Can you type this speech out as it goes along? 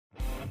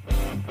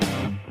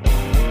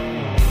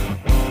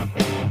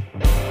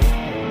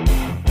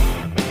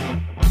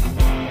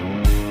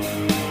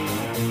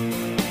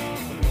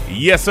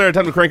Yes, sir.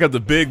 Time to crank up the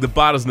big, the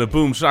bottoms, and the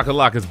boom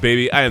shakalakas,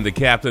 baby. I am the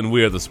captain.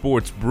 We are the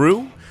Sports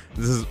Brew.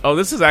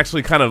 This is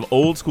actually kind of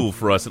old school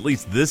for us, at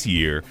least this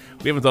year.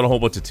 We haven't done a whole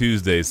bunch of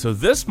Tuesdays. So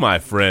this, my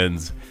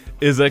friends,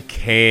 is a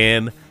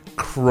can-crushing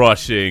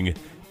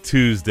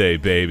Tuesday,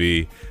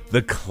 baby.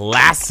 The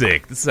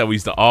classic. This is how we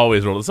used to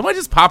always roll. Somebody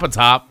just pop a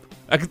top.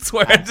 I could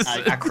swear.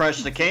 I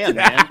crushed the can,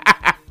 man.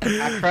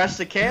 I crushed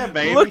the can,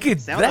 baby. Look at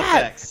sound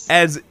that. Effects.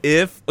 As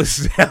if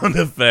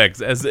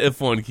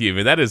on cue.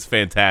 Man, that is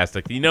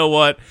fantastic. You know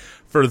what?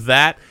 For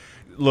that,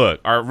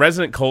 look, our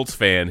resident Colts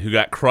fan who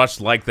got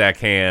crushed like that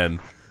can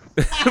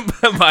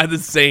by the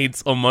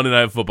Saints on Monday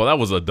Night Football, that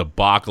was a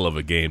debacle of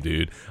a game,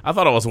 dude. I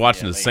thought I was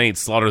watching the Saints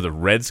slaughter the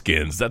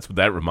Redskins. That's what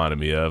that reminded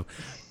me of.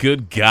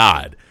 Good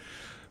God.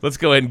 Let's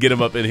go ahead and get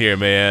him up in here,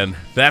 man.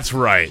 That's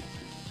right.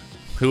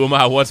 Who am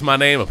I? What's my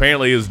name?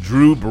 Apparently it's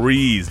Drew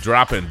Brees,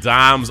 dropping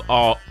dimes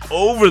all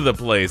over the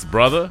place,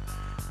 brother.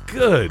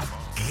 Good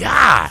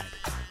God.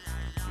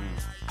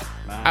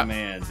 My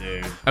man,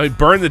 dude. I mean,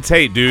 burn the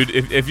tape, dude.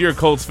 If you're a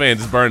Colts fan,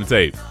 just burn the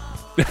tape.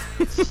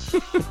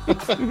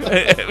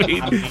 I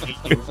mean,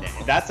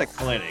 that's a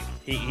clinic.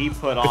 He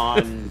put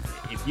on,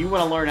 if you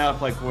want to learn how to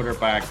play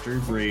quarterback, Drew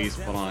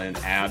Brees put on an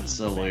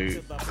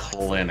absolute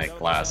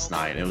clinic last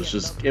night. It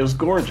was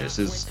gorgeous.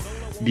 It was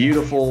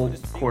beautiful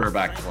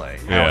quarterback play.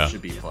 How it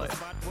should be played.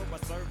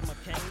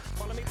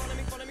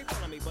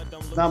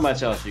 Not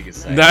much else you can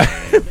say.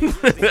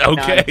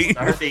 Okay.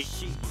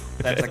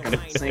 That's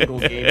a single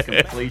game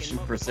completion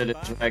percentage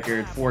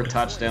record. 4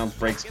 touchdowns,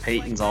 breaks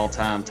Peyton's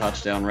all-time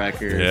touchdown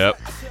record. Yep.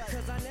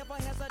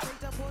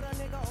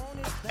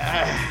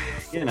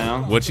 You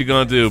know. What you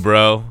gonna do,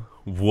 bro?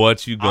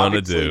 What you gonna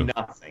do?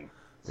 Nothing.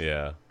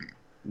 Yeah.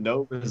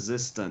 No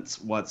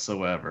resistance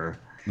whatsoever.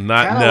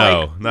 Not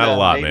a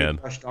lot, Navy man.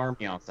 Crushed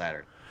Army on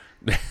Saturday.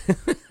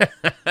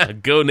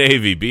 Go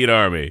Navy, beat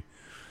Army.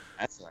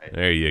 That's right.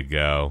 There you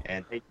go.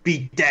 And they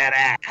beat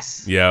that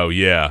ass.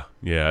 Yeah,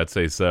 I'd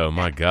say so.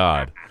 My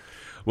God.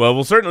 Well,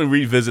 we'll certainly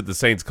revisit the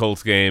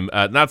Saints-Colts game.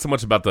 Not so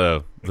much about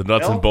the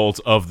nuts and bolts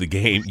of the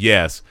game.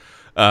 Yes.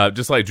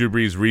 Just like Drew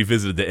Brees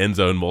revisited the end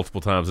zone multiple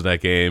times in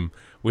that game,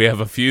 we have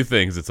a few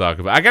things to talk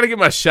about. I got to get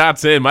my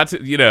shots in. I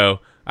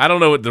don't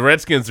know what the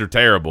Redskins are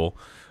terrible.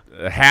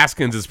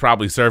 Haskins is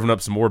probably serving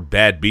up some more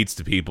bad beats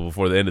to people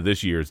before the end of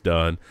this year is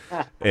done.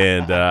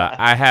 And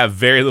I have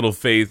very little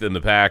faith in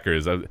the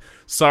Packers.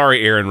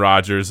 Sorry, Aaron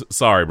Rodgers.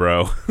 Sorry,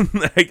 bro.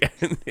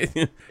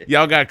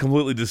 Y'all got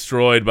completely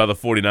destroyed by the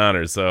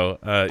 49ers. So,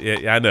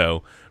 I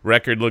know.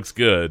 Record looks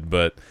good,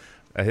 but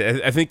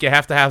I think you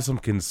have to have some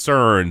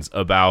concerns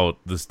about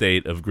the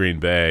state of Green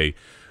Bay.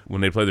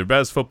 When they play their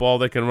best football,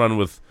 they can run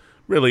with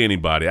really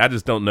anybody. I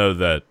just don't know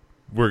that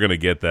we're going to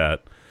get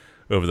that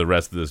over the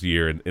rest of this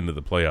year and into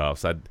the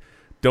playoffs. I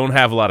don't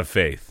have a lot of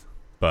faith,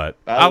 but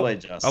I'll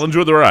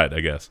enjoy the ride, I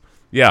guess.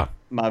 Yeah.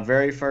 My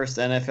very first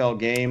NFL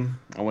game,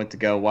 I went to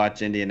go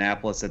watch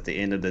Indianapolis at the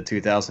end of the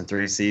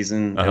 2003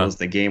 season. It was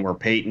the game where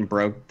Peyton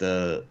broke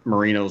the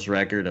Marino's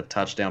record of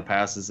touchdown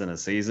passes in a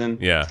season.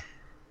 Yeah.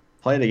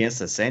 Played against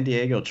the San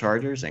Diego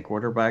Chargers and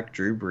quarterback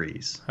Drew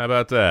Brees. How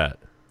about that?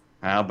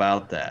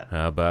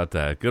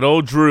 Good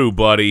old Drew,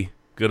 buddy.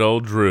 Good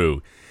old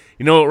Drew.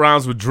 You know what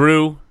rhymes with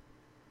Drew?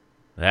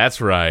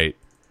 That's right.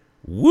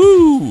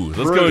 Woo!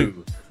 Let's go.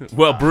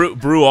 Well,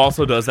 Brew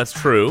also does. That's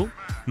true.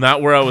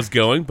 Not where I was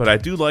going, but I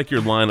do like your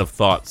line of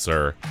thought,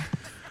 sir.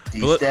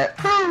 D-stat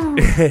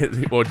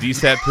poo. Or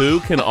D-stat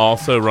poo can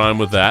also rhyme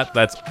with that.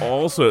 That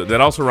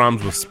also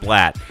rhymes with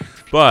splat.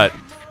 But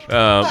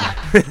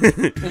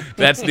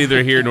that's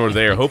neither here nor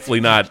there.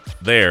 Hopefully not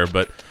there,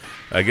 but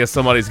I guess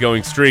somebody's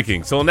going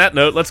streaking. So on that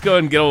note, let's go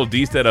ahead and get old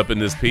D-stat up in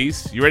this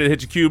piece. You ready to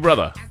hit your cue,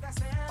 brother?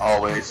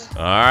 Always.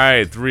 All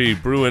right, 3,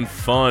 brewing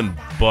fun,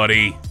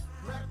 buddy.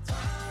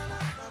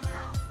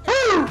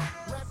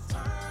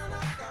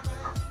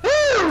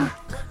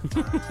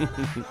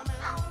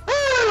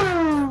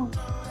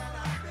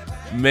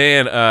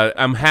 Man,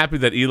 I'm happy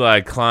that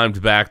Eli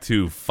climbed back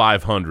to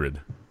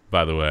 500,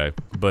 by the way.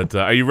 But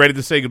are you ready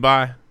to say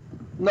goodbye?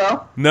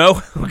 No.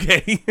 No?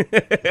 Okay.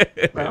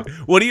 No.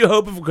 What are you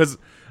hoping for? Because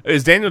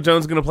is Daniel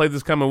Jones going to play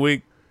this coming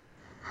week?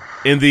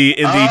 In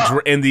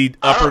the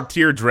upper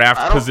tier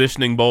draft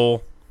positioning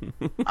bowl?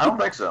 I don't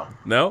think so.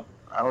 No?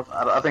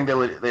 I think they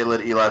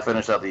let Eli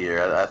finish out the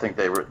year. I think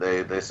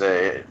they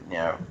say,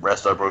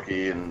 rest up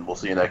rookie and we'll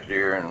see you next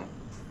year. And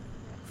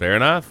fair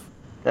enough.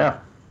 Yeah.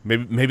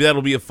 Maybe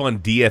that'll be a fun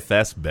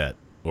DFS bet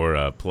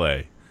or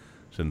play.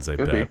 Shouldn't say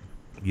Could bet.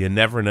 be. You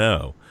never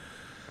know.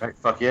 Right,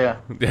 fuck yeah.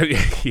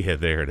 Yeah,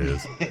 there it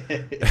is.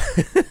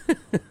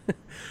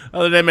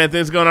 Other than that, man,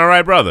 things going all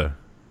right, brother?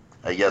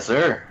 Yes,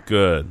 sir.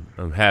 Good.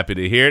 I'm happy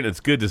to hear it. It's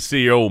good to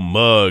see your old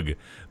mug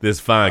this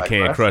fine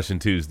can crushing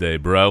Tuesday,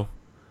 bro.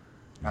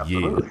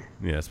 Absolutely.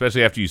 Yeah,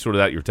 especially after you sorted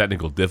out your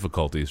technical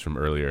difficulties from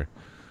earlier.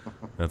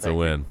 That's a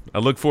win. I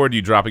look forward to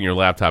you dropping your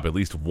laptop at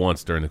least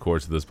once during the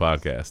course of this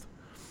podcast.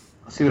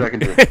 I'll see what I can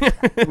do.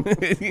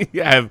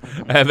 I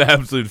have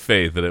absolute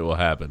faith that it will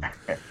happen.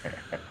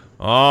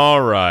 All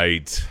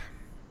right.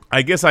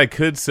 I guess I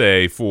could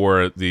say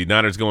for the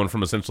Niners going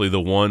from essentially the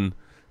 1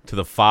 to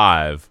the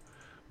 5,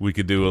 we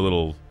could do a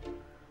little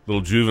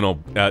juvenile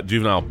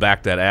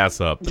back that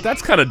ass up. But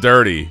that's kind of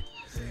dirty.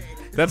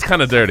 That's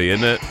kind of dirty,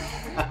 isn't it?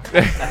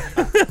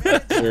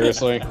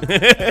 Seriously?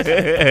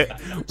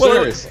 Well,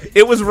 Seriously.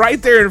 it was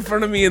right there in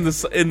front of me in the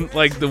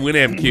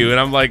Winamp queue, and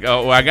I'm like,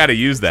 oh, well, I got to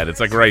use that. It's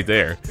like right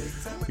there.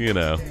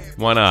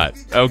 Why not?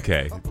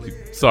 Okay.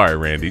 Sorry,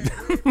 Randy.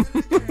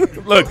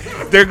 Look,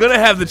 they're going to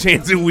have the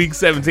chance in week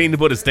 17 to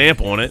put a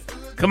stamp on it.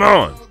 Come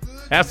on.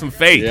 Have some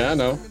faith. Yeah, I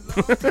know.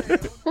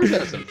 Of course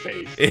have some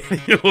faith.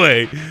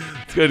 Anyway,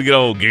 it's good to get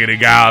old Giggity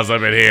Giles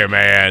up in here,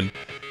 man.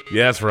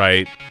 Yeah, that's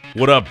right.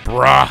 What up,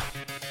 brah?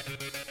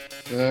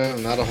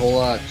 Not a whole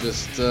lot.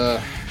 Just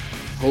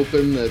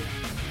hoping that...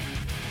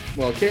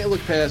 Well, can't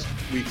look past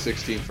week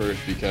 16 first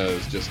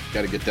because just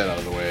got to get that out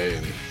of the way.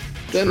 And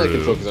then I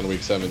can focus on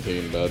week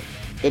 17, but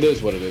it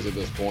is what it is at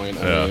this point.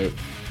 I mean,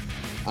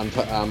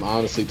 I'm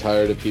honestly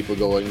tired of people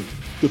going,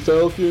 the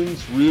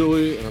Falcons,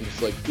 really? And I'm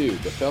just like,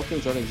 dude, the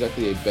Falcons aren't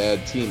exactly a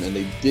bad team, and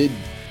they did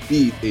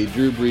beat a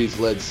Drew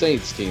Brees-led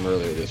Saints team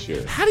earlier this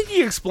year. How do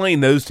you explain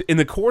those in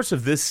the course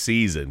of this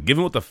season,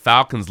 given what the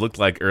Falcons looked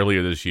like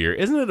earlier this year?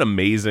 Isn't it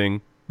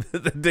amazing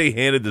that they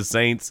handed the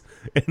Saints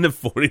and the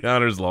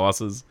 49ers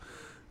losses?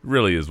 It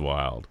really is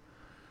wild.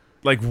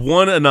 Like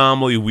one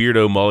anomaly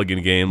weirdo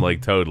mulligan game,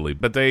 like totally.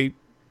 But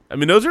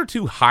those are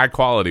 2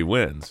 high-quality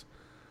wins.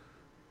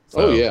 So,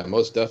 oh, yeah,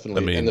 most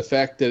definitely. And the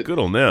fact that, good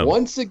on them.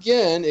 Once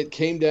again, it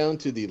came down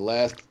to the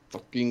last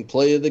fucking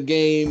play of the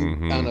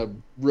game on a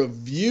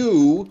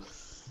review.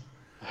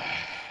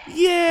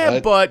 Yeah,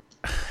 but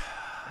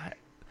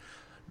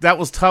that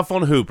was tough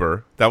on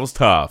Hooper. That was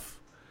tough.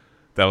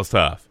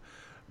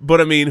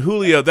 But, I mean,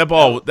 Julio, the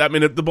ball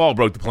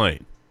broke the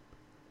plane.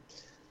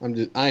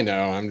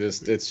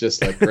 It's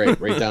just like, great,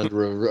 right down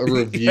to a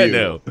review. I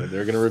know.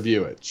 They're going to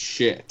review it.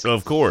 Shit.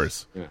 Of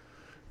course. Yeah.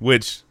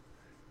 Which...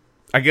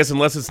 I guess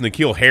unless it's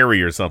N'Keal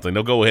Harry or something,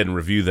 they'll go ahead and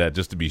review that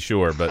just to be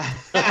sure. But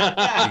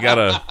you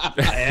gotta.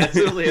 That's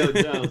Julio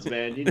Jones,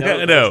 man. You know.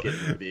 I know.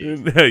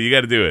 No, you got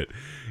to do it.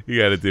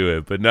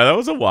 But no, that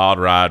was a wild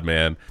ride,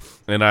 man.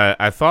 And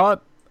I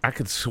thought I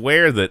could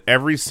swear that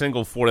every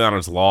single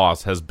 49ers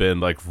loss has been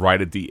like right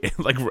at the end,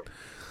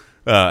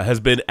 has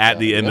been at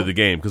the end of the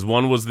game, because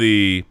one was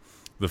the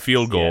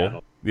field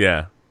goal.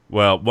 Yeah.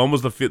 Well, one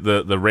was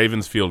the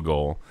Ravens field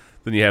goal.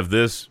 Then you have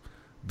this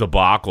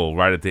debacle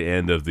right at the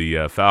end of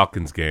the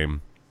Falcons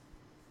game,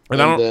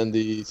 and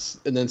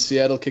then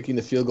Seattle kicking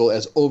the field goal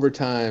as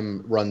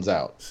overtime runs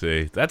out.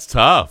 See, that's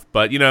tough,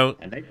 but go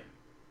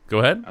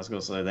ahead. I was going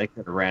to say they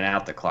could have ran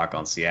out the clock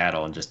on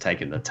Seattle and just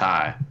taken the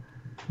tie.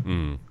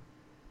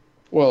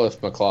 Well,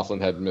 if McLaughlin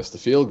hadn't missed the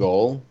field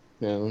goal,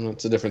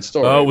 it's a different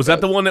story. Oh, was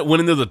that the one that went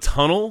into the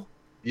tunnel?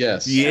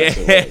 Yes.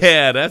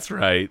 Yeah, that's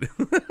right.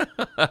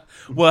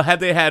 Well, had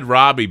they had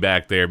Robbie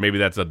back there, maybe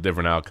that's a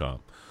different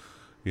outcome.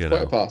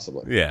 Quite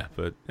possibly. Yeah,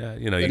 but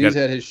he's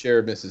had his share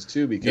of misses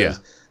too, because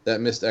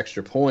that missed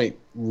extra point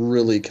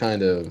really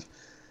kind of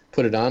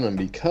put it on him,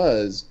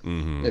 because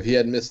if he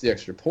had missed the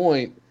extra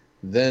point,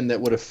 then that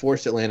would have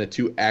forced Atlanta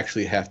to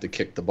actually have to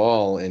kick the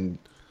ball, and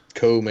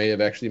Coe may have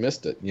actually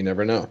missed it. You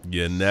never know.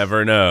 You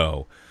never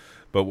know.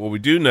 But what we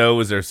do know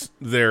is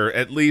they're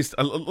at least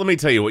let me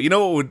tell you what. You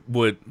know what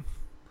would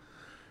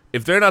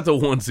if they're not the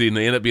 1 seed and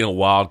they end up being a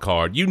wild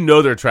card,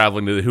 they're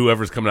traveling to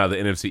whoever's coming out of the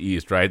NFC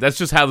East, right? That's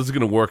just how this is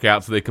going to work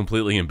out, so they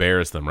completely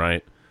embarrass them,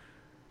 right?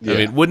 Yeah. I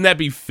mean, wouldn't that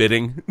be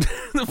fitting?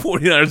 The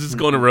 49ers just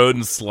go on the road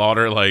and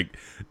slaughter, like,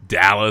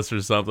 Dallas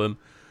or something.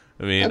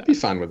 I mean, I'd be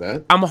fine with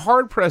that. I'm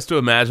hard-pressed to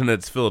imagine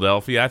it's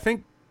Philadelphia. I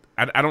think,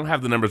 I don't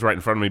have the numbers right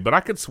in front of me, but I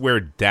could swear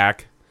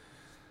Dak,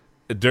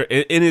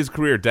 in his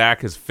career,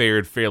 Dak has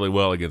fared fairly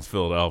well against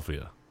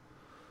Philadelphia.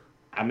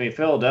 I mean,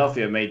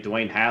 Philadelphia made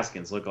Dwayne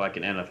Haskins look like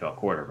an NFL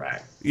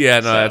quarterback.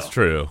 Yeah, no, that's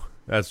true.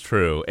 That's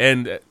true.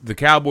 And the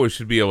Cowboys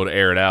should be able to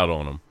air it out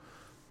on them,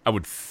 I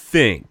would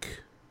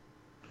think.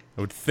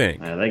 They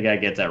got to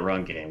get that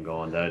run game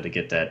going, though, to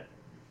get that.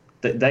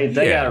 They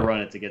got to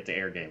run it to get the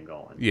air game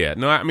going. Yeah,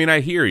 no, I mean,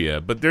 I hear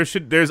you, but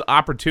there's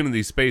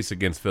opportunity space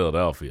against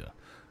Philadelphia.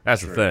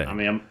 That's the thing. I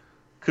mean,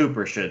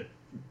 Cooper should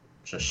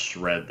just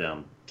shred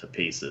them to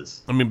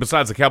pieces. I mean,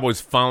 besides, the Cowboys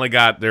finally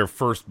got their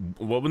first,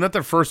 wasn't that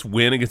their first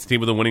win against a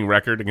team with a winning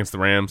record against the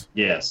Rams?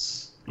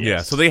 Yes.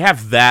 Yeah, so they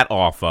have that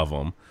off of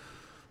them.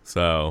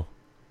 So,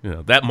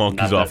 that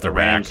monkey's off their back.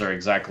 The Rams are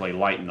exactly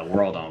lighting the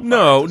world on fire.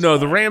 No,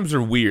 the Rams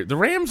are weird.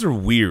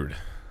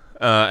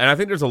 And I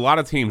think there's a lot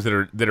of teams that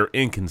are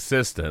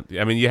inconsistent.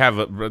 I mean, you have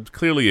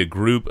clearly a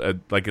group,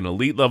 like an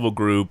elite level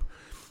group,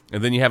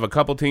 and then you have a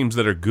couple teams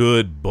that are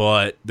good,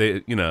 but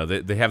they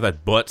have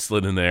that butt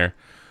slid in there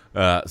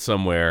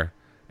somewhere.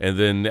 And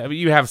then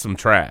you have some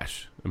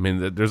trash. I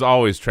mean, there's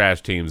always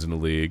trash teams in the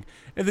league.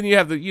 And then you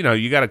have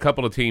you got a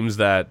couple of teams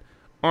that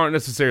aren't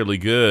necessarily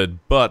good,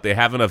 but they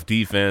have enough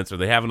defense or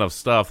they have enough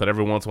stuff that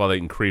every once in a while they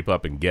can creep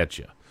up and get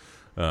you.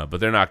 But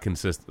they're not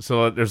consistent.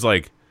 So there's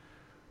like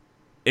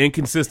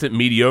inconsistent,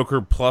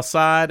 mediocre plus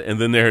side, and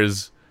then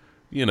there's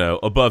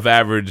above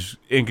average,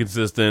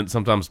 inconsistent,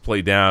 sometimes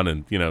play down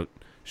and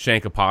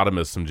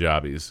Shankopotamus some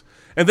jobbies.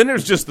 And then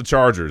there's just the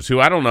Chargers, who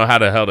I don't know how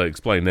the hell to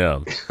explain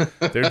them.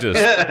 They're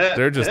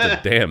just a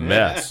damn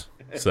mess.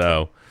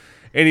 So,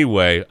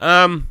 anyway,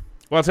 well,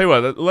 I'll tell you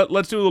what.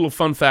 Let's do a little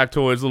fun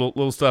factoids,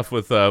 little stuff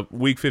with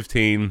Week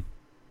 15.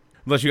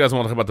 Unless you guys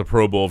want to talk about the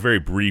Pro Bowl very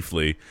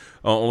briefly,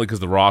 only because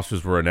the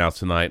rosters were announced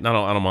tonight. And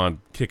I don't mind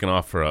kicking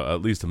off for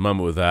at least a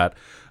moment with that.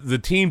 The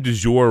team du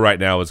jour right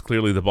now is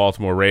clearly the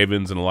Baltimore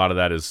Ravens, and a lot of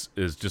that is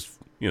just,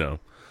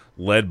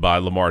 led by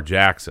Lamar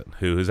Jackson,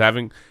 who he's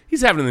having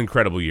an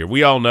incredible year.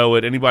 We all know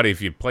it. Anybody, if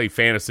you play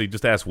fantasy,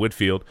 just ask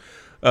Whitfield.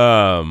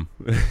 Lamar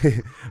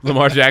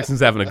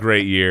Jackson's having a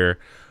great year,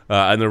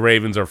 and the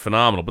Ravens are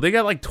phenomenal. But they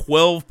got like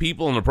 12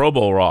 people on the Pro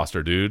Bowl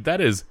roster, dude. That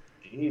is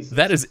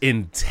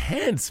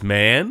intense,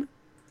 man.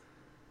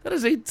 That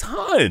is a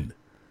ton.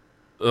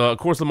 Of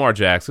course, Lamar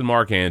Jackson,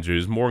 Mark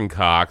Andrews, Morgan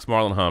Cox,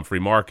 Marlon Humphrey,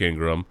 Mark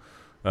Ingram,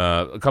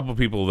 a couple of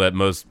people that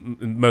most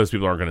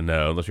people aren't going to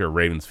know, unless you're a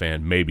Ravens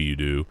fan. Maybe you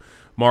do.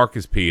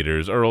 Marcus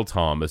Peters, Earl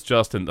Thomas,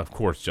 Justin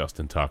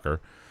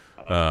Tucker.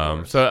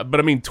 But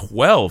I mean,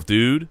 12,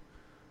 dude.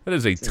 That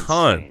is a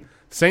ton. Insane.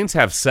 Saints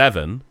have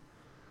 7.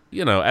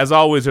 As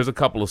always, there's a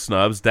couple of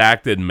snubs.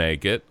 Dak didn't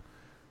make it.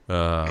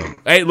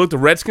 Hey, look, the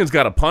Redskins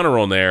got a punter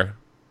on there.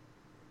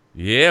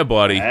 Yeah,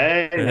 buddy.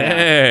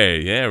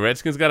 Hey, yeah,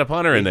 Redskins got a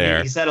punter in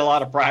there. He's had a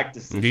lot of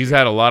practice. He's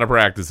had a lot of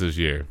practice this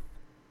year.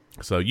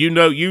 So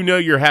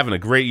you're having a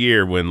great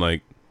year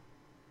when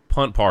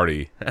punt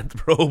party at the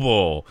Pro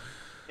Bowl.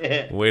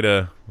 Way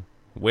to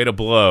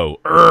blow.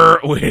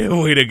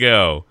 Way to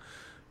go.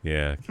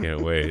 Yeah,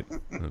 can't wait.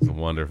 That's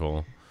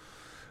wonderful.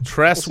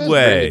 Tress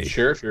Way.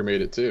 Sheriff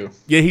made it too.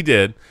 Yeah, he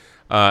did.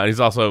 He's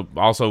also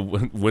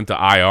went to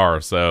IR,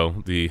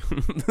 so the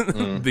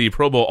the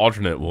Pro Bowl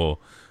alternate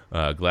will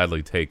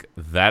gladly take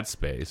that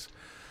space.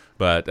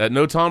 But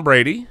no Tom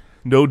Brady,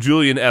 no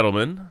Julian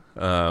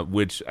Edelman,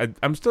 which I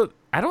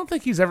don't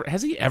think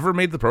has he ever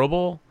made the Pro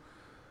Bowl?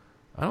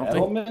 I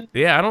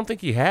don't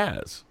think he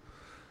has.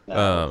 No,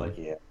 I don't think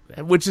he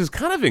has. Which is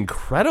kind of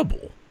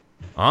incredible,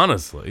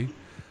 honestly.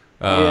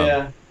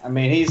 Yeah, I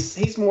mean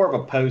he's more of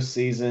a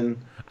postseason.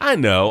 I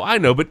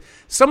know, but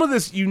some of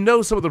this,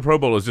 some of the Pro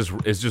Bowl is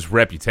just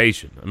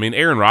reputation. I mean,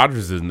 Aaron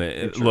Rodgers isn't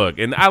it. Look,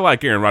 and I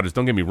like Aaron Rodgers,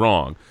 don't get me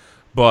wrong,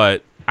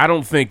 but I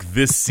don't think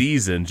this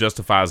season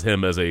justifies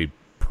him as a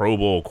Pro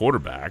Bowl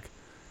quarterback.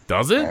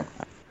 Does it?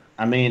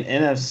 I mean,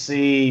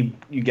 NFC,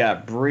 you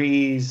got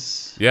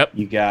Brees. Yep.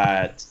 You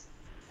got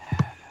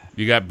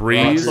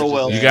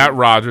Brees, you got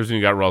Rodgers, and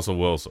you got Russell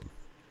Wilson.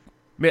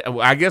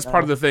 I guess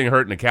part of the thing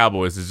hurting the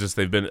Cowboys is just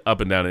they've been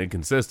up and down and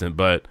inconsistent,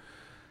 but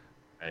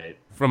right.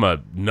 From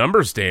a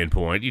number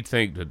standpoint, you'd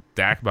think that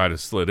Dak might have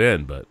slid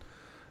in, but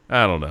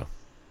I don't know.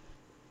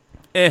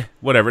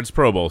 Whatever. It's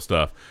Pro Bowl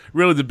stuff.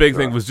 Really, the big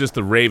thing was just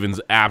the Ravens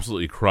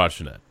absolutely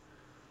crushing it.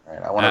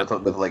 Right. I wanted to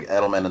talk with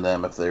Edelman and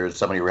them if there's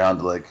somebody around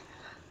to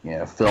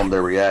film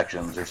their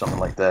reactions or something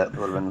like that.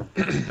 Would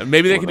have been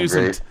maybe they can do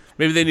some.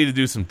 Maybe they need to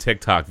do some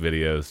TikTok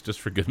videos just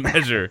for good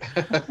measure.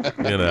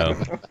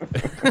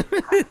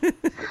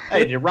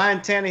 Hey, did Ryan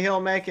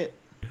Tannehill make it?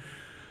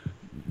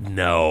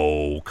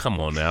 No, come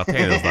on now.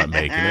 Tannehill's not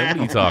making it. What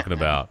are you talking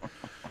about?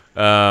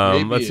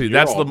 Let's see.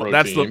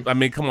 I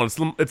mean, come on.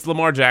 It's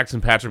Lamar Jackson,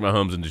 Patrick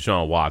Mahomes, and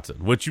Deshaun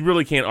Watson, which you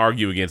really can't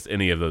argue against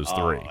any of those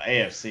three.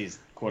 AFC's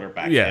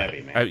quarterback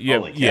heavy, man.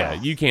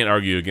 You can't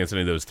argue against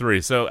any of those three.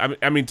 So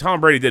I mean,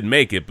 Tom Brady didn't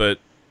make it, but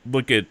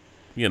look at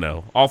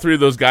all three of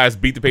those guys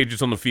beat the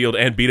Patriots on the field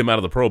and beat them out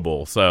of the Pro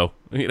Bowl. So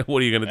what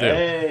are you going to do?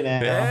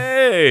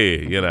 Hey,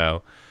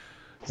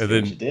 and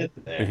then what you did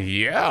there.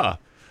 Yeah.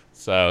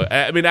 So,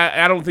 I mean,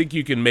 I don't think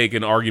you can make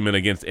an argument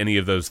against any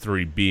of those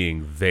three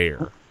being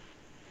there.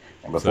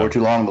 And before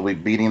too long, they'll be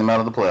beating them out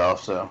of the playoffs.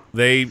 So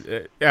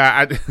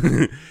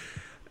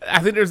I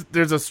think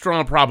there's a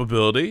strong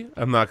probability.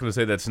 I'm not going to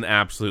say that's an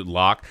absolute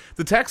lock.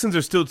 The Texans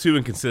are still too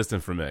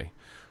inconsistent for me.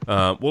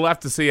 We'll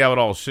have to see how it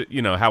all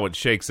how it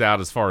shakes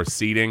out as far as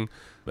seeding,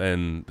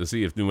 and to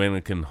see if New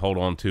England can hold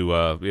on to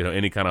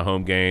any kind of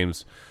home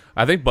games.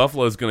 I think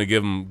Buffalo's going to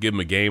give them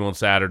a game on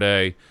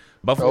Saturday.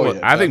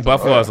 I think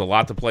Buffalo has a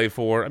lot to play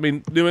for. I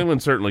mean, New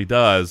England certainly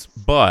does,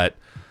 but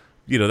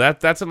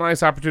that's a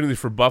nice opportunity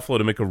for Buffalo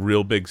to make a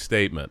real big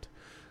statement,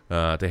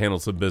 to handle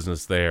some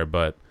business there.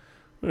 But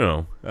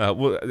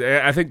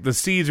I think the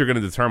seeds are going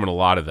to determine a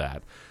lot of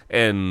that.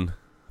 And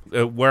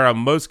where I'm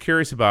most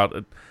curious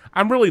about,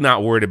 I'm really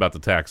not worried about the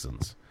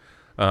Texans.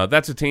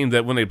 That's a team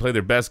that when they play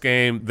their best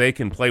game, they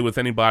can play with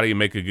anybody and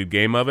make a good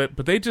game of it.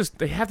 But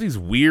they have these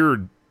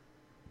weird,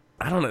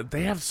 I don't know,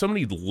 they have so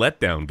many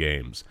letdown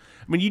games.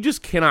 I mean, you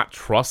just cannot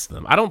trust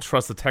them. I don't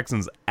trust the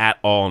Texans at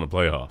all in the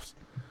playoffs.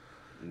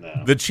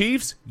 No. The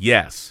Chiefs,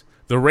 yes.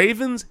 The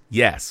Ravens,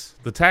 yes.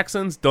 The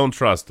Texans, don't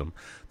trust them.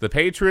 The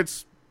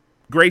Patriots,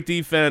 great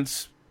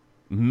defense,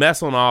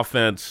 mess on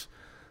offense,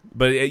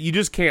 but you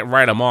just can't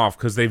write them off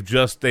because they've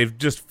just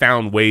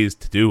found ways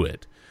to do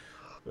it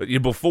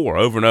before,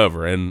 over and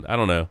over. And I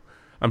don't know.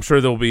 I'm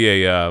sure there'll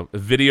be a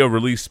video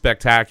release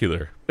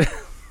spectacular.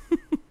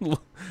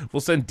 We'll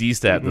send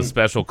D-Stat the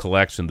special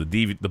collection,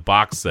 the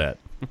box set.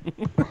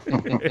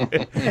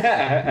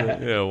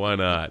 Yeah, why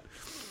not?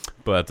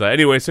 But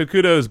anyway, so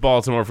kudos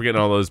Baltimore for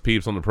getting all those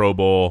peeps on the Pro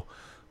Bowl.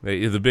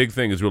 The big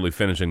thing is really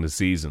finishing the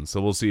season,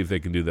 so we'll see if they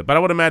can do that. But I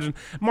would imagine,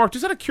 Mark,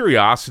 just out of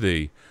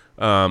curiosity,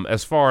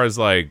 as far as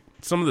like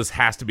some of this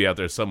has to be out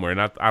there somewhere,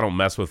 and I don't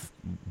mess with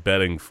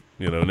betting,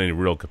 in any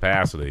real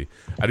capacity.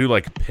 I do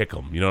like pick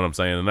 'em, you know what I'm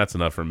saying, and that's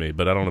enough for me.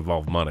 But I don't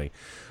involve money.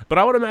 But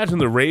I would imagine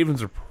the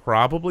Ravens are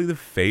probably the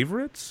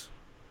favorites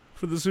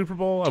for the Super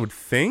Bowl. I would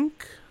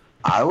think.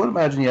 I would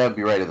imagine you have to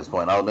be right at this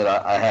point. I'll admit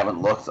I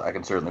haven't looked. I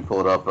can certainly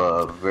pull it up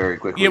very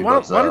quickly. Yeah,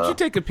 why don't you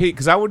take a peek?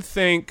 Because I would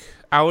think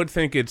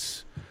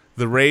it's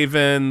the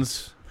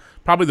Ravens.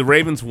 Probably the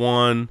Ravens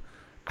 1,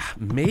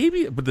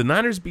 maybe, but the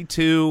Niners be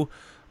 2.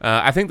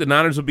 I think the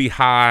Niners will be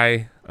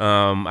high.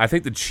 I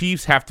think the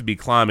Chiefs have to be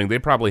climbing. They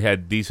probably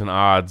had decent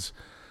odds,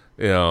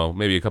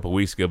 maybe a couple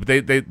weeks ago.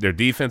 But their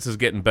defense is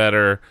getting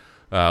better.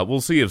 We'll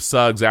see if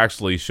Suggs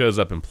actually shows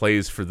up and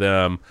plays for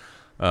them.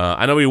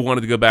 I know he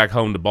wanted to go back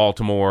home to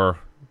Baltimore,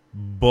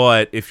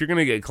 but if you're going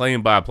to get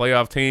claimed by a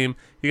playoff team,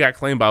 he got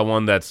claimed by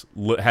one that's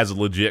has a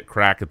legit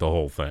crack at the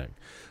whole thing.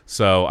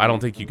 So I don't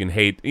think you can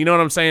hate. You know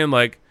what I'm saying?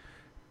 Like,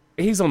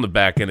 he's on the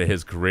back end of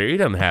his career. He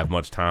doesn't have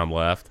much time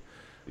left.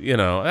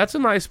 That's a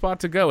nice spot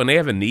to go, and they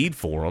have a need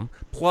for him.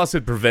 Plus,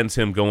 it prevents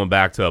him going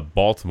back to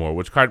Baltimore,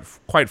 which,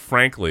 quite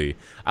frankly,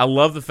 I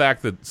love the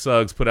fact that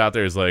Suggs put out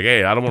there is like,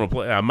 hey, I don't want to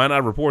play. I might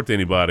not report to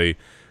anybody.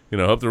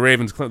 Hope the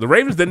Ravens. The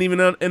Ravens didn't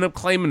even end up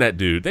claiming that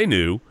dude. They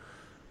knew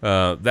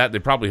that. They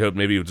probably hoped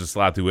maybe he would just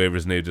slide through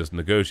waivers and they just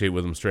negotiate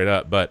with him straight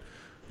up. But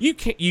you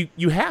can't.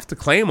 You have to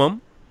claim him.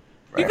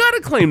 Right. You got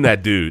to claim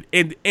that dude.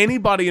 And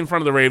anybody in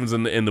front of the Ravens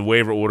in the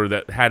waiver order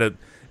that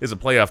is a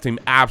playoff team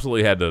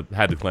absolutely had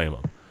to claim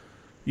him.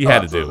 You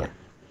had to do it.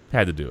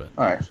 Had to do it.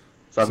 All right.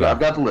 So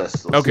I've got the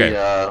list. Let's okay.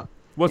 See,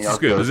 what's the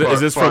scoop? Is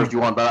this from? As you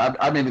want, but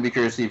I may be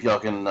curious to see if y'all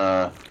can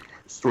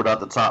sort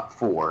out the top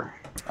 4.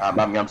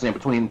 I'm saying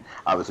between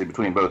both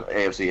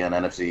AFC and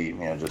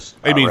NFC. Just.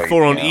 I mean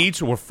 4 on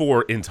each or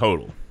 4 in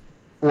total.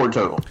 4 in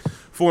total.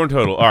 4 in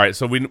total. All right.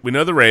 So we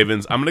know the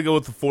Ravens. I'm going to go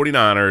with the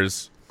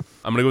 49ers.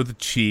 I'm going to go with the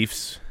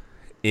Chiefs,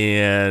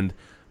 and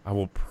I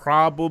will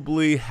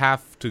probably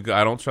have to go.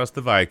 I don't trust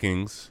the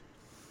Vikings.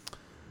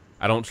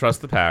 I don't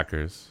trust the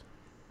Packers.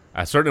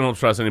 I certainly don't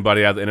trust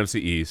anybody out of the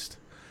NFC East.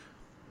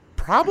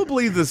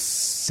 Probably the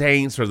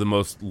Saints are the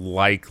most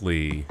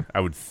likely, I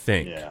would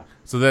think. Yeah.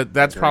 So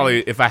that's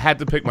probably, if I had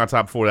to pick my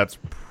top 4, that's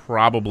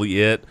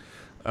probably it.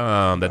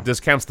 That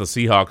discounts the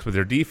Seahawks, but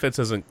their defense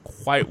isn't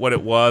quite what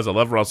it was. I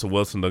love Russell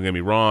Wilson, don't get me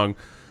wrong.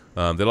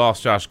 They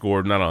lost Josh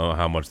Gordon. I don't know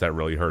how much that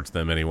really hurts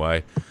them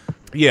anyway.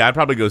 Yeah, I'd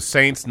probably go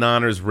Saints,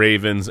 Niners,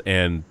 Ravens,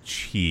 and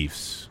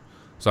Chiefs.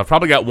 So I've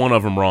probably got one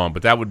of them wrong,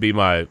 but that would be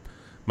my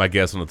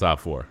guess on the top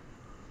 4.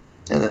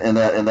 In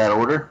that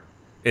order?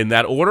 In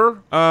that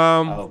order?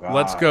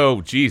 Let's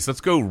go.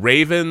 Let's go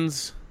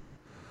Ravens.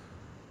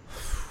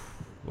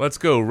 Let's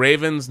go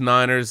Ravens,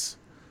 Niners,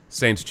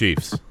 Saints,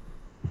 Chiefs.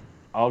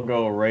 I'll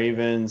go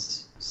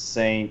Ravens,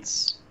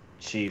 Saints,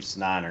 Chiefs,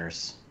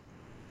 Niners.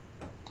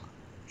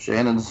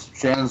 Shannon's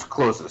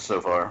closest so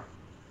far.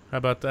 How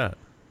about that?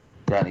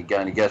 Got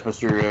any guess,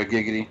 Mr.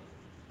 Giggity?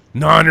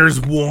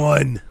 Niners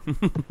won.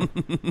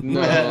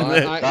 No,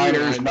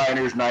 Niners, and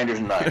Niners. 49ers,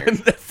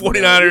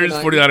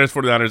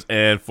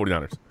 and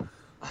 49ers.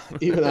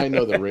 Even I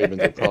know the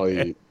Ravens are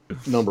probably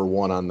number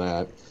 1 on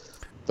that.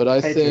 But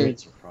I think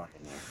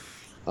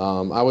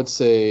I would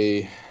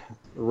say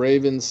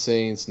Ravens,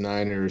 Saints,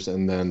 Niners,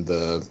 and then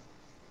the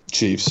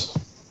Chiefs.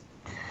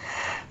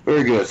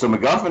 Very good. So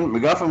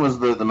McGuffin was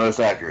the most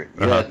accurate.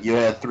 You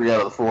had 3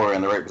 out of the 4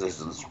 in the right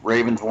positions.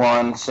 Ravens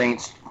 1,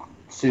 Saints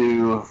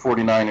 2,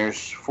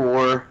 49ers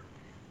 4.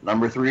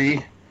 Number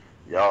 3,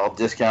 y'all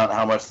discount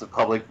how much the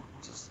public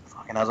just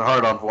fucking has a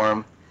hard on for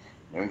him.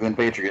 New England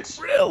Patriots.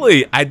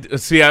 Really? I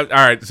see. All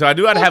right. So I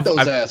do have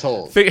those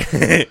assholes.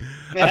 I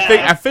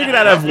figured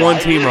I'd have one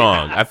team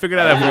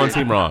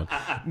wrong.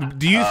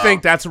 Do you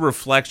think that's a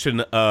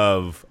reflection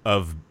of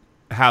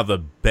how the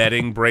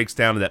betting breaks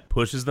down and that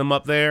pushes them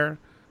up there?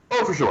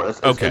 Oh, for sure.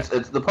 It's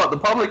the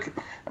public.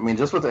 I mean,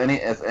 just with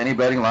any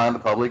betting line, the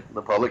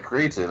public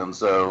creates it, and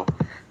so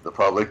the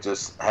public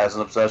just has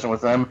an obsession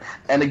with them.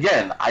 And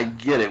again, I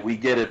get it. We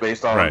get it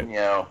based on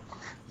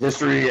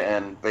history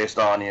and based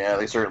on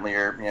they certainly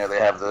are. They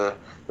have the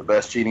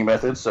best cheating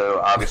methods. So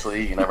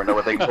obviously, you never know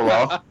what they can pull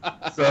off.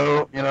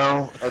 So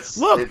that's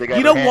look. They got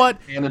you know what?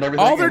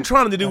 All they're and,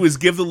 trying to do is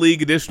give the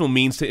league additional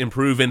means to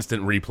improve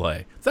instant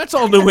replay. That's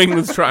all New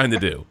England's trying to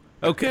do.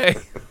 Okay,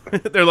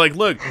 they're like,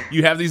 look,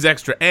 you have these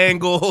extra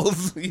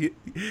angles, you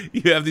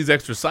have these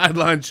extra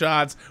sideline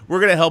shots. We're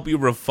gonna help you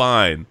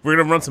refine. We're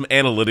gonna run some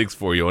analytics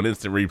for you on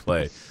instant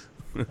replay.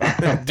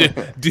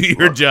 do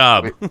your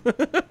job.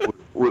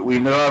 We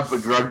know I've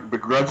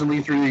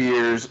begrudgingly through the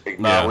years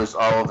acknowledged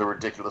all of the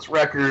ridiculous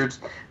records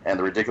and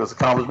the ridiculous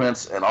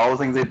accomplishments and all the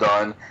things they've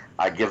done.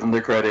 I give them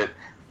their credit,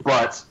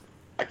 but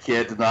I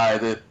can't deny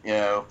that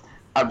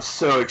I'm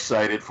so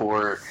excited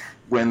for.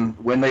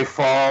 When they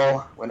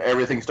fall, when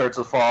everything starts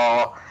to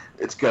fall,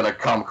 it's going to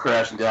come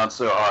crashing down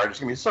so hard. It's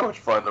going to be so much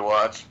fun to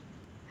watch.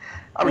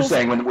 I'm just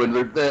saying when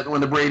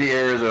the Brady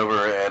era is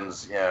over and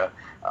ends,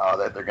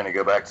 that they're going to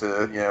go back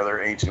to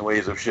their ancient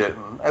ways of shit,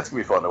 and that's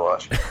going to be fun to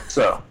watch.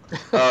 So,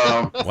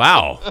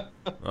 wow,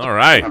 all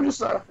right. I'm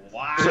just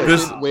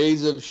This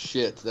ways of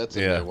shit. That's a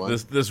good one.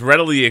 This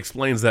readily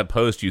explains that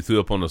post you threw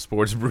up on the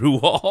Sports Brew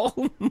wall.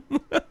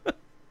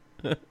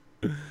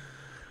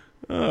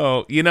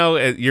 Oh,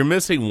 you're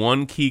missing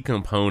one key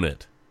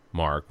component,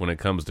 Mark, when it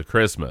comes to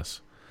Christmas.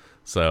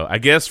 So I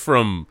guess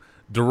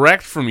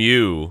direct from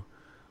you,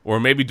 or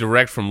maybe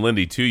direct from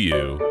Lindy to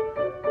you,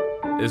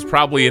 is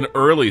probably an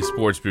early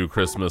Sports Brew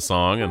Christmas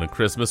song and a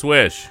Christmas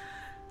wish.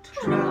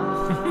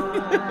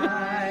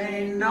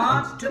 Try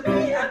not to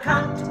be a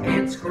cunt,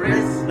 it's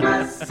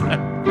Christmas.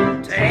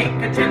 Take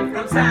a tip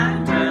from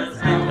Santa's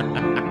help.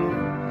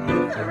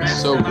 The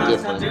rest So of us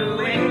different. are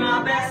doing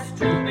our best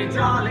to be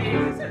jolly.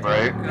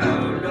 Right.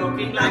 Go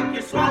looking like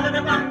you swallowed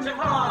a bunch of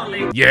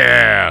holly.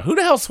 Yeah, who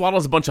the hell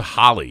swallows a bunch of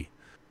holly?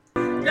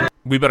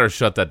 We better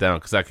shut that down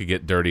because that could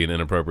get dirty and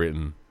inappropriate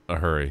in a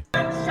hurry.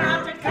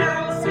 Shout a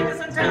carol, sing us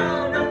and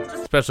tell them to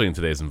Especially in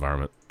today's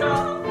environment.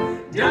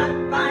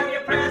 don't buy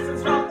your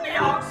presents from the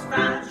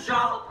Oxfam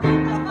shop.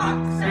 For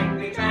fuck's sake,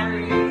 be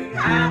merry,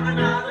 have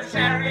another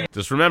sherry.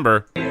 Just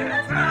remember,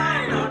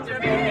 Try not to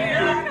be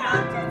a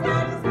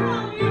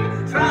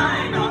cunt.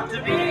 Try not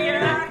to be a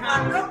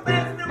cunt. Look,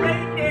 there's the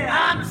reindeer.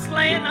 I'm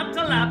sleighing up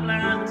to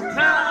Lapland.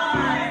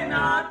 Try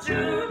not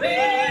to be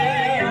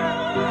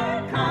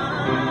a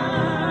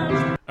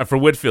cunt. for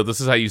Whitfield, this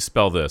is how you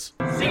spell this.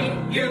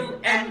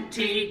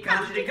 C-U-N-T,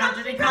 cunt.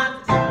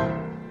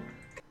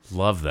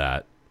 Love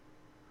that.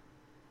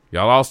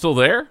 Y'all all still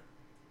there?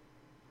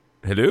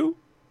 Hello?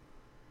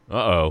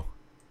 Uh-oh.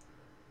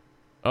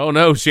 Oh,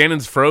 no,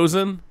 Shannon's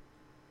frozen?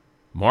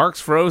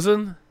 Mark's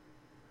frozen?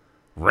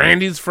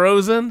 Randy's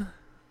frozen?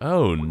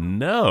 Oh,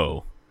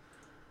 no.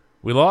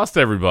 We lost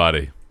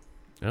everybody.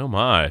 Oh,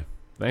 my.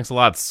 Thanks a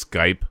lot,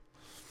 Skype.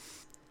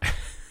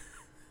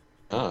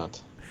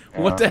 Not.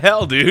 What the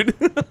hell, dude?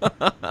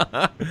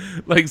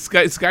 Like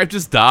Skype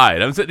just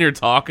died. I'm sitting here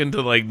talking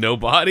to like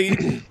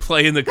nobody,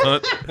 playing the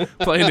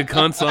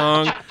cunt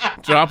song,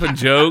 dropping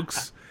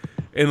jokes,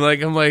 and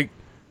like I'm like,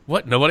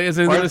 what? Nobody has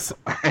anything to say.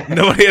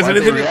 Nobody has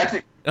anything.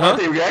 Why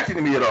aren't they reacting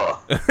to me at all?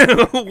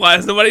 Why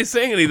is nobody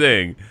saying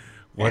anything?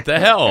 What the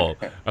hell?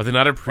 Are they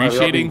not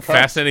appreciating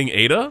fascinating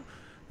Ada?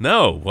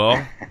 No.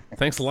 Well,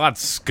 thanks a lot,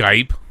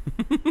 Skype.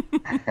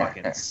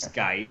 Fucking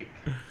Skype.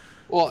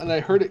 Well, and I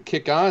heard it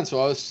kick on,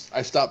 so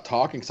I stopped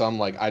talking because I'm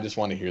like, I just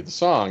want to hear the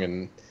song,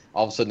 and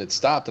all of a sudden it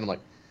stopped, and I'm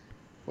like,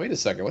 wait a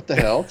second, what the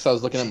hell? Because I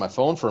was looking at my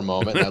phone for a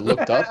moment, and I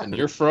looked up, and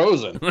you're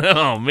frozen.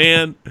 Oh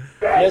man.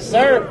 Yes,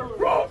 sir.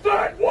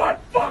 Roadside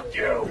what? Fuck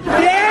you!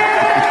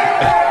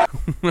 I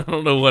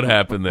don't know what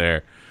happened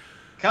there.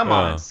 Come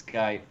on,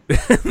 Skype.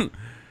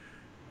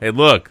 Hey,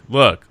 look.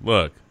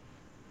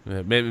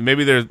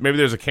 Maybe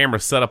there's a camera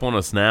set up on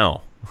us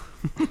now.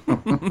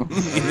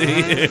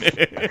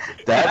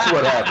 That's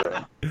what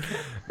happened.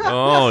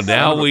 Oh,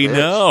 now we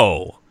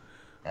know.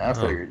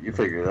 You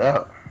figured it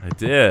out. I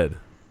did.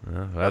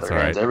 That's Other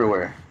all hands right.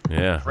 everywhere.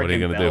 Yeah, what are you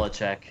gonna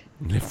Belichick.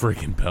 do?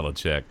 Freaking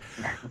Belichick.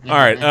 All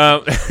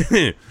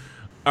right.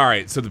 All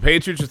right. So the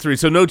Patriots are 3.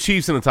 So no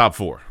Chiefs in the top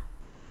 4.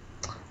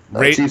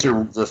 The Chiefs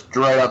are just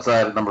right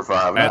outside at number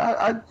 5.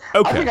 I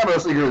Okay. think I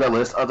mostly agree with that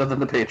list, other than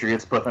the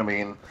Patriots. But I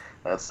mean,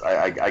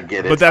 I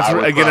get it. But that's I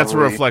would that's a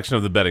probably- reflection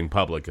of the betting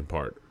public in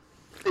part.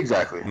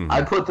 Exactly. Mm-hmm.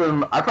 I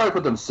probably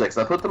put them 6.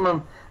 I put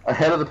them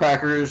ahead of the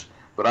Packers,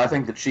 but I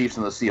think the Chiefs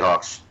and the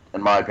Seahawks,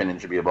 in my opinion,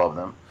 should be above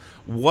them.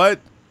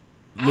 What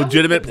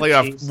legitimate put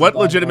the Chiefs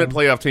legitimate above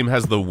playoff team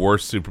has the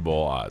worst Super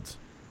Bowl odds?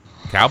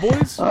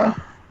 Cowboys?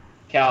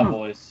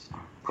 Cowboys.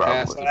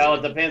 Probably. Well,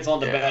 it depends on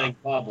the Yeah. betting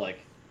public.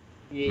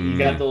 You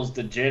got those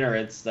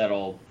degenerates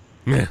that'll,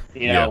 Yeah.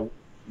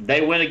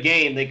 they win a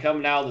game, they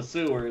come out of the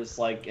sewers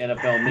like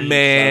NFL memes.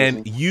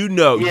 Man,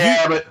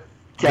 Yeah, but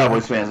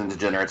Cowboys fans and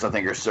degenerates, I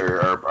think,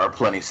 are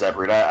plenty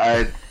separate.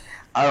 I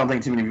don't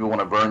think too many people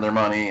want to burn their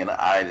money, and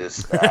I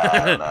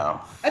don't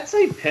know. I'd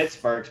say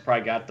Pittsburgh's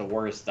probably got the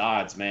worst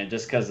odds, man,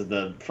 just because of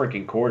the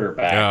freaking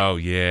quarterback. Oh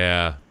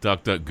yeah,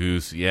 duck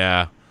goose.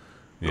 Yeah.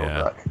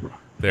 Duck.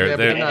 They're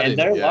And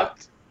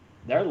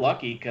they're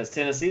lucky because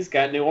Tennessee's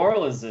got New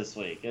Orleans this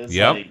week. It's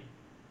Yep. like,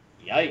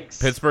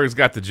 yikes. Pittsburgh's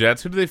got the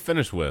Jets. Who do they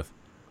finish with?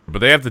 But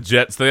they have the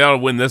Jets. They ought to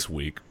win this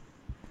week.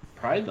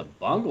 Probably the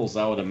Bungles,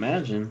 I would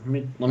imagine.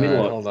 Let me All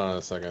right, look. hold on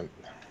a second.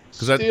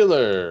 'Cause that-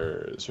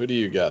 Steelers. Who do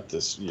you got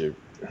this year?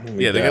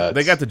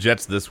 They got the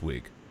Jets this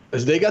week.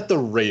 They got the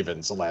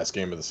Ravens the last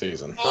game of the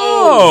season.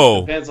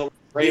 Oh, Depends on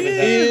Ravens.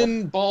 have.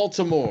 In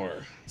Baltimore.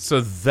 so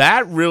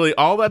that really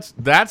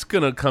that's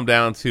going to come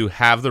down to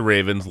have the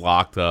Ravens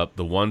locked up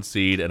the 1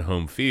 seed at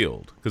home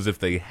field. Because if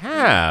they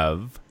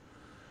have,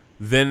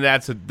 then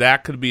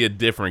that could be a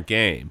different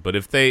game. But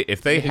if they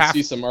You have,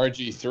 see some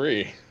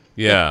RG3.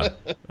 yeah,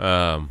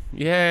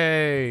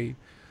 yay,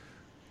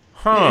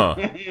 huh?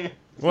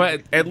 Well,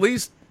 at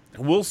least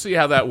we'll see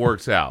how that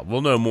works out.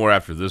 We'll know more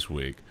after this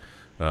week,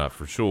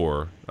 for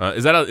sure.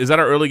 Is that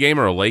our early game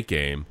or a late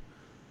game?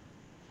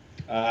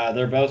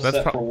 They're both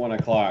set for 1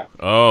 o'clock.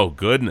 Oh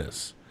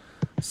goodness!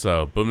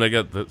 So boom,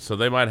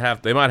 they might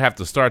have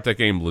to start that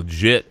game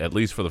legit, at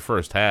least for the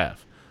first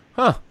half.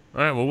 Huh?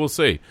 All right. Well, we'll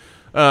see.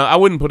 I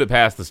wouldn't put it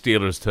past the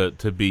Steelers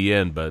to be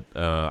in, but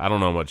I don't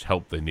know how much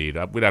help they need.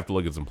 We'd have to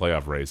look at some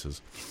playoff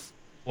races.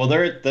 Well,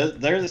 they're the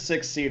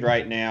 6th seed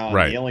right now, and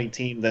right. The only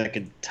team that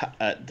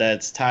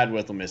that's tied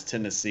with them is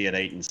Tennessee at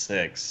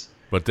 8-6.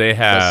 But they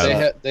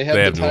have the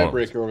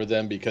tiebreaker over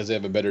them because they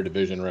have a better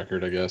division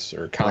record, I guess,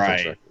 or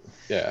conference record.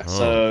 Yeah.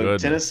 So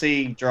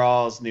Tennessee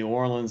draws New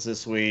Orleans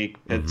this week.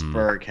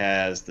 Pittsburgh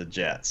has the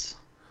Jets.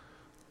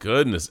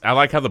 Goodness, I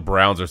like how the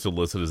Browns are still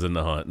listed as in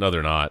the hunt. No,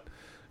 they're not.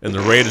 And the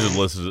Raiders are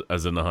listed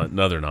as in the hunt.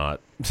 No, they're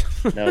not.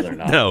 No, they're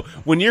not. No.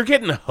 When you're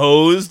getting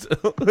hosed,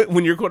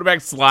 when your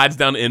quarterback slides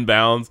down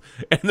inbounds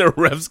and the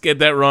refs get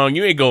that wrong,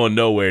 you ain't going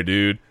nowhere,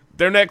 dude.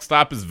 Their next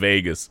stop is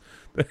Vegas.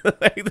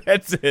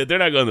 That's it. They're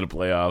not going to the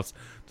playoffs.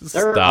 Just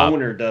Their stop.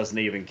 owner doesn't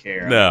even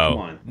care. No. Come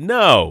on.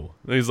 No.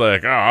 He's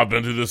like, I've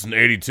been through this in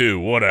 82.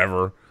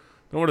 Whatever.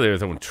 What are they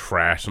throwing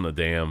trash on the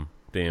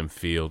damn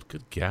field?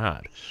 Good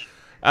God.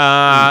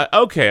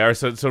 Okay, all right,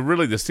 so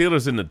really the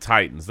Steelers and the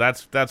Titans,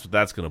 that's what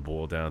that's going to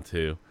boil down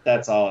to.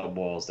 That's all it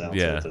boils down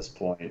to at this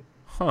point.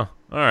 Huh.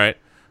 All right.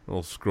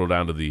 We'll scroll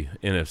down to the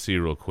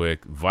NFC real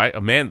quick.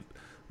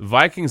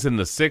 Vikings in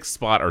the 6th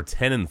spot are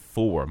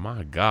 10-4.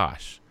 My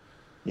gosh.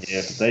 Yeah,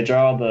 if they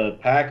draw the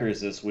Packers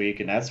this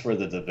week, and that's for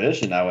the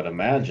division, I would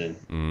imagine.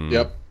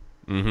 Yep.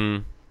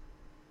 Mm-hmm.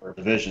 Or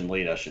division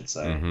lead, I should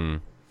say. Mm-hmm.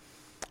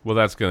 Well,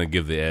 that's going to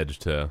give the edge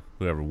to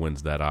whoever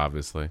wins that,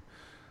 obviously.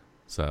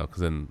 So, because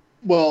then...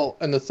 Well,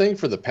 and the thing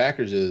for the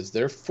Packers is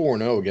they're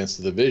 4-0 against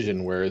the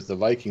division, whereas the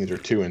Vikings are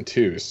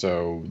 2-2.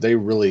 So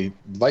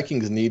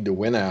Vikings need to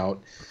win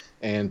out,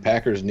 and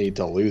Packers need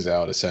to lose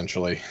out,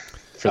 essentially.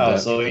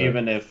 So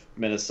even if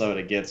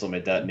Minnesota gets them,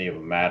 it doesn't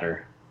even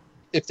matter.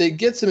 If they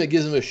get them, it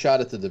gives them a shot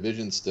at the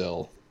division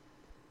still.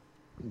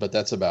 But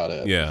that's about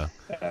it. Yeah.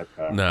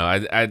 Okay. No,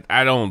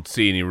 I don't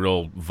see any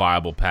real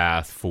viable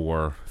path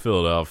for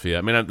Philadelphia.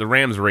 I mean, the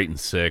Rams are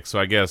 8-6, so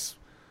I guess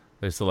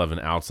they still have an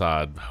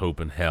outside hope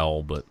in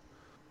hell, but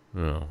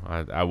no,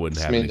 I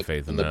wouldn't have any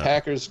faith in that.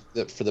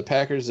 For the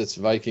Packers, it's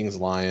Vikings,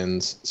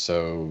 Lions,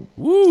 so...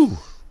 Woo! All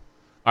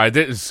right,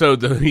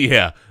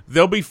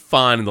 they'll be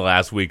fine in the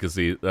last week of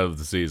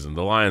the season.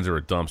 The Lions are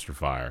a dumpster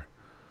fire.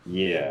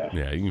 Yeah.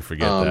 Yeah, you can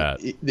forget that.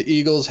 The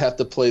Eagles have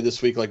to play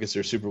this week like it's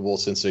their Super Bowl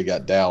since they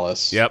got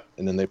Dallas. Yep.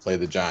 And then they play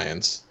the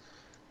Giants.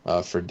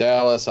 For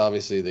Dallas,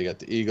 obviously, they got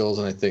the Eagles,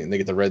 and I think they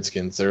get the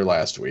Redskins their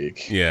last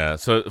week. Yeah,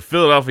 so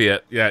Philadelphia,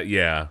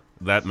 yeah,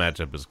 that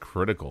matchup is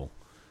critical.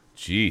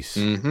 Jeez.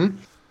 Mm-hmm.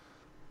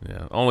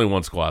 Yeah, only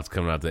one squad's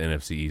coming out the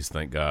NFC East,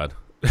 thank God.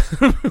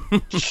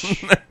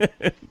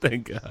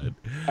 Thank God.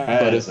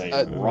 That is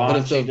a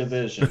raunchy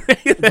division.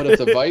 But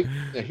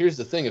if here's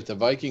the thing: if the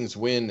Vikings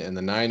win and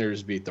the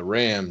Niners beat the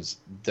Rams,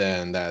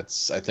 then I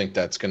think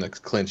that's going to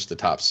clinch the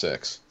top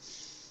 6.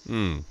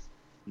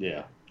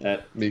 Yeah,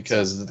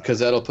 because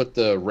that'll put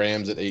the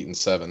Rams at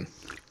 8-7,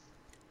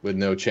 with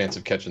no chance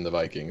of catching the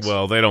Vikings.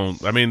 Well, they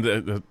don't. I mean,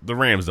 the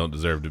Rams don't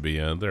deserve to be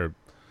in. They're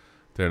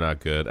not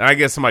good. I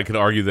guess somebody could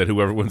argue that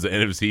whoever wins the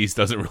NFC East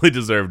doesn't really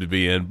deserve to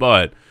be in,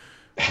 but.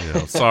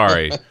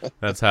 Sorry.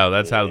 That's how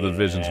the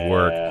divisions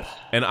work.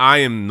 And I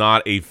am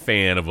not a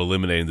fan of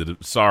eliminating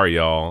sorry,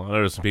 y'all. I know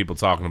there's some people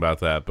talking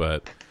about that,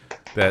 but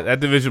that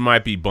division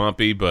might be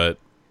bumpy, but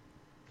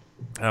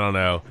I don't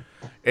know.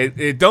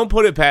 It don't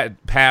put it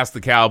past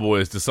the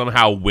Cowboys to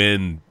somehow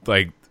win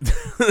like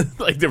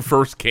their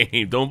first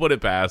game. Don't put it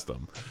past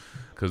them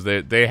because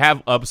they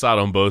have upside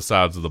on both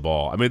sides of the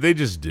ball. I mean, they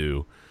just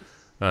do.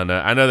 And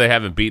I know they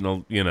haven't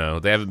beaten.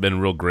 They haven't been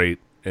real great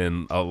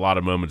in a lot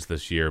of moments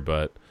this year,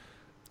 but.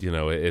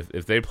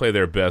 If they play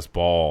their best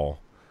ball,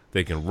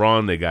 they can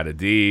run. They got a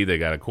D. They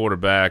got a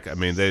quarterback. I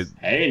mean,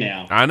 Hey,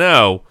 now. I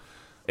know.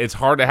 It's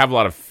hard to have a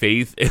lot of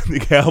faith in the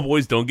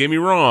Cowboys. Don't get me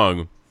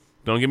wrong.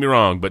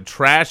 But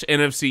trash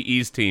NFC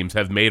East teams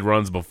have made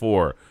runs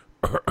before.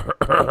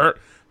 How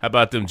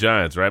about them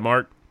Giants, right,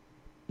 Mark?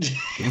 Yeah.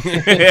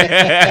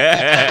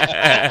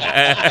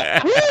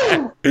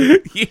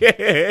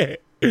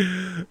 He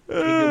can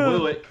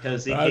woo it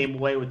because he came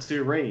away with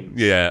 2 rings.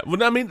 Yeah.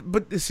 Well, I mean,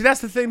 but see,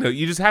 that's the thing, though.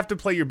 You just have to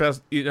play your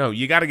best.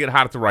 You got to get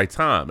hot at the right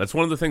time. That's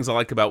one of the things I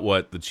like about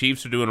what the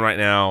Chiefs are doing right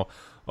now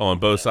on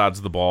both sides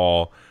of the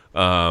ball.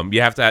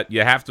 You have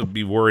to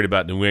be worried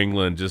about New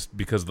England just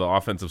because of the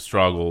offensive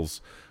struggles.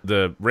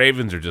 The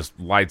Ravens are just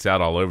lights out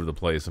all over the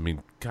place. I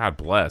mean, God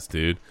bless,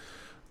 dude.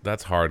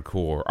 That's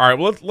hardcore. All right,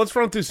 well, let's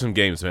run through some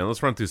games, man.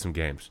 Let's run through some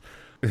games.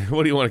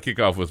 What do you want to kick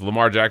off with?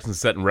 Lamar Jackson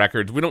setting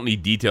records. We don't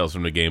need details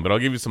from the game, but I'll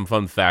give you some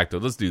fun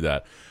factoids. Let's do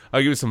that.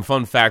 I'll give you some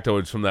fun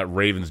factoids from that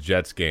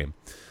Ravens-Jets game.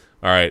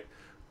 All right.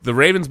 The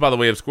Ravens, by the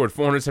way, have scored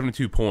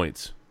 472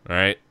 points. All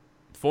right.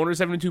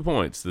 472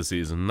 points this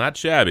season. Not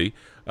shabby.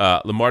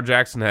 Lamar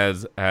Jackson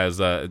has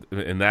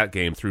in that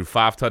game threw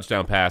 5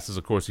 touchdown passes.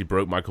 Of course, he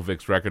broke Michael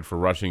Vick's record for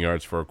rushing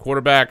yards for a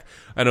quarterback.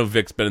 I know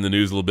Vick's been in the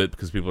news a little bit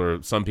because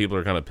some people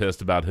are kind of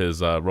pissed about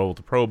his role at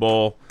the Pro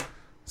Bowl.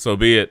 So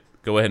be it.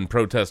 Go ahead and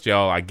protest,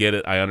 y'all. I get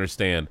it. I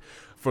understand.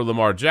 For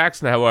Lamar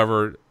Jackson,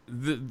 however,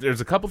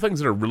 there's a couple things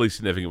that are really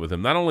significant with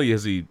him. Not only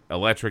is he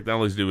electric, not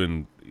only is he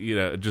doing,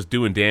 just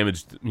doing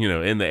damage,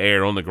 in the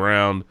air, on the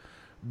ground.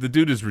 The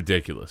dude is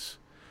ridiculous.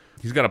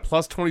 He's got a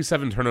plus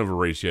 27 turnover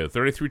ratio,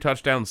 33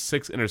 touchdowns,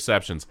 6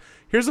 interceptions.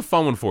 Here's a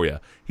fun one for you.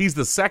 He's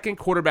the second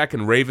quarterback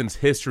in Ravens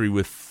history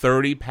with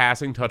 30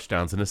 passing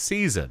touchdowns in a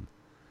season.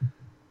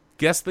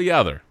 Guess the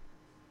other.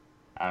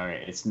 All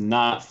right, it's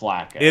not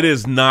Flacco. It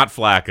is not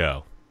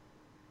Flacco.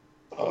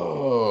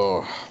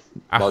 Oh,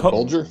 Mark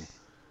Bulger?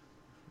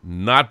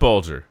 Not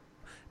Bulger.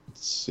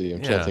 Let's see.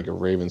 I'm trying to think of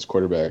Ravens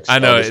quarterbacks. I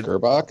know. Elvis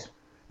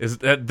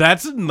Gerbach?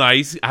 That's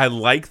nice. I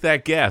like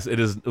that guess. It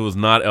was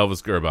not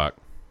Elvis Gerbach.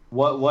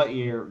 What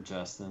year,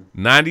 Justin?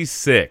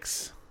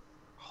 96.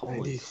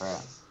 Holy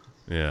crap.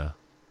 Yeah.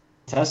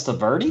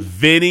 Testaverde?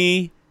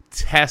 Vinny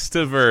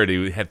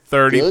Testaverde had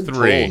 33. Good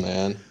pull,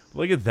 man.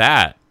 Look at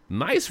that.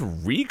 Nice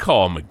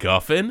recall,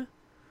 McGuffin.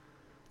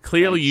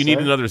 Clearly, Thanks, you need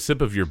sir. another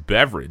sip of your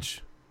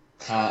beverage.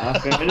 I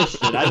finished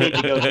it. I need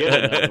to go get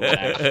another one,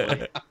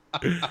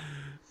 actually.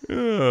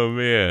 Oh,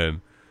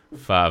 man.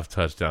 5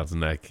 touchdowns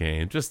in that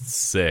game. Just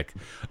sick.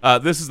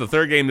 This is the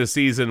third game this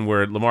season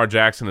where Lamar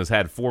Jackson has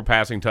had 4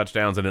 passing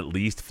touchdowns and at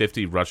least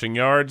 50 rushing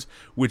yards,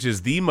 which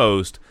is the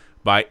most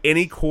by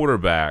any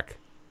quarterback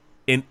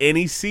in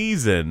any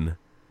season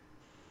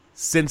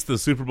since the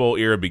Super Bowl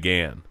era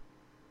began.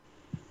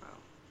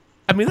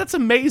 I mean, that's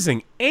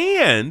amazing.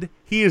 And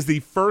he is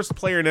the first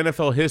player in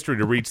NFL history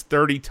to reach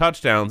 30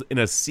 touchdowns in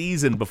a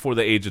season before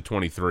the age of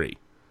 23.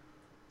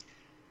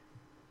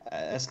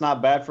 That's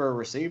not bad for a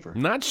receiver.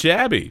 Not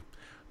shabby.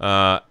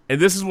 And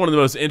this is one of the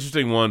most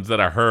interesting ones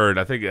that I heard.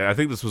 I think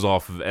this was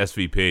off of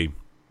SVP.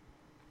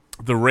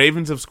 The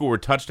Ravens have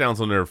scored touchdowns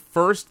on their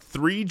first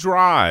 3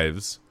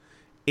 drives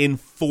in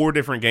 4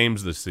 different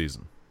games this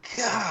season.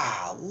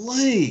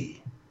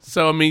 Golly.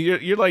 So, I mean,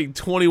 you're like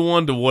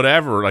 21 to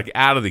whatever, like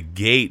out of the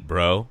gate,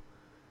 bro.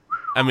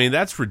 I mean,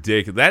 that's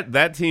ridiculous.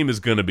 That team is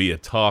going to be a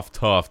tough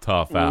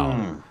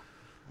out.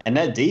 And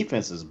that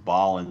defense is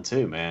balling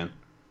too, man.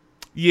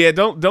 Yeah,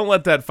 don't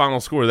let that final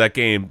score of that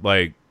game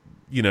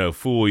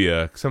fool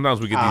you.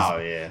 Sometimes we get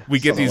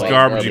these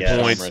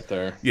garbagey points. Right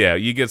there. Yeah,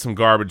 you get some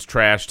garbage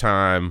trash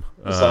time.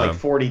 It's like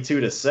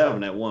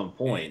 42-7 at one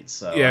point.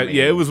 So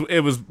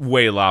it was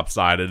way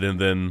lopsided,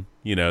 and then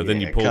then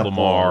you pull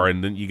Lamar,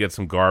 and then you get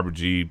some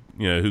garbagey,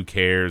 who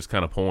cares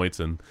kind of points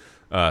and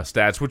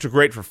stats, which are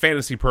great for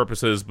fantasy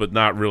purposes, but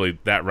not really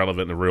that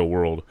relevant in the real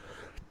world.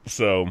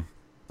 So.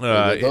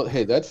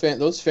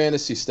 Those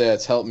fantasy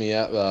stats helped me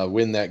out,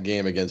 win that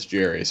game against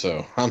Jerry,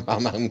 so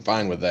I'm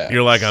fine with that.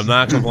 You're like, I'm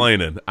not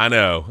complaining. I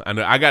know.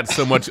 I got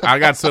so much.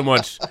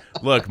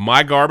 Look,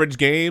 my garbage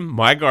game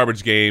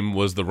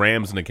was the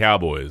Rams and the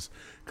Cowboys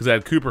because I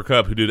had Cooper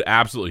Kupp who did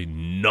absolutely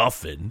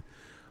nothing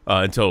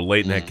until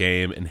late in that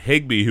game, and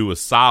Higbee who was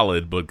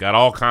solid but got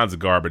all kinds of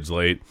garbage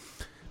late.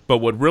 But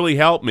what really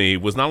helped me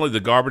was not only the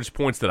garbage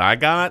points that I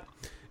got.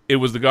 It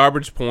was the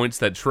garbage points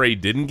that Trey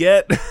didn't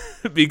get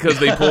because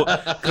they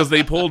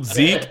pulled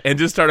Zeke and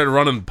just started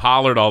running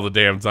Pollard all the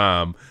damn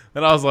time.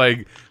 And I was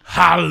like,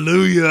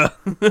 hallelujah.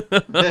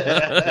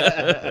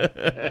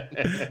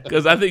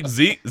 Because I think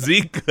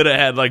Zeke could have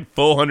had like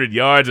 400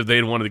 yards if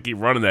they'd wanted to keep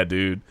running that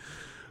dude.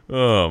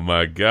 Oh,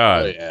 my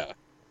God. Oh, yeah.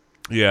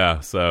 Yeah,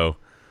 so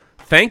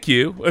thank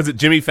you. Is it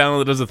Jimmy Fallon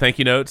that does the thank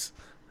you notes?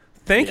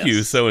 Thank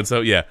you,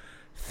 so-and-so. Yeah.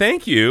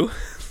 Thank you,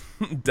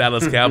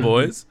 Dallas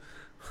Cowboys.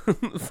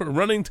 For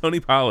running Tony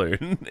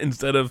Pollard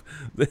instead of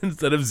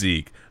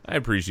Zeke. I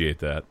appreciate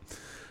that.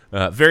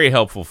 Very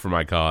helpful for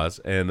my cause.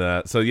 And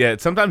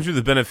sometimes you're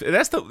the benefit.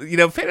 That's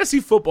fantasy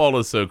football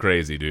is so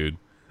crazy, dude.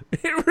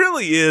 It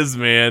really is,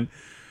 man.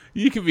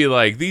 You can be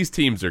like, these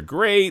teams are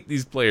great.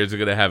 These players are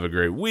going to have a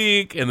great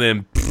week. And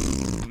then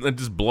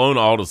just blown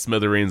all to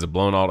smithereens and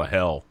blown all to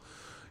hell.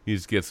 You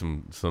just get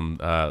some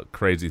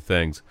crazy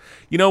things.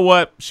 You know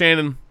what,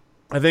 Shannon?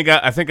 I think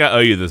I owe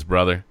you this,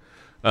 brother.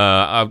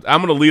 I'm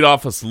going to lead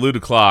off a salute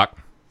o'clock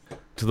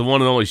to the one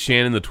and only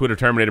Shannon, the Twitter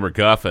Terminator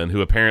McGuffin, who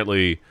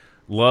apparently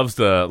loves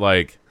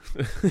to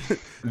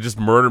just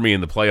murder me in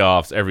the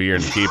playoffs every year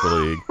in the keeper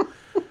league.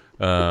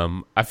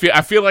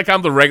 I feel like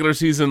I'm the regular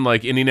season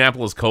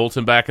Indianapolis Colts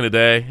back in the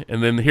day,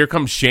 and then here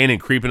comes Shannon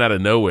creeping out of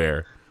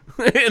nowhere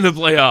in the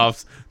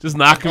playoffs, just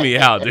knocking me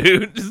out,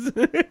 dude.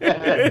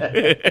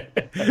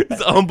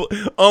 It's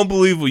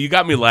unbelievable. You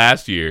got me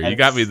last year. You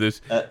got me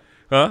this.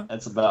 Huh?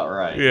 That's about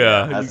right.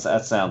 Yeah.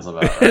 That sounds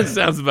about right. It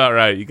sounds about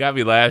right. You got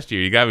me last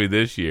year. You got me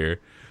this year.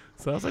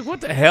 So I was like,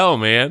 what the hell,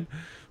 man?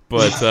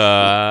 But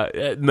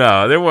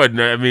no, there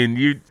wasn't. I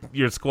mean,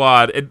 your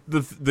squad,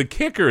 the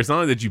kicker is not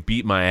only that you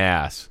beat my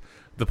ass.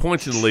 The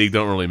points in the league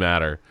don't really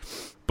matter.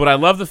 But I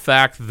love the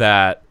fact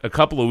that a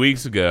couple of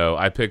weeks ago,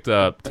 I picked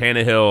up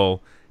Tannehill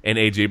and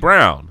A.J.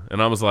 Brown.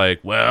 And I was like,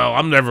 well,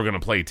 I'm never going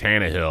to play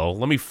Tannehill.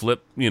 Let me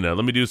flip,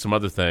 let me do some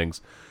other things.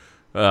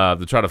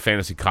 To try to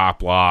fantasy cop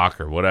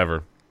block or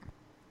whatever.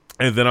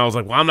 And then I was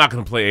like, well, I'm not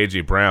going to play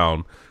A.J.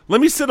 Brown.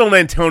 Let me sit on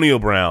Antonio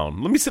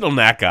Brown. Let me sit on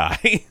that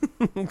guy.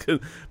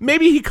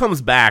 Maybe he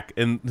comes back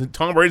and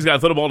Tom Brady's got to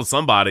throw the ball to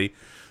somebody.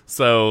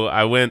 So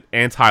I went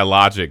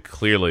anti-logic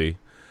clearly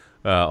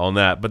on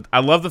that. But I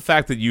love the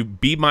fact that you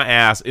beat my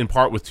ass in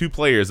part with 2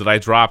 players that I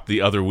dropped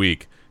the other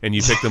week, and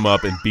you picked them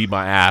up and beat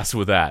my ass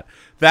with that.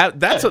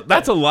 That's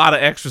a lot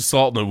of extra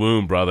salt in the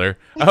wound, brother.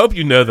 I hope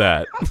you know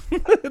that.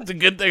 It's a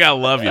good thing I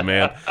love you,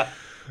 man.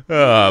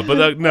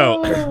 But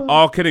no,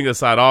 all kidding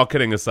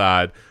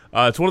aside,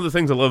 it's one of the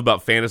things I love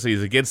about fantasy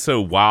is it gets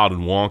so wild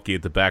and wonky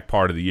at the back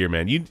part of the year,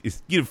 man.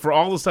 You for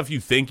all the stuff you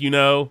think you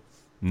know,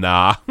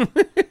 nah.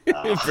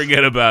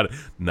 Forget about it.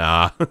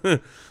 Nah.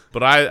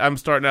 But I'm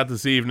starting out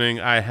this evening.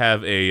 I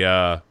have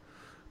a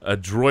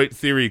Droid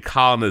Theory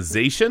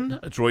Colonization,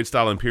 a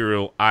Droid-style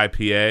Imperial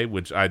IPA,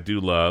 which I do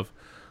love.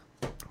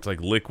 It's like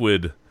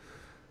liquid.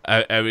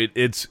 I mean,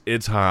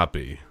 it's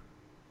hoppy.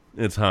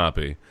 It's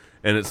hoppy.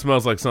 And it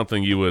smells like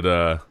something you would,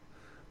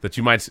 that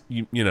you might,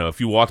 you know, if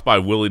you walked by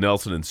Willie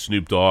Nelson and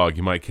Snoop Dogg,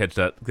 you might catch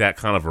that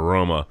kind of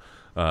aroma.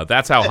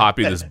 That's how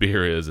hoppy this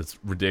beer is. It's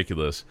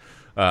ridiculous.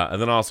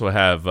 And then also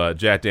have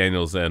Jack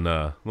Daniels and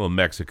a little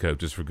Mexico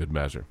just for good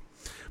measure.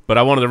 But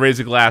I wanted to raise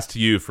a glass to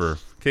you for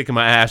kicking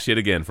my ass yet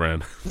again,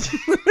 friend.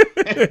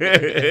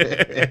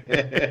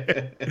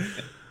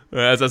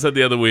 As I said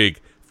the other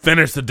week,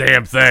 finish the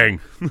damn thing.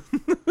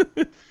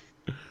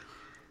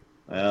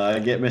 Well, I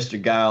get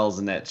Mr. Giles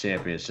in that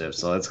championship,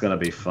 so it's going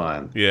to be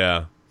fun.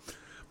 Yeah.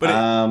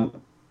 But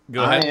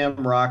go ahead. I am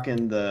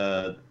rocking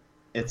between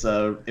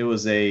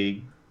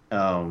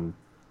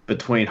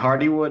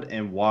Hardywood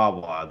and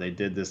Wawa, they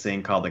did this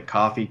thing called the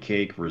Coffee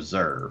Cake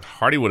Reserve.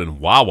 Hardywood and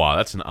Wawa,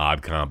 that's an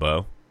odd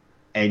combo.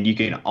 And you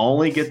can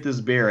only get this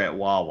beer at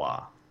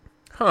Wawa.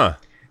 Huh.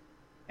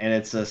 And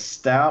it's a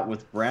stout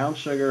with brown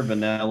sugar,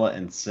 vanilla,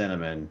 and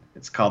cinnamon.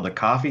 It's called the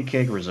Coffee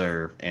Cake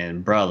Reserve.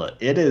 And, brother,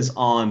 it is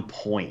on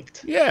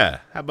point. Yeah,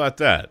 how about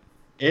that?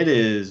 It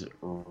is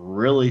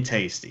really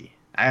tasty.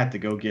 I have to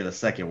go get a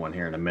second one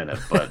here in a minute,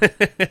 but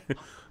it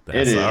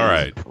is all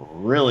right.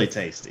 Really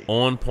tasty.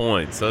 On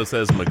point. So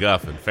says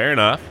McGuffin. Fair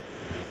enough.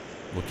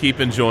 We'll keep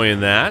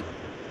enjoying that.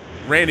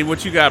 Randy,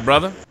 what you got,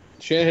 brother?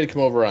 Shannon had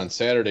come over on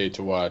Saturday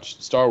to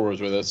watch Star Wars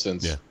with us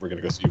since we're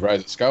going to go see Rise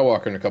of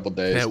Skywalker in a couple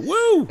days. Yeah,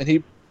 woo!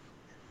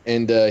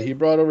 And he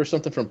brought over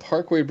something from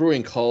Parkway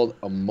Brewing called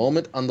A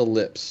Moment on the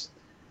Lips.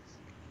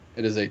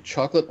 It is a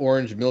chocolate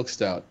orange milk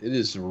stout. It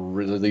is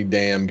really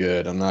damn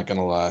good. I'm not going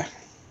to lie.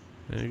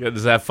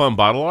 Does that have fun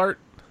bottle art?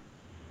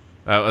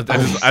 I'm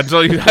just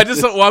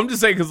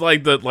saying because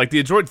like the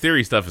Droid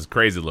Theory stuff is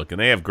crazy looking.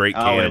 They have great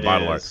can of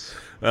bottle art.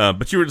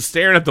 But you were just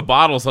staring at the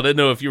bottle, so I didn't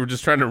know if you were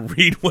just trying to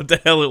read what the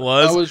hell it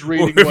was. I was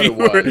reading what it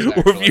was,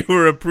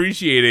 or if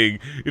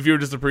you were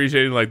just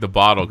appreciating like the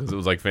bottle because it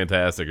was like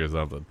fantastic or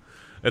something.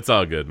 It's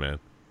all good, man.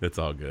 It's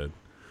all good.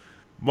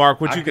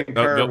 Mark, what you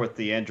concur with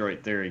the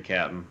Android Theory,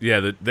 Captain?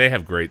 Yeah, they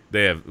have great.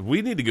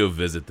 We need to go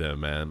visit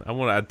them, man.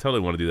 I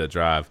totally want to do that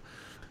drive.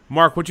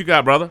 Mark, what you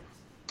got, brother?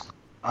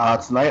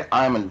 Tonight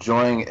I'm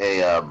enjoying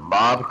a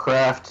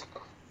Mobcraft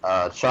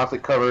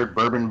chocolate-covered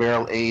bourbon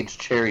barrel-aged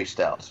cherry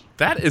stout.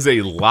 That is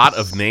a lot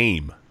of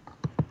name.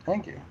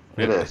 Thank you.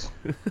 It is,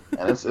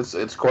 and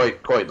it's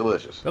quite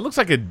delicious. That looks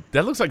like a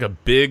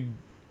big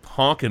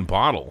honking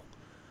bottle.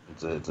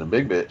 It's a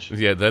big bitch.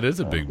 Yeah, that is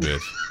a big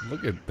bitch.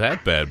 Look at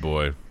that bad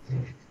boy.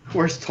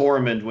 Where's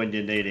Tormund when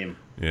you need him?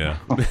 Yeah.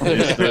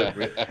 Where's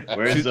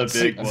the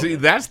big one? See,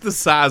 that's the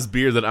size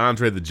beer that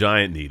Andre the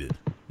Giant needed.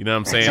 You know what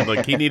I'm saying?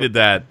 Like he needed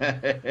that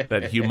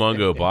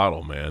humongo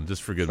bottle, man,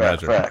 just for good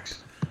measure.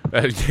 Facts.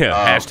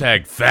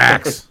 Hashtag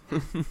facts.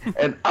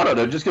 And I don't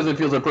know, just because it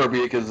feels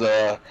appropriate, because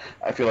I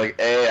feel like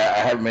I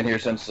haven't been here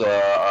since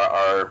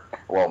my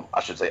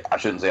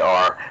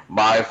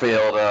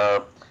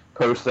failed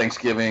post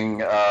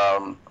Thanksgiving,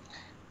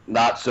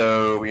 not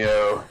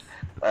so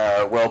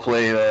well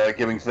played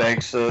giving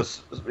thanks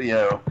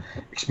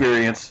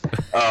experience.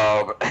 That's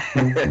I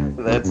don't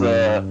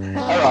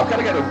know. I've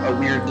kind of got a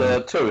weird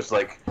toast,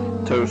 like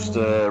toast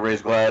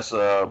raised glass.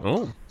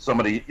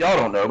 Somebody y'all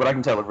don't know, but I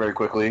can tell it very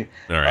quickly.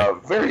 All right.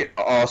 Very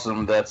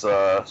awesome. That's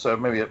so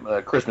maybe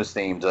a Christmas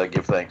themed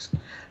give thanks.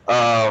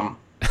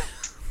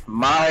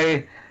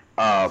 My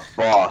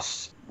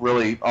boss,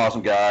 really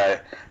awesome guy.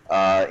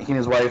 He and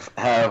his wife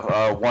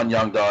have one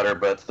young daughter,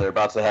 but they're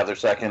about to have their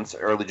second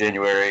early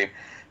January.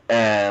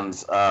 And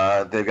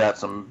they've got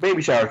some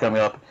baby shower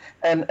coming up.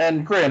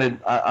 And granted,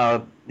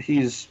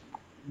 he's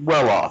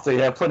well off. They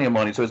have plenty of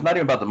money, so it's not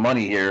even about the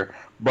money here.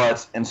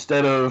 But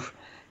instead of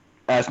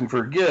asking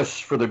for gifts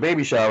for their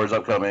baby showers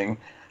upcoming,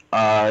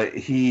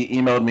 he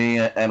emailed me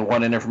and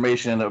wanted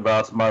information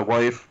about my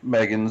wife,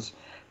 Megan's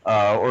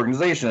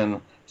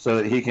organization, so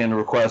that he can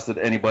request that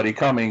anybody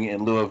coming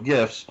in lieu of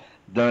gifts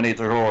donate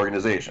to her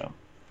organization.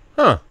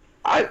 Huh.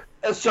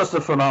 It's just a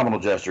phenomenal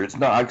gesture. It's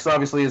not, because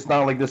obviously it's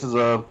not like this is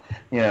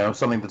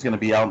something that's going to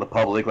be out in the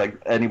public, like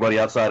anybody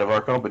outside of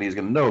our company is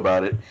going to know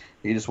about it.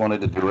 He just wanted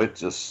to do it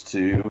just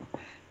to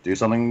do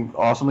something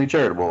awesomely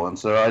charitable, and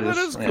so that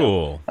is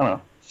cool. I don't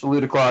know.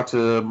 Salute o'clock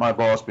to my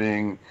boss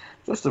being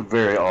just a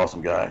very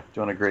awesome guy,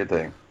 doing a great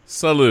thing.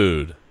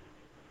 Salute.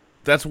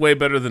 That's way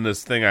better than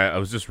this thing I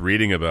was just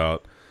reading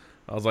about.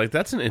 I was like,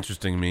 that's an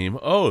interesting meme.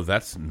 Oh,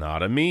 that's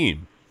not a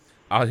meme.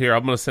 I'm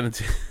going to send it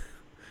to you.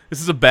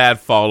 This is a bad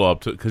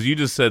follow-up because you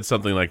just said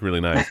something like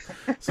really nice.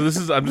 So I'm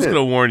just going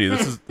to warn you.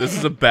 This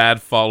is a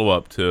bad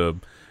follow-up to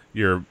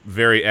your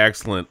very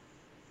excellent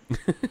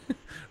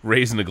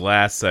Raising the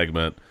Glass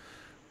segment.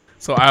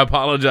 So I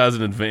apologize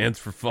in advance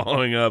for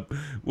following up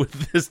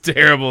with this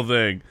terrible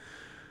thing.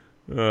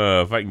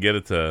 If I can get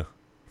it to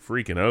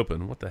freaking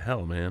open. What the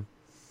hell, man?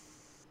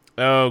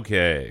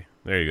 Okay.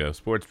 There you go.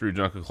 Sports Brew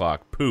Junk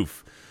O'Clock.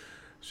 Poof.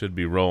 Should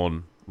be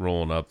rolling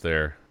up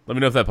there. Let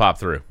me know if that popped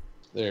through.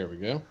 There we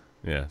go.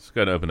 Yeah, let's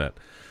go ahead and open that.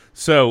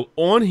 So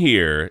on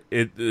here,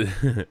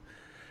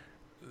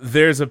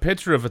 there's a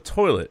picture of a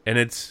toilet, and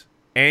it's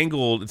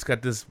angled. It's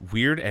got this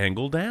weird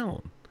angle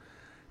down.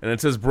 And it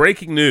says,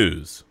 breaking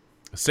news.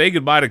 Say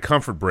goodbye to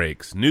comfort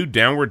breaks. New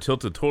downward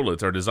tilted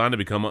toilets are designed to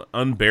become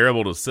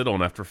unbearable to sit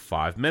on after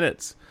 5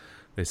 minutes.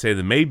 They say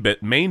the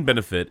main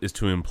benefit is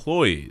to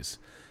employees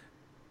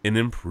in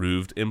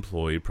improved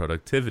employee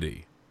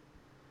productivity.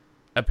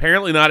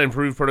 Apparently not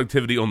improved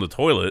productivity on the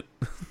toilet.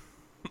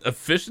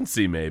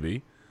 Efficiency,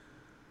 maybe.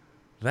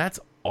 That's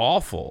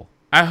awful.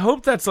 I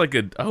hope that's a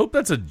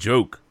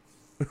joke.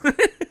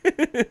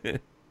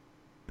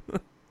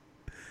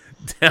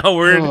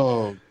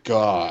 Oh,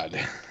 God.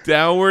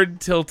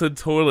 Downward tilted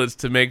toilets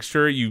to make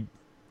sure you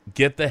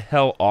get the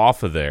hell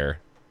off of there.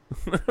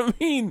 I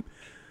mean,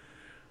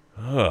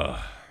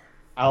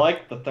 I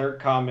like the third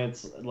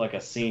comment's like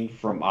a scene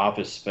from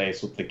Office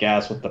Space with the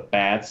guys with the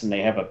bats, and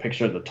they have a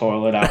picture of the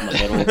toilet out in the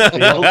middle of the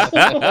field.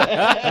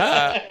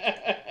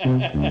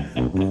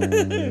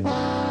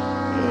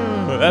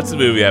 That's a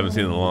movie I haven't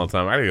seen in a long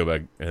time. I gotta go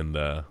back and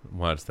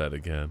watch that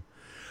again.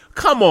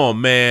 Come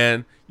on,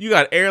 man. You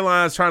got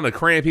airlines trying to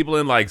cram people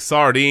in like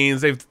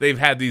sardines. They've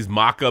had these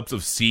mock-ups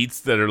of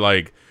seats that are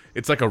like,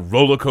 it's like a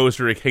roller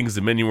coaster at King's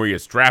Dominion where you're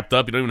strapped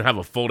up. You don't even have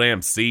a full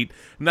damn seat.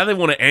 Now they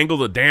want to angle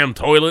the damn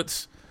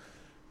toilets.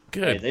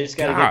 Good. Yeah, they just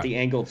got to get the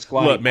angled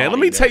Squatty Look, man, let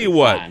me tell you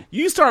what. Fine.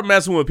 You start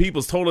messing with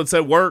people's toilets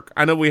at work.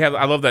 I know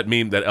I love that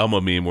meme, that Elmo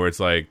meme where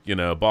it's like,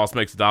 boss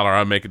makes $1,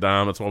 I make a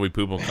dime. That's why we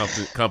poop on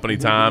company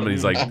time. And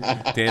he's like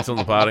dancing on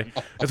the potty.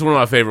 That's one of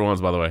my favorite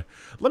ones, by the way.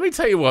 Let me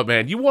tell you what,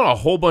 man. You want a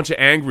whole bunch of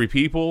angry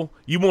people.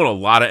 You want a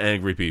lot of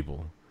angry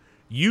people.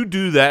 You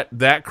do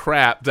that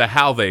crap to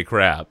how they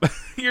crap.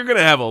 You're going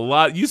to have a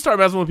lot. You start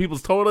messing with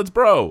people's toilets,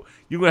 bro.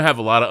 You're going to have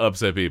a lot of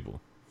upset people.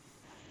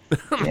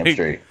 Damn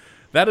straight.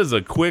 That is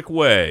a quick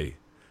way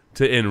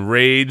to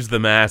enrage the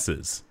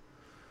masses.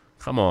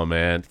 Come on,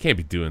 man. You can't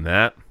be doing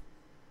that.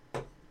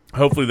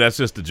 Hopefully that's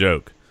just a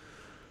joke.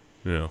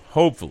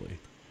 Hopefully.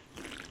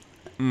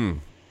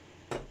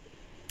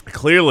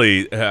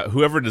 Clearly,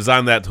 whoever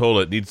designed that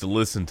toilet needs to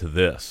listen to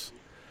this.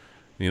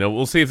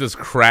 We'll see if this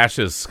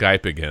crashes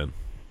Skype again.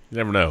 You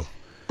never know.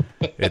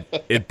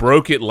 It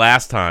broke it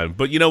last time.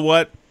 But you know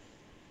what?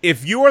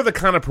 If you are the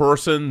kind of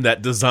person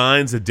that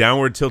designs a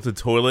downward tilted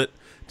toilet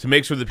to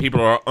make sure that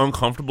people are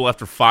uncomfortable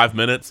after 5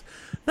 minutes,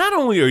 not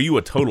only are you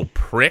a total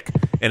prick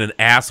and an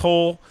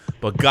asshole,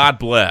 but God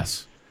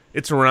bless.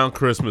 It's around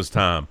Christmas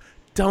time.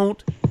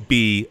 Don't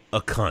be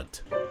a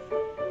cunt.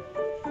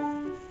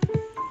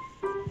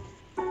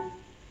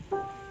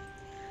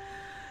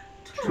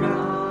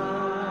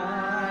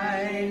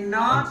 Try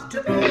not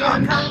to be a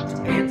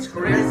cunt. It's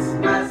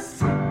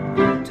Christmas.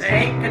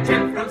 Take a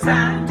tip from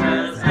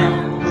Santa's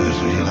elf. Those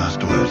are your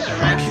last words. The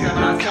rest of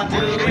us are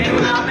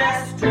doing our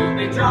best to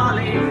be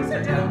jolly.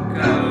 So don't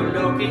go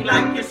looking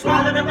like you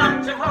swallowed a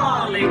bunch of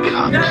holly.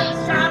 Cunt.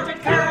 Don't shout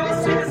at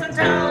carols, sing us and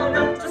tell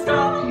them to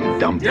stop. You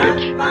dumb bitch.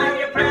 Don't buy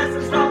your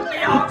presents from the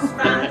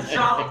Oxfam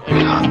shop.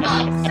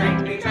 Cunt.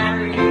 Saintly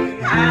Jerry,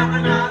 have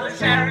another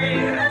sherry.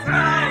 And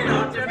try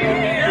not to be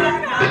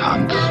a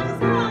cunt.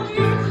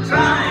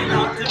 Try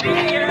not to be a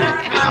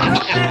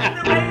cunt.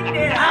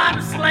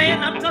 I'm sleighing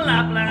up to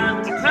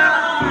Lapland.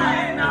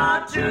 Try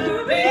not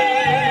to be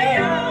a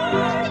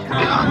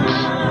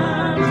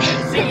cunt.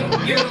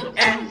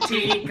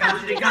 C-U-N-T,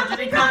 country,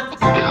 country, cunt.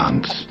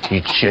 Cunt.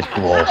 Eat shit,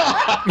 dwarf.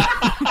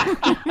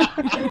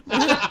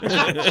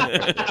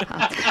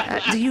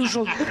 The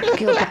usual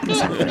kill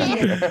buttons.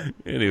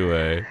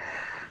 Anyway.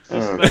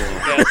 I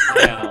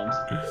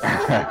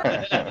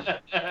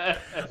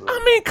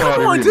mean,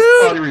 come on,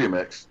 dude.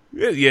 Remix.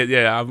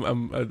 Yeah.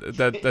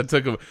 That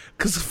took a,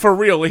 because for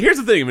real. Here's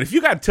the thing: if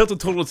you got tilted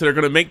toilets that are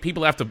going to make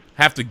people have to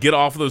get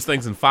off of those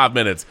things in 5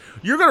 minutes,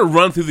 you're going to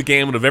run through the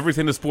gamut of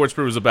everything the Sports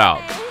Brew is about.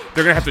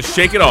 They're going to have to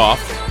shake it off.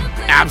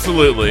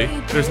 Absolutely,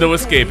 there's no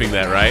escaping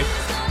that, right?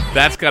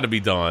 That's got to be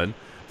done.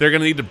 They're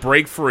going to need to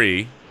break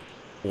free,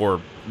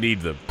 or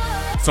need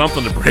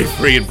something to break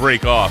free and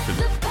break off and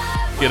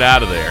get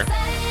out of there,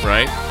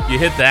 right? You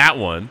hit that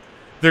one.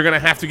 They're going to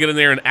have to get in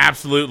there and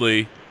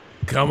absolutely,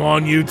 come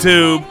on,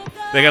 YouTube.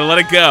 They got to let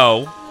it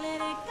go.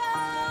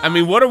 I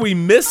mean, what are we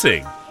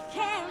missing?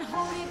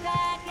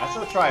 That's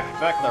a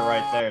trifecta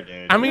right there,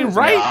 dude. I mean,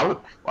 right? Yeah,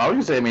 I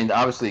was going to say,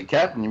 obviously,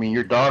 Captain,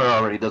 your daughter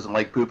already doesn't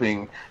like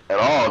pooping at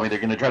all. They're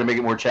going to try to make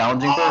it more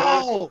challenging for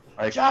her. Oh,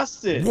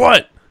 Justin.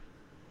 What?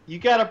 You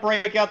got to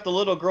break out the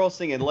little girl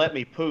singing, "Let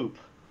Me Poop."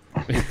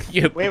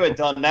 Yeah. We haven't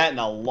done that in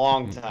a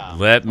long time.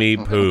 Let me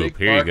I poop. think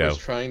Here you Mark go. was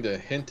trying to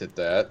hint at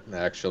that,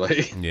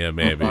 actually. Yeah,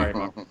 maybe. Sorry,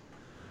 Mark.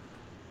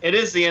 It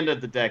is the end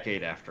of the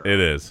decade after. It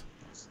is.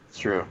 It's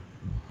true.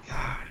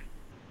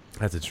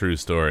 That's a true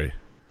story.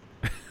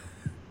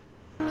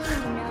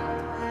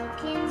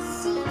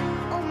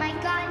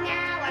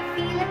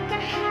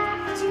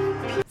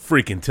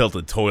 Freaking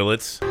tilted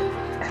toilets.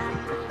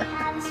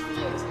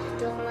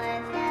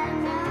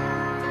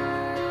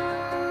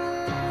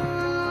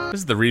 This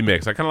is the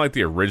remix. I kind of like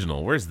the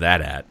original. Where's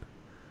that at?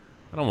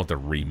 I don't want the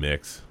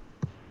remix.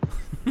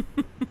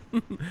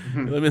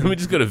 let me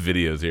just go to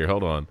videos here.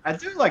 Hold on. I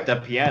do like the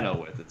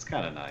piano with. It's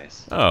kind of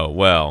nice. Oh,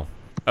 well.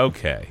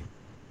 Okay.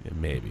 Yeah,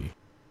 maybe.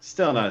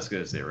 Still not as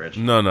good as the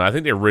original. No, I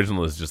think the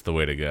original is just the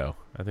way to go.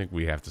 I think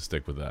we have to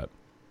stick with that.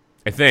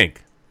 I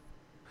think.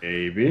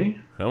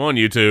 Maybe. Come on,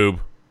 YouTube.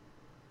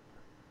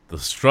 The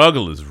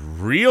struggle is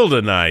real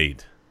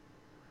tonight.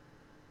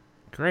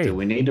 Great. Do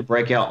we need to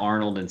break out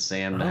Arnold and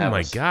Sam to Oh have my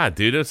us god,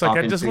 dude. It's like I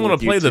talking just to want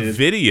to play the YouTube?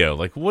 video.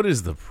 Like, what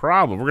is the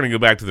problem? We're going to go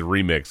back to the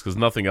remix because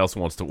nothing else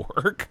wants to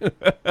work.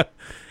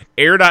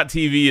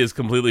 Air.tv is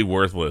completely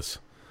worthless.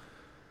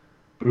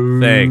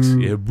 Thanks.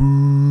 Yeah,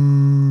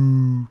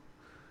 boo.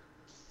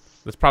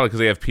 That's probably because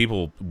they have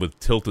people with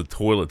tilted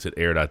toilets at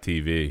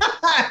Air.tv.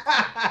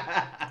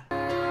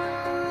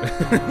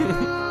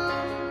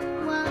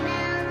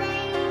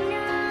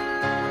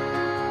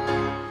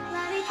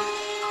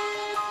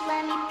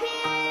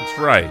 That's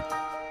right.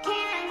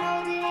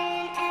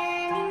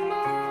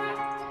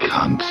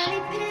 Cunts.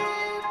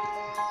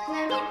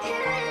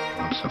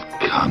 Bunch of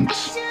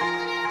cunts.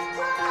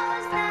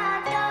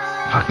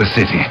 Fuck the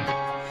city.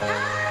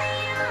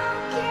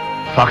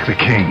 Fuck the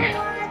king.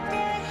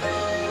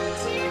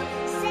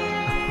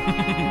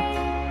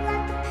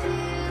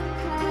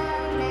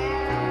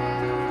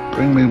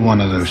 Bring me one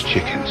of those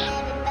chickens.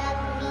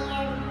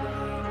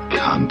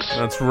 Cunts.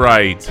 That's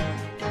right.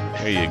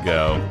 There you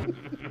go.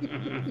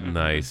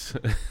 Nice.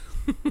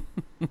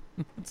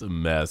 It's a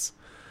mess.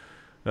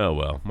 Oh,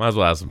 well. Might as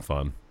well have some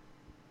fun.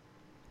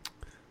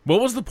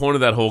 What was the point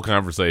of that whole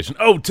conversation?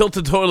 Oh,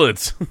 tilted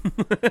toilets.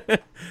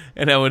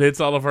 And how it hits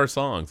all of our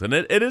songs. And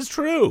it is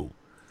true.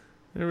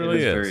 It really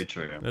is. very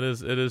true. It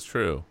is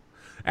true.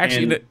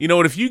 Actually, you know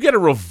what? If you get a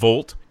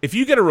revolt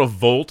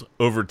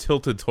over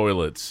tilted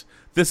toilets,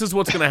 this is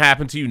what's going to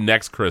happen to you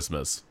next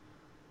Christmas.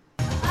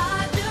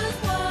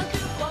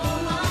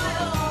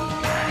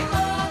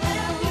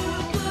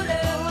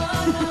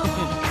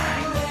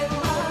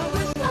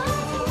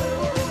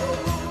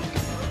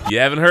 You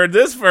haven't heard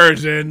this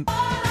version.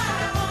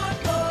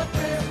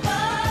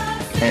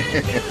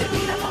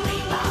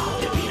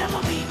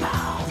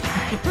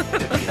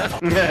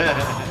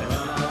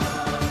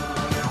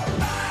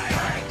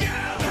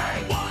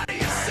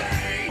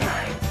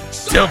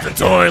 Tilt the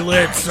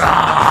toilets.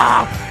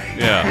 Ah!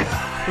 Yeah.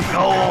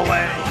 Go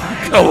away.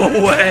 Go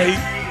away.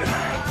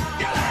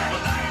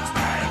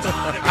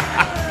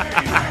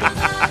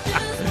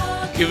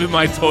 Give me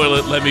my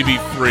toilet. Let me be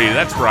free.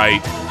 That's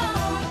right.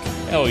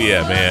 Hell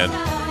yeah, man.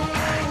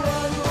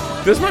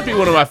 This might be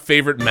one of my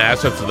favorite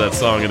mashups of that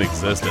song in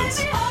existence.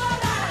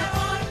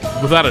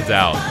 Without a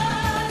doubt.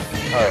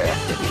 Oh, yeah.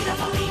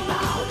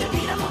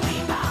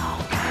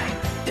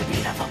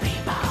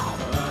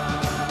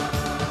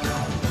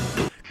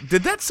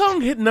 Did that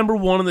song hit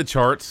 #1 in the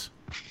charts?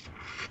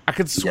 I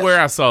could swear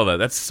I saw that.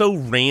 That's so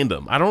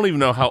random. I don't even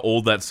know how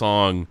old that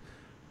song,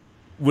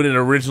 when it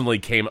originally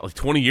came out, like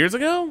 20 years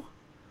ago?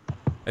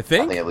 I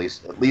think at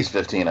least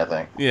 15, I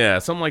think. Yeah,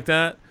 something like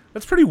that.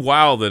 That's pretty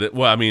wild that it,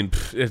 well, I mean,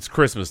 it's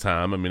Christmas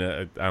time. I mean,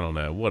 I don't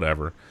know,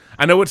 whatever.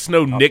 I know it's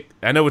no Nick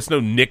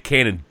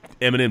Cannon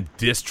Eminem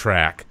diss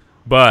track,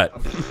 but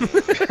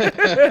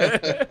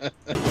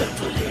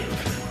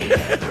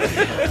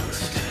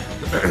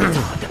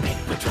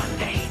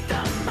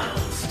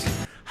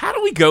how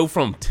do we go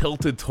from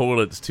tilted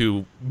toilets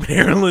to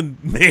Marilyn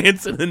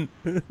Manson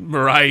and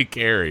Mariah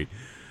Carey?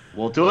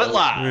 We'll do it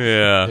live.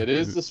 Yeah. It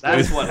is the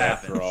That's space what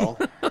after all.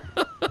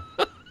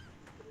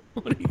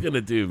 What are you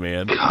gonna do,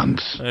 man?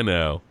 Cunts. I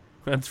know.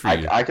 That's for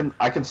you. I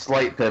can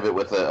slight pivot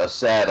with a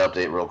sad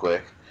update real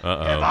quick.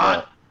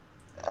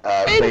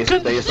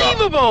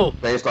 Inconceivable!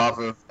 Based off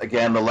of,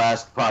 again, the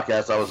last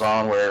podcast I was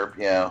on where,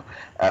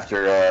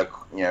 after,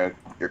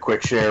 your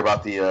quick share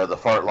about the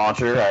fart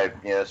launcher, I,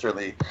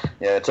 certainly,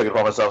 took it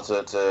upon myself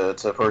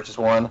to purchase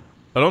one.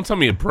 Oh, don't tell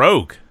me it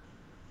broke.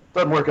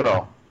 Doesn't work at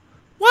all.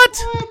 What?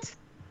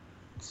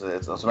 It's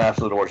an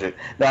absolute horseshit.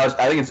 Now,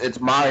 I think it's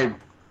my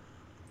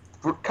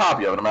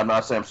copy of it. I'm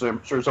not saying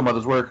I'm sure some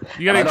others work.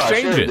 You gotta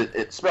exchange it.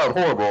 It smelled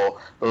horrible.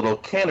 The little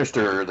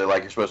canister that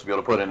you're supposed to be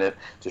able to put in it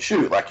to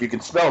shoot. You can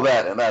smell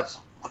that, and that's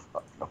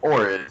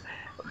horrid.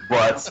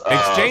 But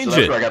exchange so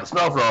that's it. where I got the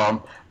smell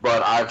from.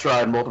 But I've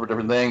tried multiple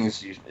different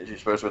things. You're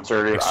supposed to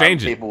insert it.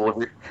 Exchange I'm it. capable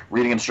of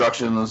reading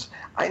instructions.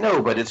 I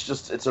know, but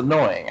it's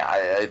annoying.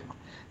 I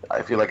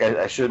feel like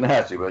I shouldn't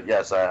have to, but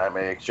yes, I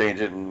may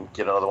exchange it and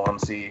get another one.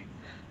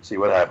 See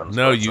what happens.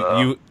 No, but,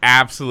 you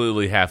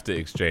absolutely have to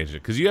exchange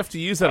it because you have to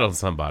use that on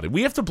somebody.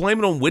 We have to blame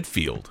it on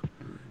Whitfield.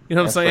 You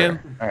know what I'm saying?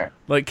 All right.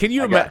 Like, can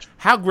you imagine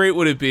how great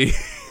would it be?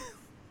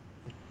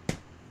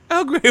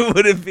 How great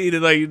would it be to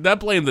like not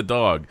blame the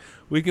dog?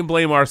 We can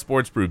blame our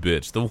sports brew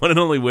bitch, the one and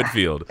only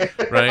Whitfield,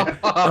 right?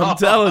 I'm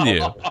telling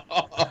you,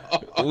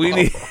 we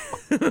need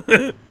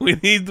we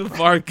need the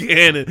far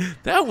cannon.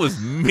 That was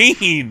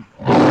mean.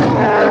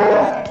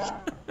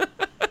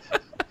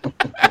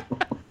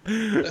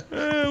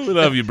 We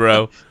love you,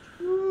 bro.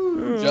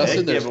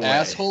 Justin, there's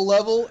asshole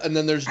level, and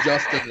then there's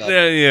Justin level.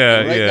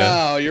 Yeah. Right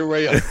now, you're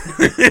way up.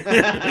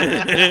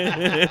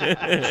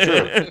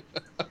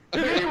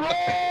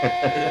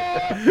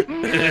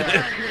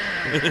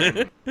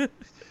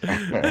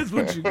 That's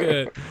what you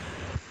get.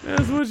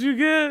 That's what you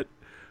get.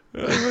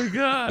 Oh my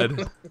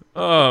god.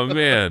 Oh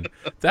man,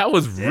 that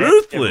was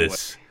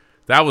ruthless.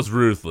 That was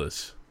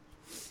ruthless.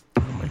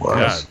 Oh my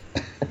god.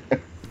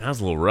 That was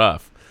a little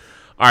rough.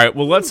 All right,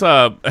 well let's Is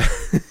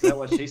that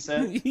what she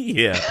said?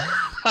 yeah.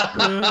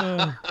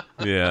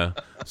 Yeah.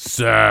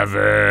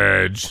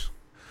 Savage.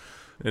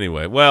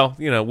 Anyway, well,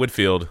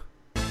 Whitfield.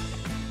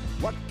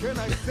 What can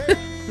I say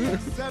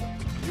except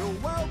you're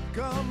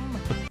welcome?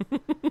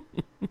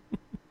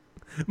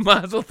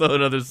 Might as well throw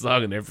another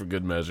song in there for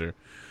good measure.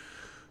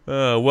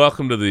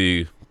 Welcome to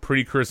the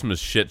pre-Christmas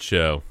shit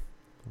show.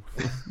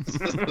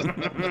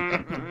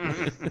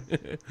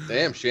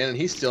 Damn, Shannon,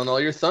 he's stealing all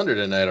your thunder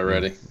tonight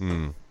already.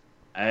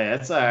 Hey,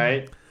 that's all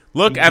right.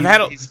 Look, I've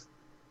had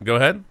Go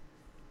ahead. I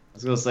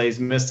was going to say he's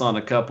missed on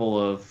a couple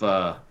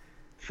of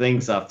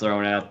things I've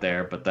thrown out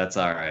there, but that's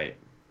all right.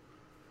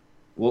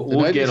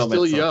 We'll get him.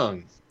 Still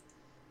young.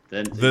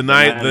 The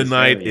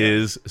night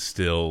is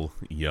still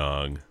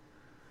young.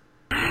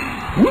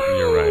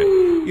 You're right.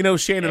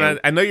 Shannon,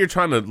 I know you're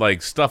trying to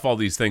like stuff all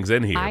these things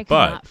in here, I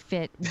but cannot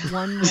fit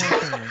one more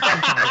thing.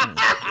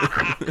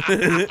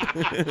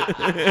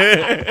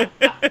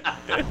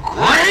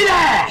 Great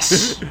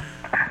ass!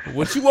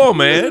 What you want,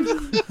 man?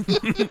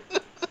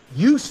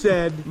 You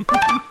said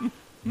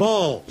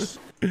balls.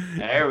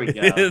 There we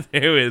go.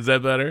 Is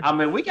that better? I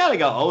mean, we got to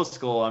go old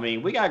school. I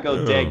mean, we got to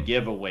go dead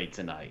giveaway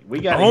tonight.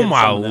 We got. Oh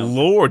my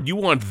lord, you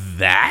want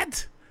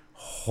that?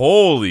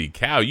 Holy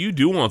cow, you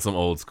do want some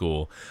old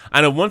school.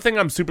 I know one thing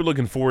I'm super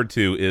looking forward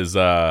to is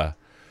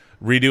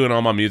redoing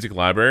all my music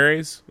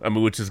libraries. I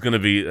mean, which is going to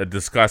be a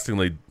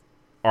disgustingly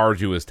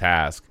arduous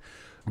task.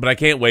 But I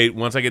can't wait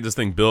once I get this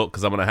thing built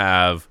because I'm going to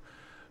have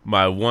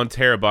my 1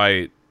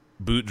 terabyte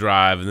boot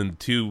drive and then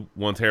 2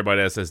 1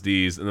 terabyte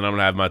SSDs, and then I'm going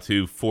to have my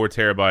 2 4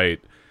 terabyte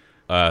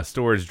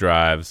storage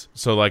drives.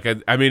 So like,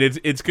 I mean,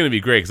 it's going to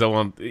be great because I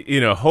want,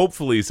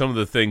 hopefully some of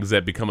the things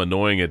that become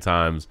annoying at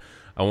times,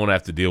 I won't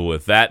have to deal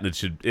with that, and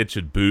it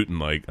should boot in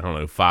like, I don't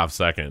know, 5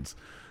 seconds.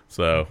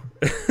 So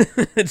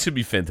it should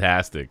be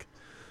fantastic.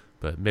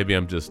 But maybe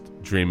I'm just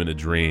dreaming a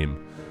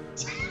dream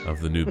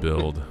of the new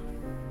build.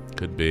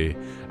 Could be.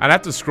 I'd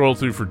have to scroll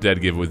through for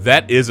Dead Giveaway.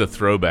 That is a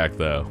throwback,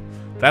 though.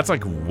 That's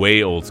like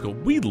way old school.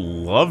 We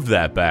loved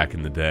that back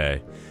in the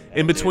day.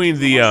 In between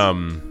the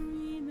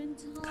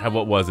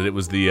what was it? It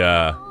was the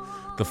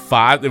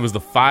five. It was the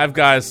Five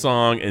Guys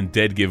song and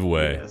Dead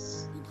Giveaway. Yes.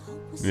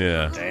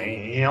 Yeah.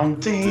 Damn.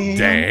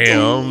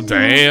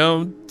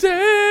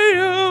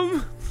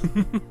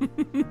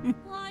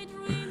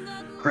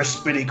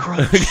 Crispity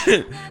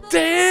crunch.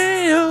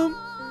 Damn.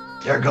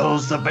 There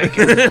goes the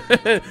bacon.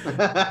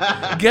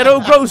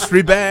 Ghetto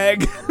grocery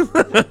bag.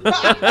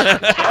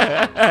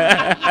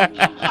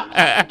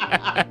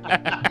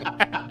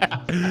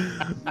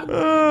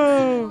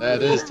 That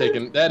is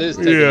taking it back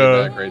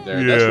right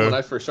there. Yeah. That's when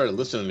I first started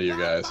listening to you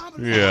guys.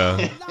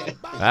 Yeah.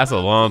 That's a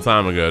long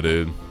time ago,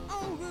 dude.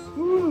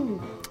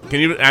 Can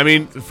you, I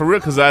mean, for real,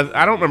 because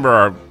I don't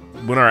remember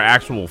when our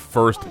actual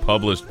first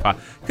published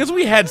because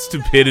we had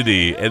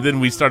Stupidity, and then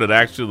we started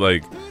actually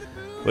like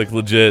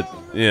legit,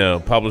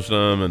 publishing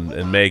them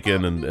and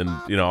making and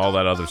all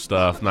that other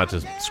stuff, not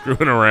just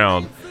screwing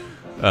around.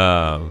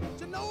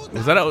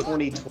 Was that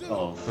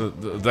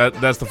 2012?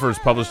 That's the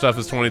first published stuff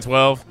is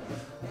 2012.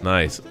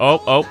 Nice.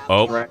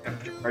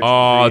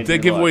 Oh,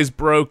 Dead Giveaway's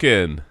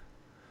broken.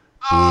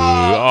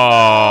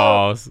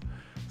 Oh,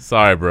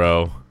 sorry,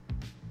 bro.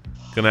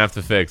 Gonna have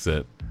to fix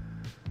it.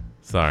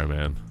 Sorry,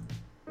 man.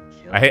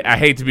 I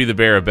hate to be the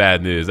bearer of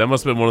bad news. That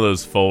must have been one of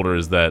those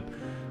folders that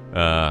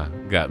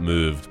got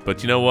moved.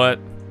 But you know what?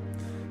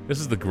 This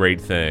is the great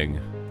thing.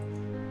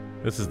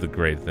 This is the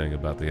great thing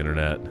about the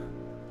internet.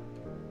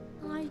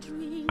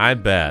 I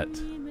bet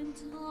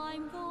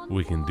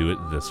we can do it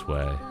this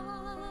way.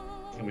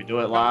 Can we do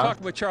it live?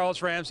 Talking with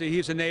Charles Ramsey.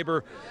 He's a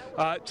neighbor.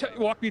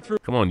 Walk me through.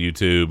 Come on,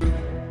 YouTube.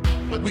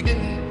 But we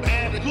didn't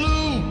have a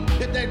clue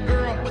that that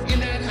girl was in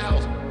that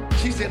house.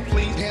 She said,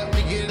 please help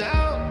me get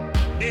out.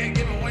 Then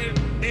give away,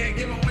 then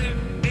give away,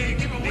 then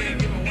give away,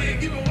 give away,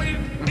 give away,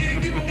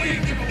 then give away,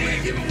 give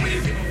away, give away,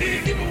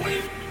 then give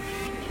away.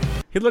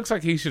 He looks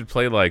like he should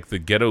play like the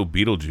ghetto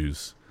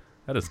Beetlejuice.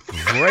 That is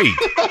great.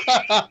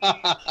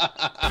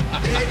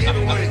 Then give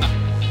away,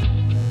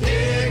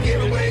 then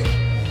give away.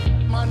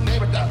 My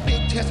neighbor got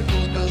big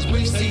testicles because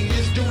we see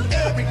this dude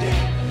every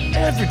day.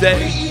 Every day.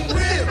 We eat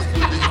ribs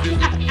with this dude.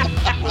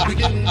 But we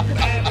didn't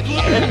have a clue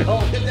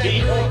that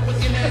that girl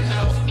was in that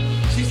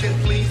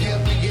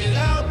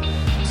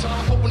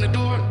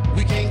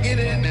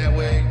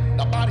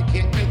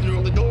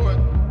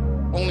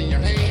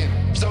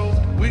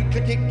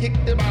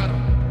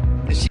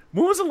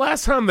When was the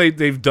last time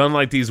they've done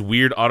like these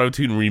weird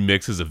auto-tune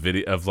remixes of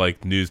video of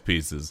like news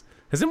pieces?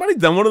 Has anybody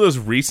done one of those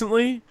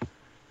recently?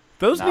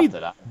 Those need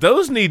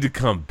to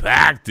come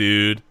back,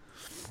 dude.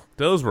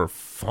 Those were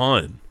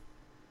fun.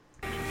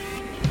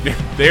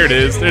 There it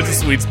is. There's a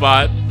sweet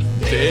spot.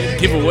 Dead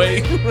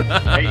giveaway.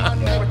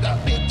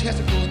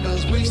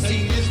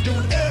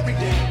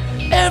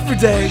 Every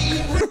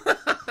day.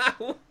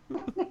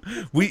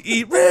 We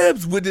eat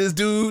ribs with this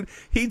dude.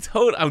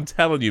 I'm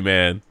telling you,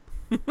 man.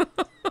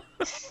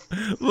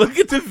 Look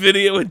at the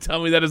video and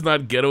tell me that is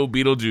not ghetto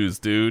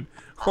Beetlejuice, dude.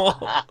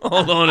 Hold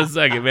on a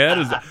second,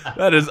 man.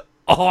 That is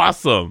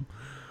awesome.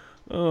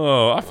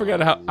 Oh, I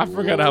forgot how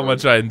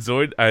much I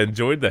enjoyed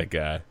that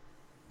guy.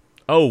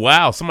 Oh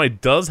wow, somebody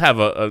does have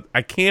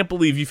I can't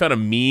believe you found a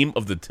meme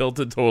of the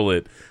tilted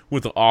toilet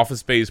with the Office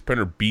Space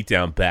printer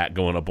beatdown bat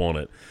going up on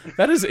it.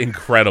 That is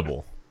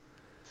incredible.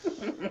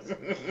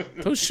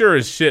 Those sure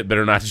as shit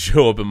better not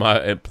show up in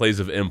my place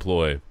of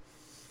employ.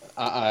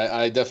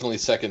 I definitely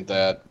second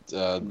that.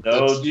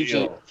 No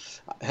deal.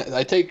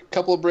 I take a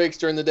couple of breaks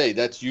during the day.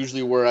 That's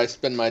usually where I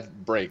spend my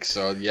breaks.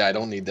 So, yeah, I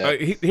don't need that.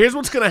 Here's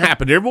what's going to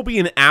happen. There will be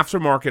an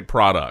aftermarket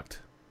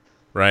product,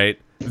 right,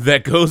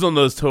 that goes on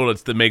those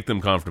toilets to make them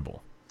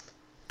comfortable.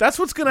 That's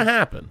what's going to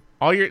happen.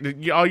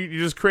 You're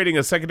just creating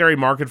a secondary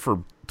market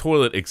for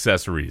toilet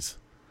accessories.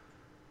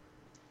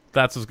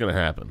 That's what's going to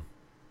happen.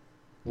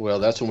 Well,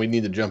 that's when we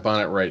need to jump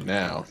on it right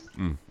now.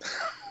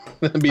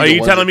 Are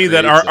you telling me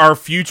that our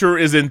future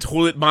is in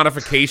toilet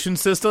modification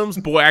systems?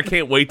 Boy, I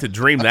can't wait to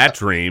dream that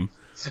dream.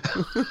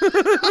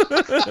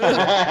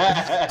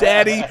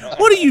 Daddy,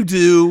 what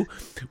do?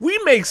 We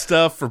make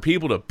stuff for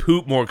people to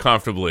poop more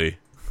comfortably.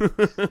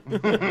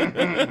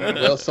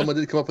 Well, someone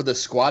did come up with a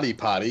Squatty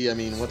Potty. I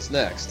mean, what's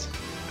next?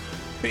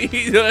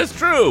 That's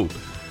true.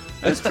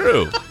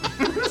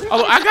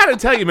 Although I gotta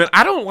tell you, man,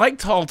 I don't like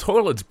tall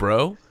toilets,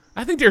 bro.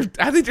 I think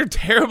they're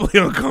terribly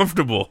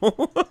uncomfortable.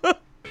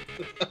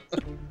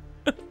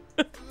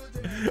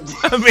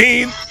 I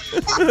mean,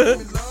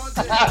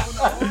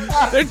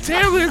 they're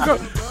terribly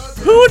uncomfortable.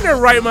 Who in their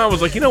right mind was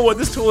like, you know what,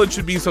 this toilet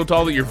should be so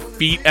tall that your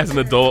feet as an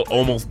adult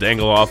almost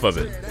dangle off of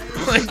it?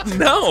 Like,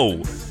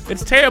 no.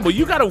 It's terrible.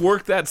 You gotta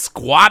work that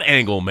squat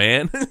angle,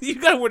 man.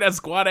 You gotta work that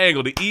squat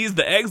angle to ease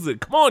the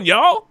exit. Come on,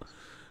 y'all.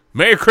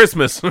 Merry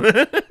Christmas.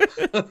 Honestly,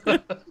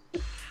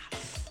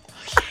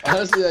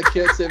 I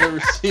can't say I've ever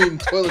seen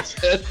toilets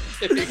that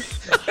big,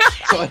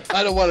 so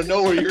I don't want to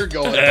know where you're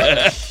going.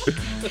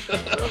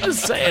 I'm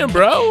just saying,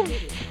 bro.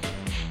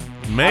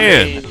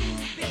 Man.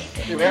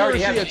 If you ever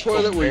see a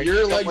toilet where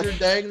your legs are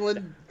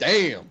dangling,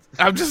 damn.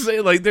 I'm just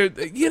saying, like, they're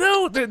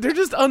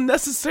just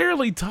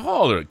unnecessarily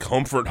tall. They're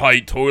comfort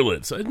height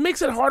toilets. It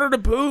makes it harder to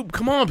poop.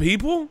 Come on,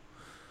 people.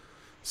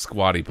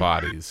 Squatty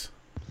potties.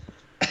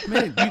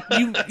 Man,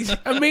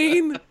 I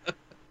mean,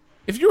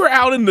 if you were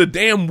out in the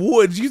damn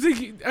woods,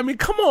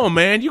 come on,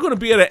 man. You're going to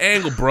be at an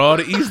angle, bro,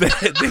 to ease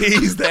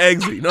the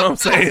exit. You know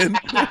what I'm saying?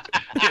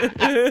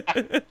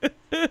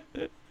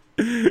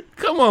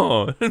 Come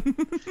on.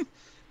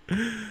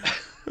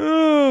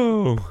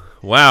 Oh,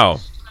 wow.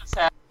 What's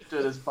happened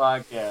to this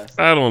podcast?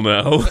 I don't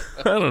know.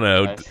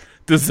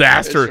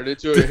 Disaster. It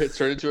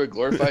turned into a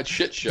glorified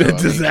shit show.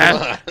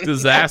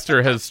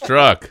 Disaster has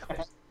struck.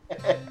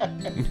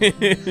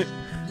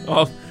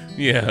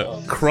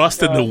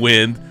 Crust in the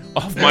wind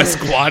off my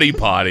Squatty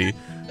Potty.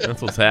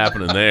 That's what's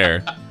happening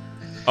there.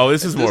 Oh,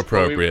 this is more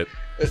appropriate.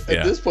 At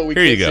this point, we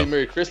can't say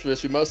Merry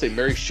Christmas. We must say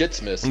Merry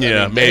Shitsmas.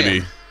 Maybe.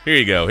 Damn. Here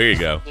you go.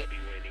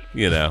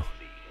 You know,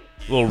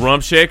 little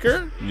rump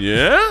shaker.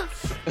 Yeah.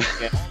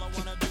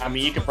 I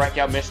mean, you could break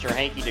out Mr.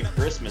 Hanky to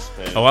Christmas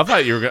food. Oh, I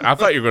thought you were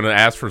going to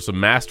ask for some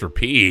Master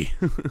P.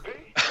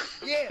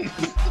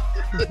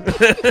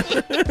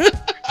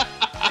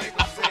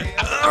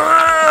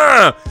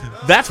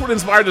 That's what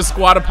inspired the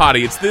Squatty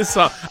Potty. It's this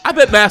song. I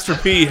bet Master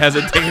P has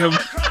a damn. I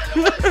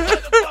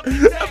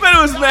bet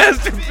it was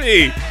Master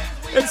P.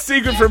 It's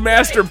secret for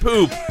Master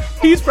Poop.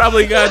 He's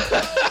probably got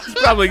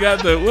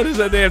the, what is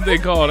that damn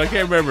thing called? I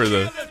can't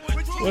remember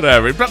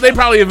whatever. They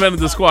probably invented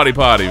the Squatty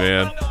Potty,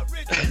 man.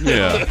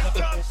 Yeah.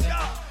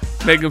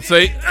 Make them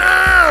say,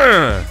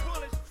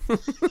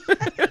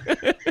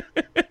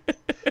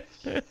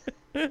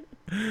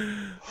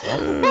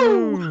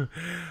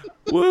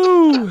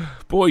 Woo!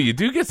 Boy, you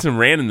do get some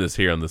randomness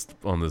here on this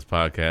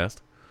podcast.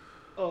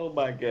 Oh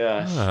my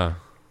gosh.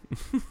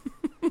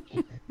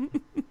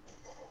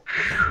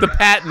 The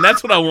patent,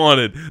 that's what I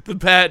wanted. The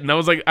patent. I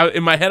was like,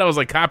 in my head, I was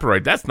like,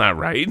 copyright. That's not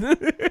right.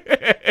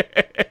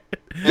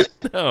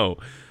 No.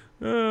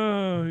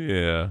 Oh,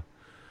 yeah.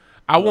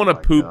 I want a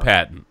poop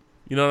patent.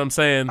 You know what I'm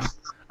saying?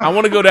 I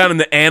want to go down in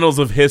the annals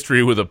of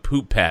history with a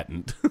poop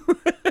patent.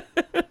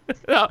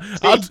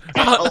 Annals,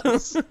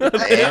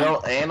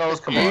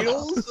 come on.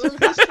 Oh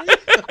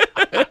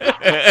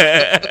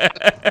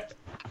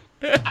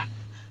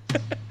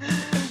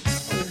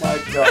my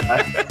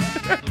god.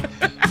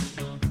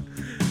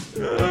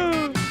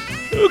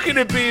 Who can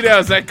it be now?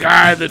 It's that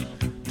guy that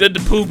did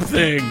the poop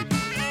thing.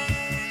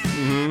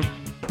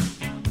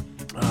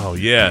 Mm-hmm. Oh,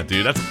 yeah,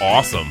 dude. That's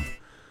awesome.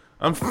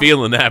 I'm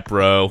feeling that,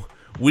 bro.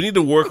 We need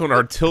to work on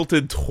our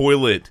tilted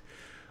toilet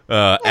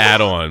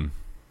add-on.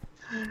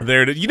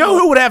 There, you know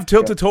who would have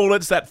tilted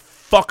toilets? That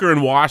fucker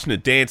in Washington,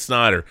 Dan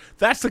Snyder.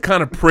 That's the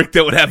kind of prick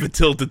that would have a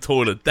tilted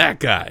toilet. That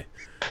guy.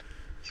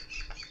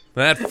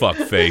 That fuck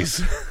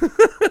face.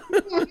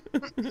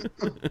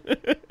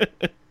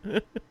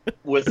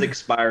 With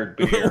expired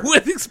beer.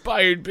 With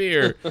expired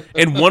beer.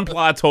 And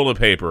one-ply toilet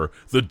paper.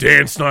 The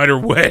Dan Snyder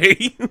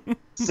way.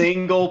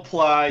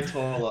 Single-ply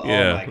toilet.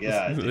 Yeah. Oh, my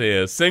God.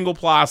 Yeah,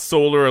 single-ply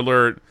solar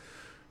alert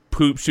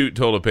poop shoot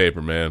toilet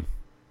paper, man.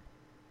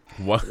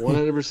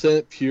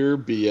 100% pure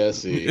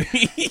BSE.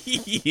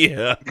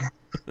 Yeah.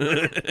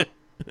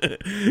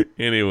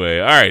 Anyway,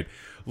 all right.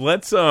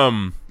 Let's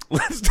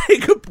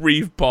take a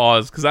brief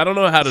pause because I don't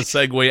know how to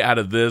segue out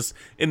of this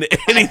into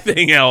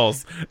anything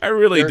else. I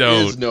really don't.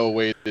 There is no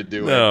way to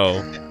do it.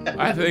 No,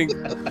 I think.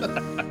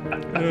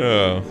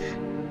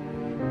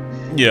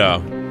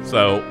 Yeah.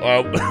 So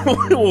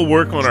we will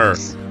work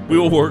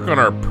on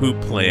our poop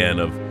plan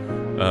of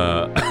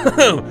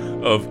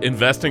of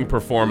investing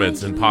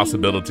performance and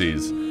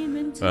possibilities.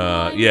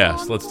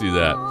 Yes, let's do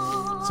that.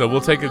 So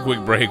we'll take a quick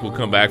break. We'll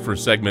come back for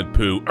segment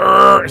 2,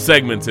 and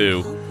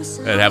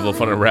have a little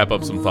fun and wrap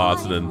up some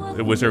thoughts, and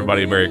then wish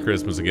everybody a Merry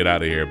Christmas and get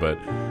out of here. But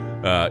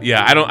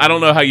yeah, I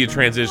don't know how you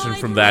transition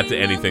from that to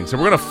anything. So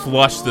we're gonna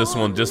flush this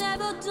one. Just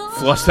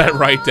flush that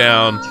right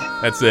down.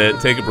 That's it.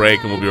 Take a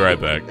break, and we'll be right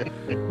back.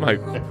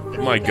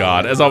 My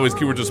God. As always,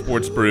 keywords of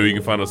Sports Brew. You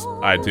can find us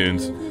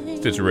iTunes,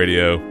 Stitcher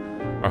Radio,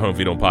 our home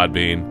feed on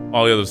Podbean,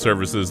 all the other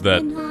services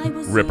that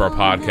rip our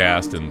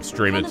podcast and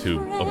stream it to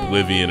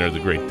oblivion or the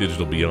great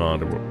digital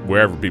beyond or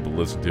wherever people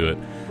listen to it.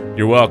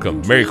 You're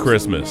welcome. Merry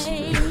Christmas.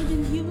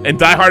 And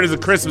Die Hard is a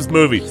Christmas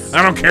movie.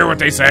 I don't care what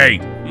they say.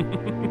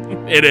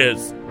 It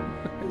is.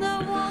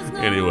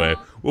 Anyway,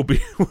 we'll be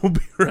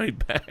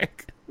right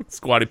back.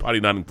 Squatty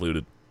Potty not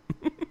included.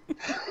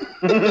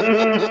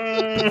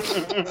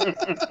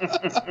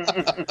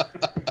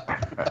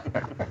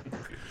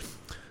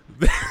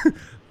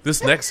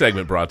 This next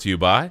segment brought to you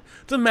by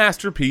the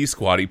Masterpiece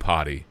Squatty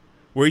Potty,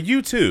 where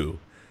you too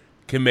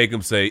can make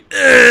them say,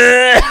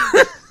 na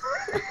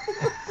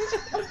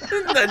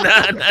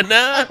na na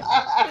na.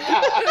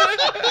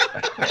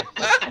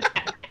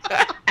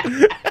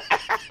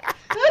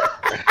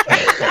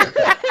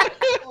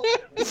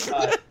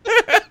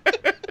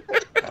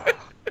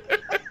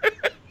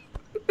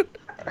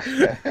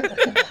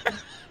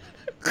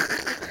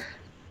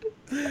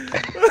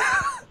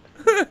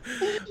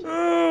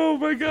 Oh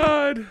my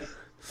God.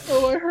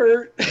 Oh, I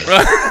hurt.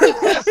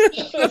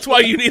 That's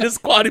why you need a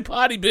Squatty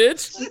Potty,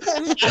 bitch.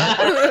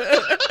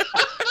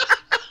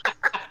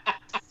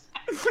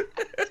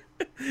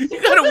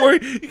 You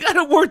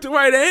gotta work the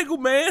right angle,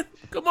 man.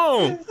 Come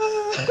on.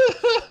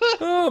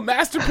 Oh,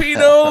 Master P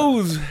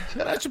knows.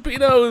 Master P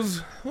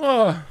knows.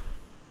 Oh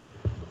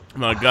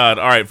my God.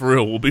 All right, for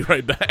real. We'll be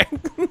right back.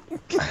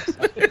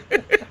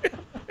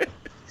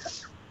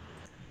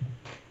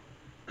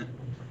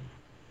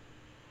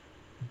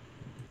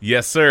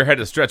 Yes, sir. Had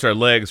to stretch our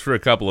legs for a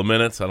couple of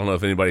minutes. I don't know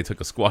if anybody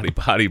took a Squatty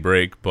Potty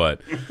break,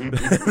 but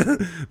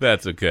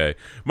that's okay.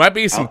 Might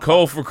be some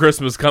coal for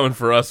Christmas coming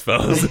for us,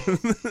 fellas.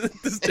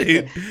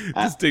 Distinct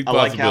I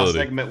like how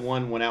segment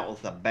 1 went out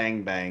with a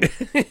bang bang.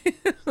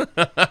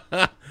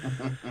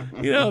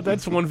 You know,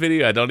 that's one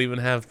video I don't even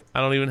have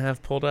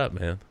pulled up,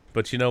 man.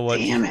 But you know what?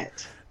 Damn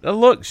it!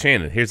 Look,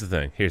 Shannon. Here's the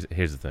thing. Here's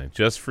the thing.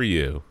 Just for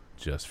you,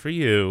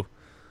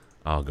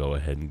 I'll go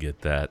ahead and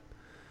get that.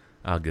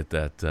 I'll get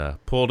that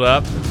pulled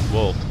up.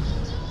 We'll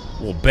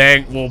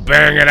bang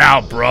it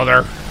out,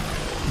 brother.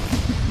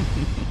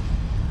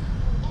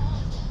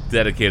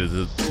 Dedicated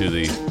to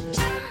the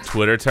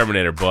Twitter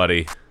Terminator,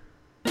 buddy.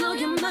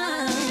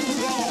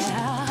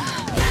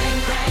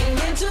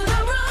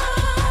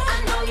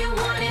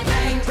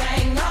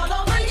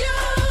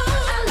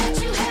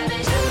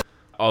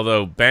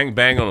 Although bang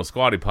bang on a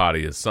Squatty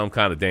Potty is some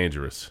kind of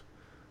dangerous.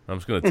 I'm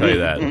just going to tell you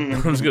that.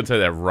 I'm just going to tell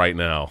you that right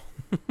now.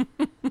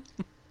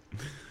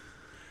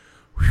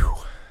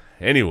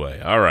 Anyway,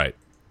 all right.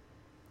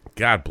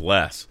 God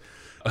bless.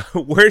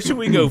 Where should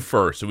we go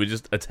first? Should we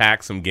just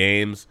attack some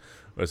games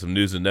or some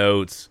news and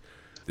notes?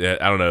 I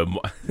don't know.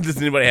 Does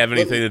anybody have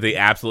anything that they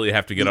absolutely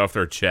have to get off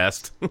their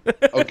chest?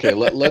 Okay,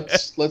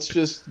 let's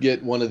just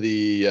get one of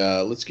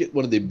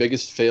the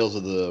biggest fails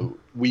of the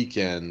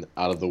weekend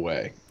out of the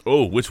way.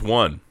 Oh, which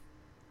one?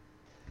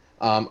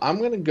 I'm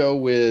going to go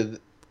with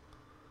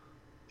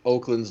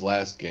Oakland's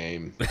last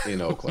game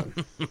in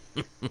Oakland.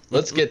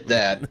 Let's get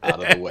that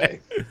out of the way.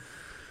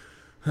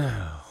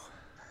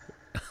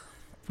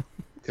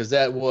 Because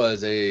that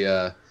was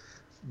a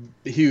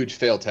huge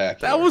fail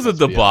tackle. That was a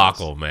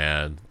debacle,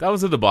 man. That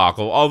was a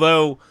debacle.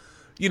 Although,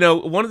 you know,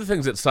 one of the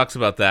things that sucks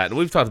about that, and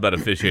we've talked about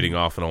officiating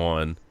off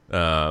and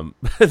on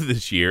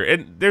this year,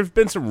 and there's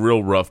been some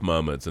real rough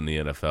moments in the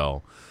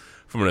NFL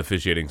from an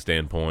officiating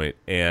standpoint.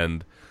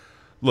 And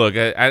look,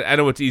 I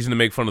know it's easy to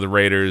make fun of the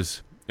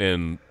Raiders,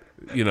 and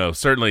you know,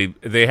 certainly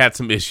they had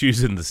some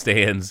issues in the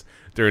stands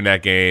during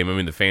that game. I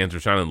mean, the fans were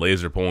shining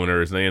laser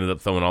pointers, and they ended up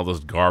throwing all this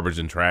garbage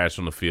and trash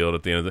on the field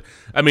at the end of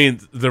I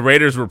mean, the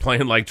Raiders were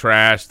playing like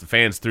trash. The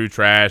fans threw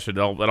trash. It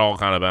all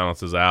kind of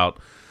balances out.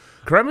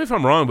 Correct me if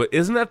I'm wrong, but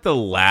isn't that the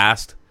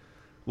last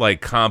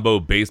combo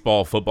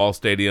baseball football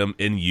stadium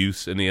in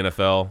use in the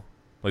NFL?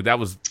 That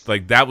was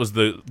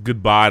the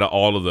goodbye to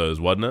all of those,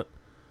 wasn't it?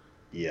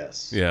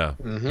 Yes. Yeah.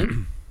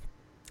 Mm-hmm.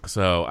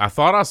 So I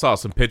thought I saw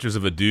some pictures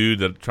of a dude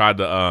that tried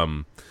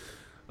to,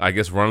 I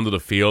guess, run into the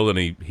field,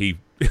 and he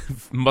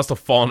must have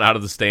fallen out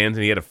of the stands,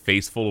 and he had a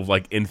face full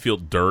of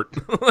infield dirt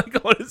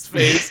on his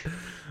face.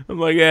 I'm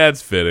like, yeah,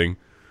 it's fitting.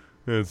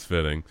 It's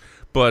fitting.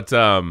 But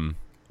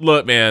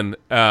look, man,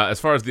 as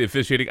far as the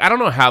officiating, I don't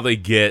know how they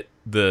get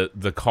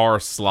the Carr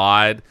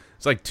slide.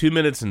 It's 2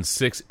 minutes and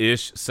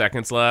 6-ish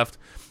seconds left,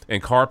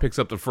 and Carr picks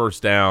up the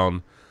first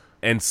down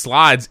and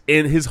slides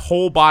in. His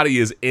whole body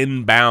is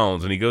in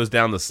bounds, and he goes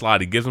down the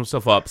slide. He gives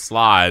himself up,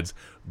 slides,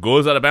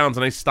 goes out of bounds,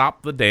 and they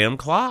stop the damn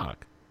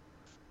clock.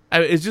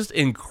 It's just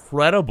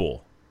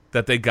incredible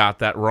that they got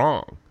that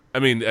wrong. I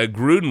mean,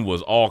 Gruden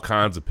was all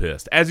kinds of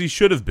pissed, as he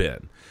should have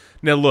been.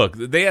 Now, look,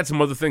 they had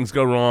some other things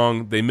go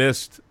wrong. They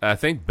missed, I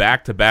think,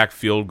 back-to-back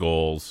field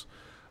goals,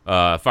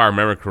 if I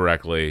remember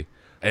correctly.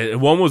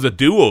 And one was a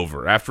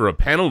do-over after a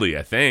penalty,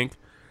 I think.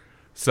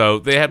 So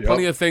they had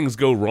plenty of things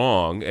go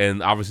wrong,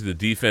 and obviously the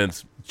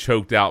defense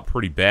choked out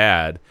pretty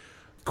bad,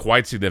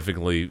 quite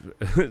significantly,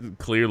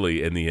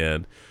 clearly in the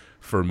end,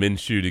 for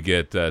Minshew to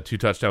get 2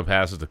 touchdown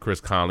passes to Chris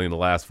Conley in the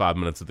last 5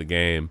 minutes of the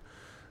game.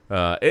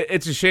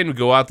 It's a shame to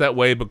go out that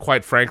way, but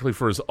quite frankly,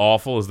 for as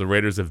awful as the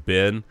Raiders have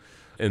been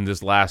in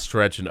this last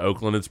stretch in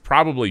Oakland, it's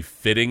probably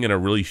fitting in a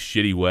really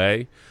shitty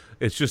way.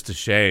 It's just a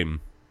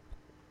shame.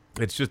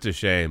 It's just a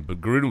shame.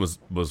 But Gruden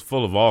was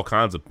full of all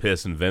kinds of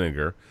piss and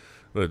vinegar,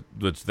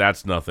 which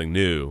that's nothing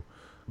new.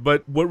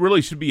 But what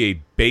really should be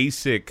a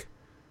basic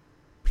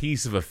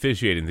piece of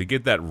officiating, to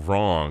get that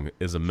wrong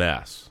is a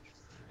mess.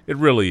 It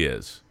really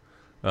is.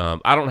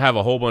 I don't have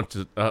a whole bunch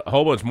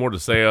more to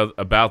say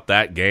about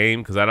that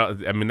game, because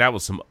I mean that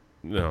was some,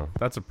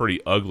 that's a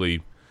pretty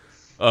ugly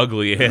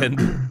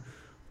end.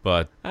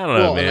 But I don't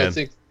know, man. And I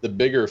think the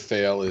bigger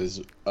fail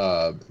is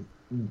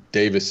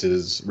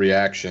Davis's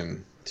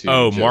reaction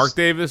to Mark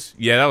Davis?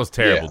 Yeah, that was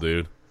terrible,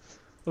 dude.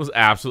 It was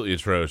absolutely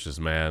atrocious,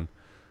 man.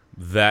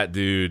 That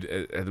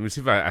dude. Let me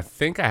see if I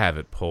think I have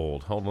it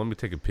pulled. Hold on, let me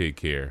take a peek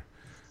here,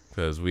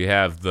 because we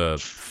have the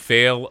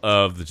fail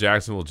of the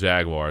Jacksonville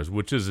Jaguars,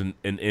 which is an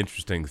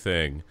interesting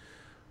thing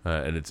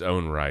in its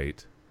own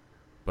right.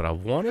 But I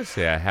want to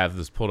say I have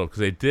this pulled up, because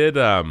they did.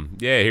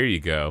 Here you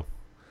go.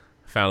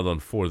 I found it on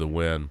For the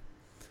Win,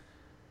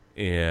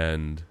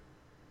 and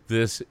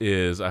this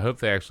is. I hope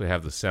they actually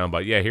have the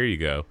soundbite. Yeah, here you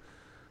go.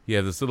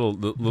 Yeah, this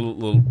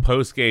little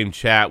post game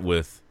chat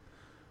with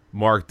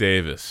Mark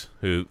Davis,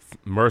 who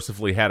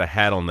mercifully had a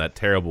hat on that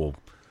terrible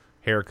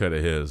haircut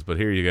of his. But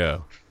here you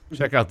go.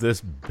 Check out this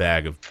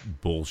bag of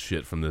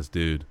bullshit from this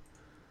dude.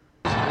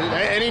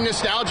 Any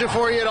nostalgia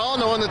for you at all,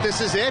 knowing that this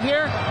is it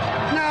here?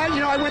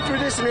 No, I went through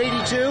this in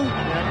 '82,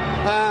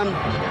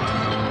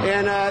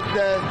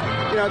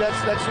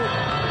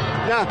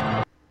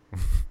 that's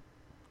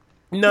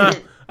Nah,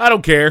 I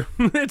don't care.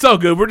 It's all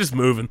good. We're just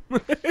moving.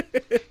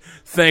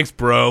 Thanks,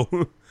 bro.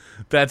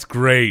 That's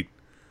great.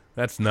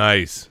 That's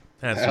nice.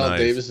 That's Al nice.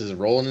 Davis is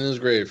rolling in his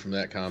grave from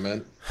that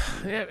comment.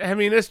 Yeah, I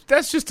mean,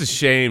 that's just a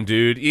shame,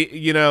 dude.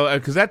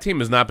 Because that team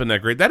has not been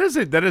that great. That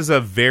is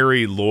a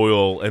very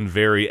loyal and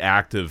very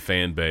active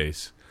fan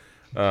base.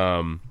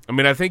 I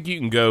mean, I think you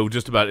can go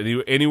just about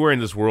anywhere in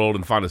this world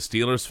and find a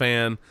Steelers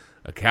fan,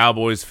 a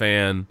Cowboys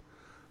fan,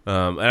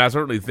 and I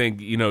certainly think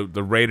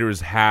the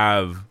Raiders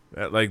have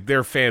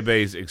their fan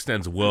base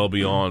extends well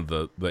beyond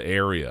the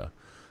area.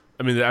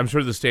 I mean, I'm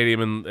sure the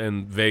stadium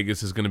in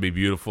Vegas is going to be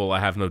beautiful. I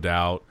have no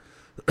doubt.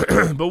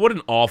 But what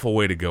an awful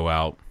way to go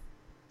out.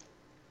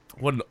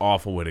 What an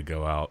awful way to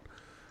go out.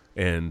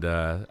 And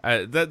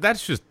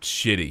that's just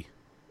shitty.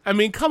 I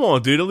mean, come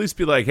on, dude. At least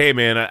be like, hey,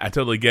 man, I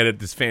totally get it.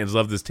 These fans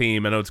love this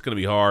team. I know it's going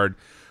to be hard,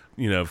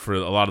 for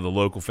a lot of the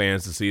local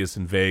fans to see us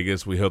in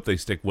Vegas. We hope they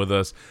stick with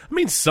us. I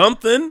mean,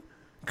 something.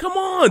 Come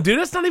on, dude.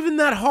 That's not even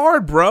that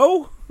hard,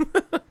 bro.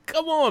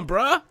 Come on,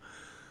 bruh.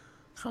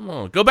 Come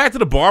on. Go back to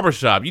the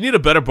barbershop. You need a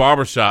better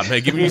barbershop,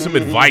 man, giving you some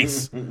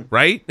advice,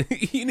 right?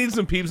 You need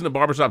some peeps in the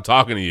barbershop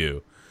talking to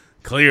you.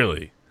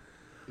 Clearly.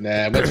 Nah,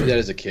 I went through that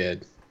as a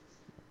kid.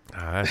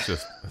 That's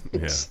just,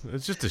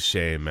 it's just a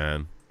shame,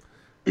 man.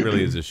 It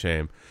really is a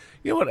shame.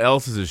 You know what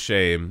else is a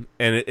shame?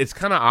 And it's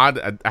kind of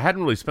odd. I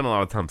hadn't really spent a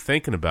lot of time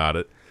thinking about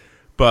it,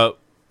 but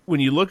when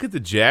you look at the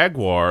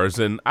Jaguars,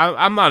 and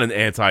I'm not an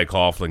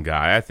anti-Coughlin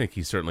guy. I think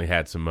he certainly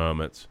had some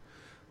moments.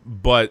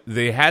 But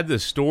they had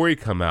this story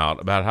come out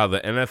about how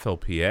the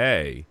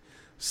NFLPA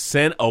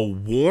sent a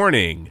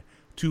warning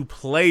to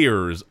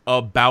players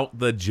about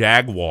the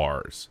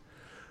Jaguars.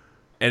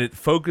 And it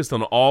focused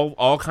on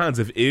all kinds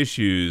of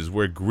issues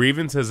where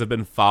grievances have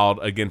been filed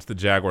against the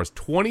Jaguars.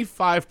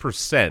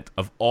 25%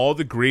 of all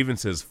the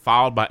grievances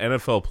filed by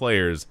NFL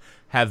players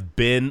have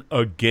been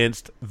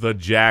against the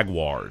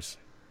Jaguars.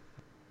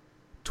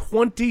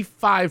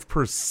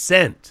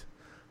 25%.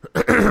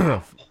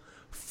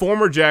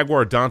 Former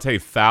Jaguar Dante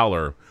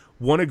Fowler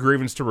won a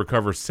grievance to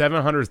recover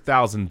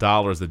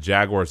 $700,000 the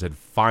Jaguars had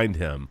fined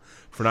him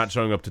for not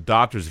showing up to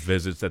doctor's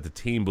visits that the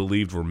team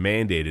believed were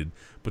mandated,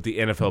 but the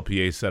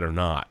NFLPA said are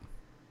not.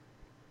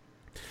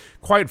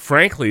 Quite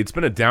frankly, it's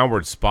been a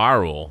downward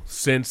spiral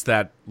since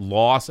that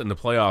loss in the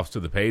playoffs to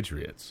the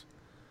Patriots.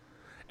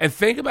 And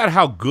think about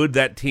how good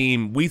that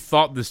team, we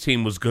thought this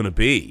team was going to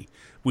be.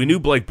 We knew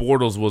Blake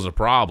Bortles was a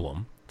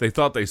problem. They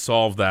thought they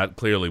solved that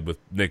clearly with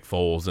Nick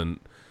Foles. And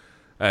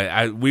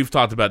we've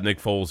talked about Nick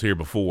Foles here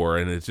before,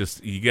 and it's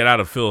just, you get out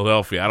of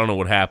Philadelphia, I don't know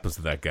what happens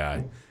to that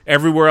guy.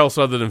 Everywhere else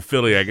other than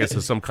Philly, I guess,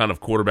 is some kind of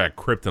quarterback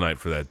kryptonite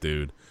for that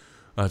dude.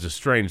 It's a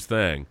strange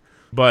thing.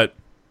 But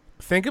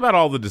think about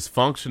all the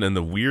dysfunction and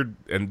the weird,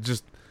 and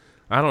just,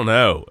 I don't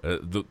know,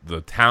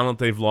 the talent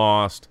they've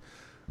lost,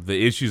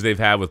 the issues they've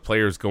had with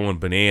players going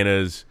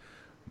bananas,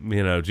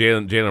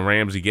 Jalen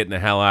Ramsey getting the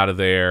hell out of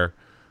there.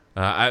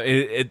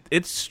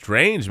 It's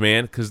strange,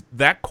 man, because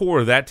that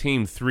core of that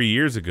team 3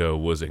 years ago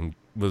was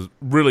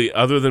really,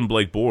 other than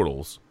Blake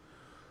Bortles,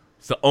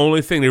 it's the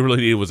only thing they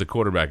really needed was a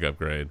quarterback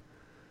upgrade.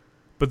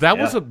 But that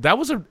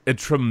was a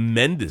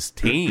tremendous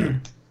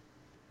team.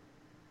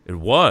 It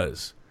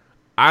was.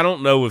 I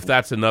don't know if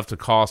that's enough to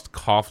cost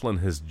Coughlin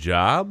his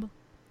job,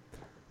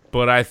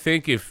 but I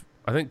think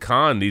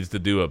Khan needs to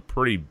do a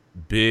pretty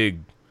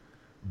big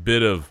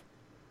bit of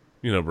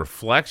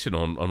reflection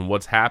on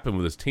what's happened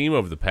with his team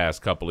over the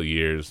past couple of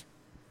years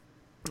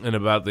and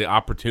about the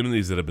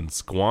opportunities that have been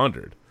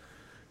squandered.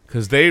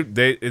 Because they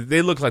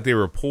look like they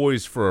were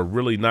poised for a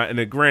really nice,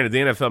 and granted, the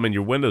NFL, I mean,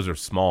 your windows are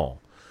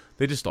small.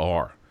 They just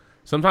are.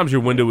 Sometimes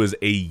your window is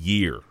a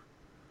year.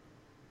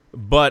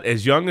 But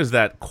as young as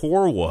that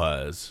core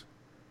was,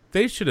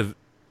 they should have,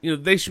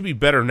 they should be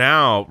better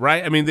now,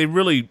 right? I mean,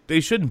 they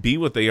shouldn't be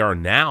what they are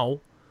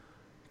now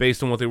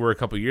based on what they were a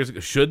couple of years ago.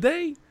 Should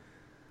they?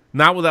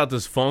 Not without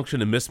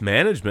dysfunction and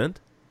mismanagement.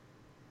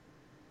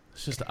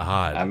 It's just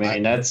odd. I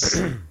mean, that's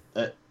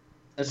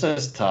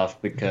just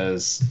tough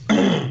because,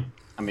 I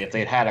mean, if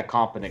they'd had a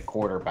competent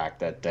quarterback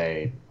that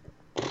day,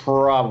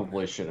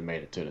 probably should have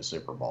made it to the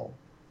Super Bowl.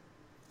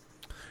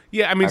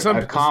 Yeah, I mean,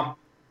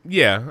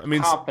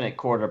 competent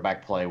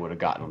quarterback play would have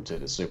gotten them to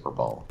the Super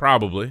Bowl.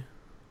 Probably,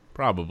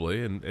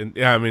 and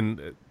yeah, I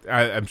mean,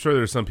 I'm sure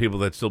there's some people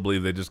that still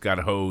believe they just got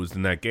hosed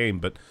in that game,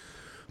 but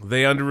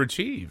they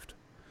underachieved.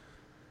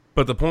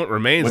 But the point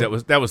remains that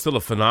was still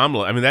a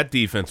phenomenal. I mean, that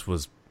defense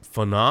was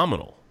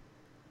phenomenal.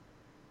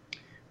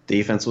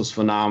 Defense was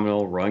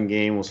phenomenal. Run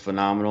game was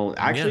phenomenal.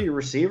 Actually, your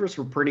receivers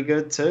were pretty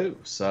good too.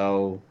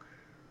 So,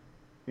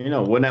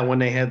 when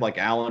they had like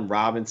Allen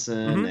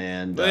Robinson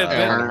and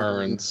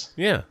Hearns.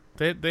 Yeah,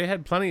 they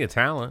had plenty of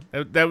talent.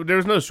 There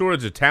was no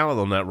shortage of talent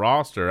on that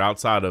roster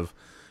outside of,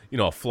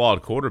 a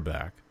flawed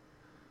quarterback.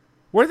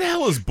 Where the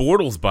hell is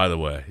Bortles, by the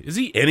way? Is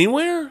he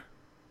anywhere?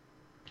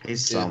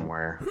 He's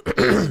somewhere.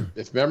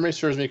 If memory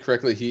serves me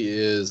correctly, he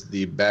is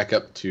the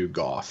backup to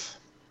Goff.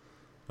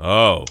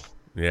 Oh,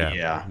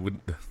 yeah.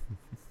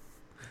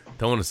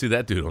 Don't want to see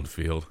that dude on the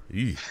field.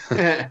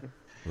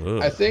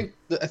 I think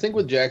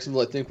with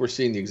Jacksonville, we're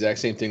seeing the exact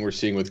same thing we're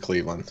seeing with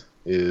Cleveland.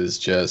 Is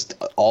just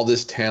all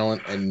this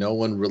talent and no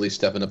one really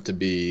stepping up to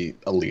be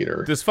a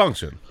leader.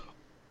 Dysfunction.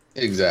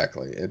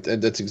 Exactly, and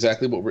that's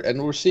exactly what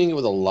we're seeing it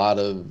with a lot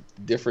of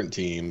different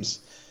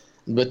teams.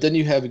 But then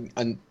you have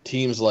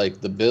teams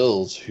like the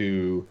Bills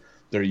who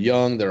they're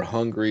young, they're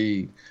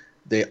hungry,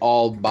 they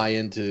all buy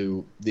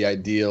into the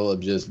ideal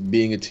of just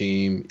being a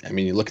team. I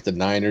mean, you look at the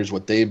Niners,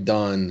 what they've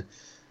done.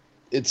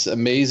 It's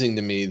amazing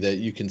to me that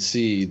you can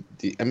see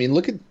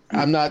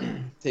I'm not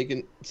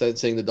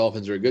saying the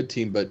Dolphins are a good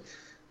team, but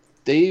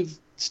they've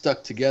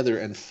stuck together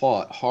and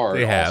fought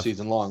hard all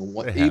season long.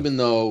 Even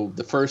though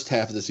the first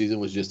half of the season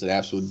was just an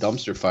absolute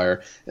dumpster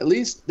fire, at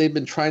least they've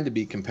been trying to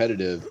be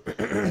competitive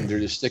and they're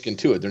just sticking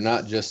to it. They're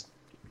not just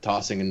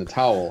tossing in the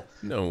towel.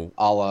 No.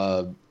 A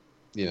la,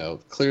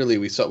 clearly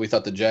we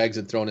thought the Jags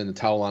had thrown in the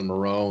towel on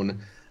Marone.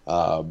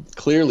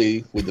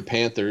 Clearly with the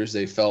Panthers,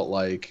 they felt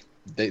like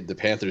the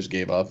Panthers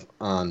gave up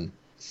on,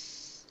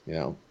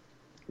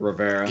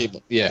 Rivera.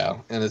 Yeah,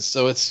 and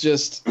it's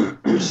just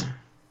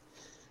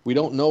we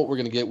don't know what we're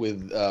going to get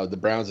with the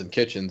Browns and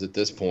Kitchens at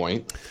this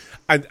point.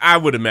 I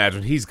would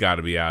imagine he's got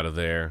to be out of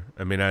there.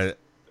 I mean,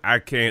 I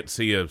can't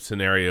see a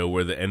scenario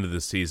where the end of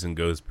the season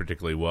goes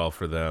particularly well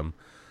for them.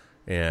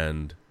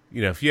 And,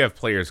 if you have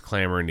players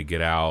clamoring to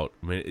get out,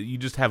 I mean, you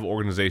just have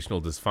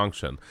organizational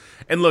dysfunction.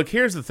 And look,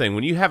 here's the thing.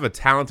 When you have a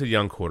talented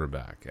young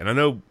quarterback, and I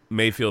know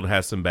Mayfield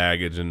has some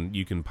baggage and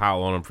you can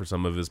pile on him for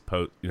some of his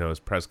his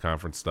press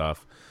conference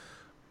stuff.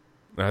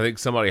 I think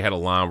somebody had a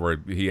line where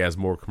he has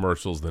more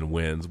commercials than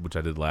wins, which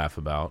I did laugh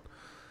about.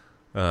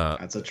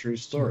 That's a true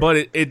story.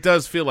 But it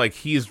does feel like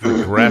he's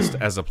regressed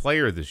as a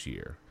player this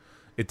year.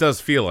 It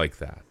does feel like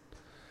that.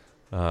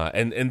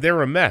 And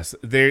they're a mess.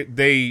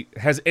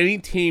 Has any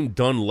team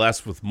done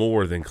less with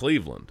more than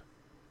Cleveland?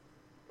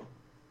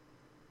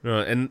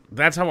 And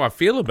that's how I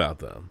feel about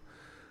them.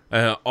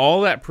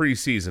 All that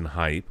preseason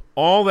hype,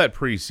 all that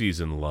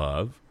preseason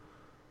love,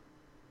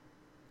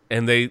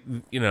 and they,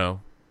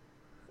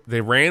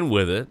 They ran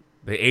with it.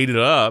 They ate it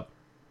up.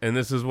 And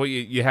this is what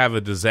you have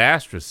a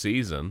disastrous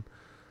season.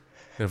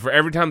 And for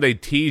every time they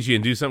tease you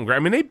and do something great, I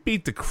mean, they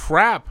beat the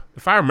crap.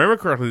 If I remember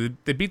correctly,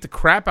 they beat the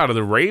crap out of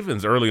the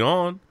Ravens early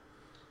on.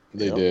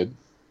 They did.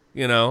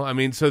 You know, I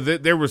mean, so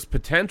there was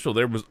potential.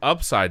 There was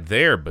upside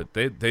there, but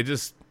they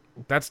just,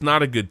 that's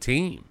not a good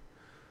team.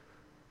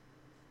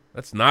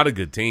 That's not a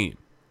good team.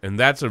 And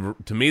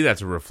to me,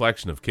 that's a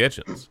reflection of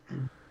Kitchens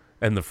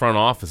and the front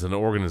office and the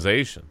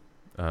organization.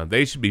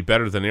 They should be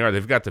better than they are.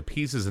 They've got the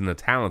pieces and the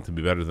talent to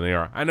be better than they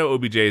are. I know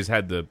OBJ's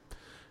had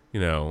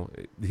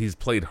he's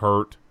played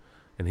hurt,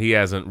 and he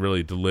hasn't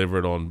really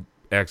delivered on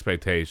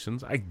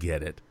expectations. I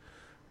get it.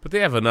 But they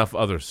have enough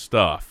other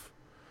stuff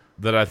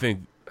that I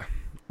think,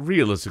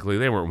 realistically,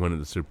 they weren't winning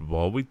the Super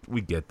Bowl.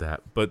 We get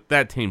that. But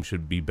that team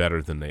should be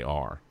better than they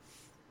are.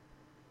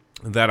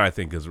 That, I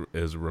think,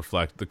 is a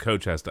reflect. The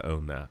coach has to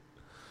own that.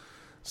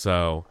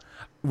 So,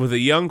 with a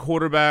young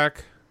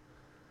quarterback,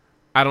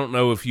 I don't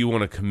know if you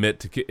want to commit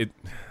to it.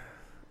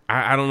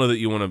 I don't know that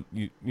you want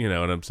to, you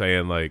know what I'm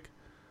saying, like,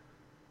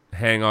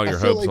 hang all your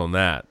hopes on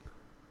that.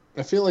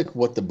 I feel like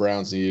what the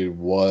Browns needed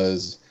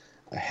was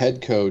a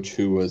head coach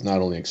who was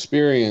not only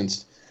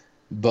experienced,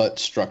 but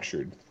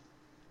structured.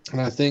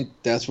 And I think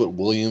that's what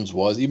Williams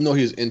was, even though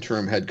he was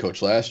interim head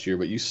coach last year.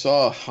 But you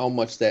saw how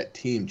much that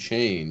team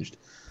changed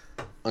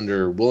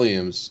under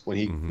Williams when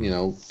he,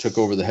 took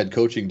over the head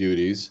coaching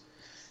duties.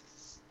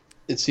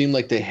 It seemed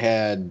like they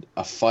had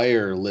a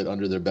fire lit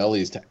under their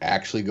bellies to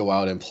actually go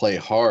out and play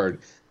hard.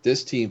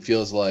 This team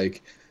feels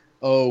like,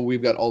 oh,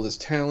 we've got all this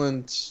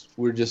talent.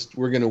 We're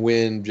going to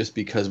win just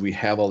because we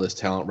have all this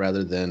talent,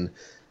 rather than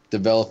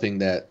developing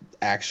that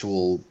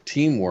actual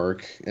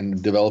teamwork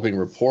and developing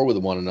rapport with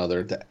one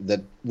another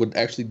that would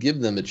actually give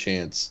them a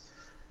chance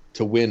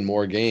to win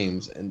more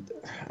games. And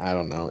I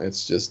don't know.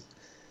 It's just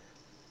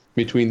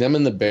between them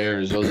and the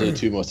Bears, those are the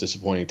two most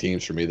disappointing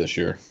teams for me this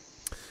year.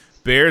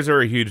 Bears are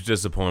a huge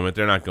disappointment.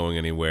 They're not going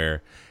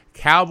anywhere.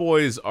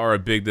 Cowboys are a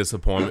big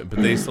disappointment, but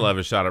they still have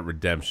a shot at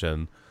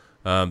redemption.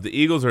 The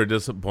Eagles are a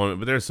disappointment,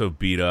 but they're so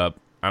beat up.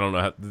 I don't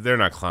know. They're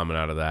not climbing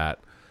out of that.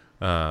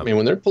 I mean,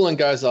 when they're pulling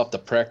guys off the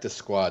practice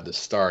squad to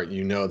start,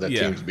 you know that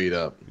team's beat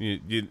up.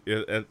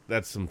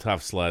 That's some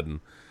tough sledding.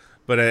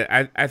 But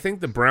I think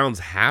the Browns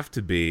have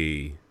to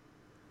be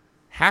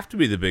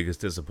the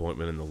biggest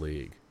disappointment in the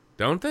league,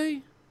 don't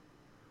they?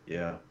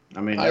 Yeah,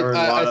 I mean, there were a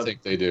lot I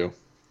think they do.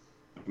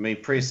 I mean,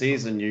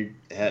 preseason,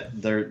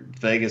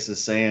 Vegas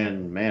is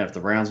saying, man, if the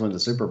Browns win the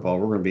Super Bowl,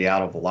 we're going to be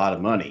out of a lot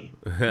of money.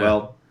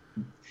 Well,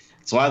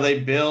 that's why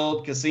they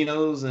build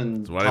casinos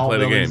and that's why they play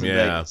the game.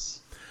 Yeah.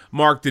 Vegas.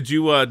 Mark, did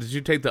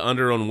you take the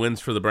under on wins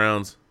for the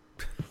Browns?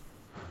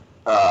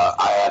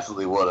 I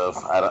absolutely would have.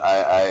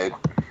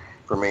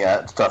 For me,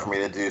 it's tough for me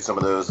to do some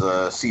of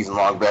those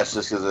season-long bets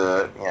just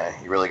because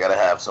you really got to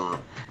have some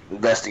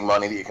investing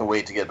money that you can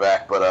wait to get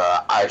back. But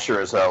I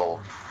sure as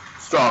hell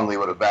strongly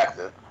would have backed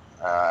it.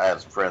 I had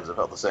some friends that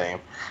felt the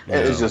same. Yeah.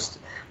 It was just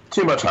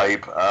too much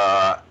hype.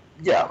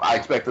 Yeah, I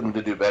expect them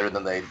to do better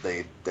than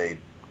they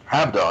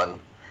have done.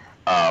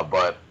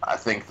 But I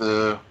think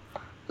the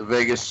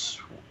Vegas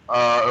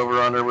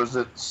over-under was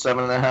at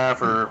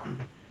 7.5 or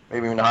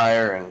maybe even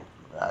higher, and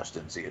I just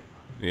didn't see it.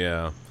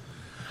 Yeah.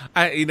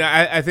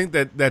 I think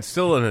that's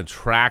still an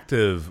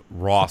attractive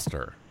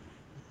roster.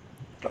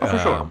 For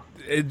sure.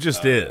 It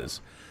just is.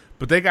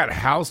 But they got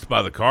housed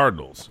by the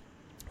Cardinals.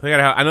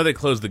 I know they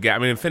closed the gap. I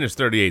mean, it finished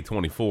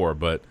 38-24,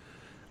 but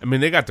I mean,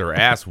 they got their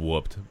ass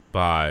whooped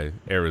by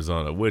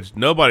Arizona, which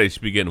nobody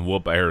should be getting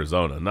whooped by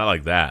Arizona. Not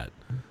like that.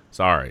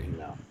 Sorry.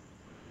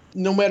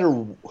 No matter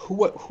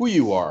who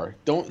you are,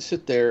 don't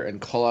sit there and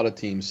call out a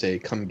team, say,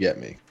 come get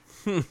me.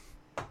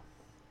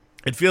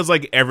 It feels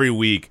like every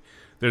week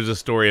there's a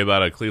story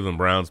about a Cleveland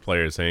Browns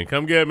player saying,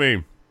 come get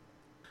me.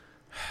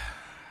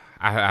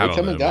 I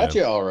don't know, got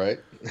you all right.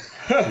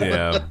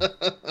 Yeah.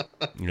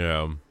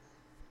 Yeah.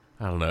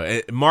 I don't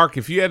know. Mark,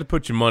 if you had to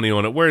put your money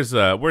on it, where's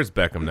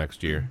Beckham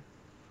next year?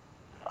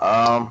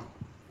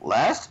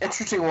 Last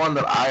interesting one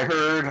that I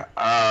heard,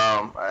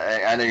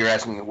 I know you're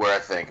asking where I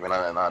think.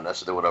 I mean, not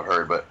necessarily what I've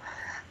heard, but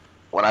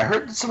when I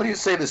heard somebody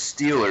say the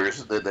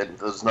Steelers,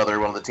 that was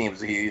another one of the teams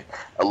that he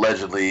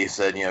allegedly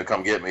said,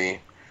 come get me.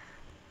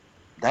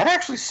 That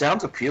actually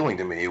sounds appealing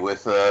to me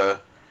with,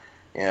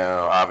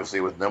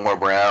 obviously with no more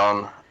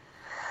Brown.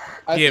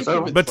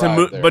 But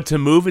to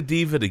move a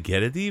diva to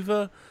get a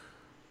diva?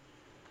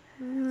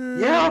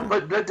 Yeah,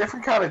 but a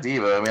different kind of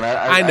diva. I mean,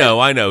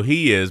 I know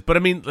he is, but I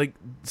mean, like,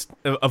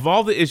 of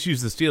all the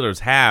issues the Steelers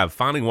have,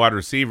 finding wide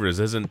receivers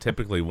isn't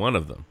typically one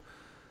of them.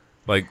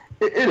 Like,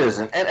 it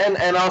isn't,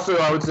 and also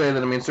I would say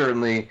that, I mean,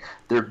 certainly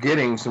they're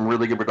getting some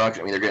really good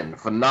production. I mean, they're getting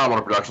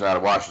phenomenal production out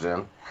of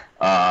Washington.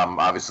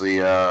 Obviously,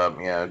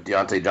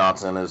 Deontay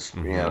Johnson is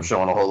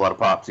showing a whole lot of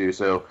pop too.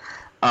 So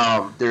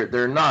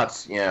they're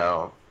not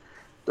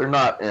they're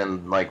not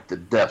in like the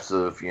depths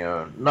of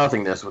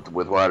nothingness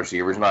with wide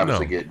receivers, and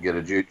obviously get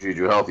a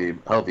Juju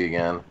healthy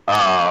again.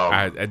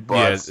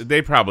 Yes,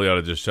 they probably ought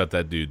to just shut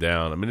that dude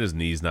down. I mean, his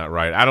knee's not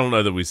right. I don't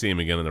know that we see him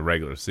again in the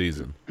regular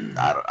season.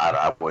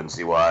 I wouldn't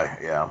see why.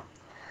 Yeah.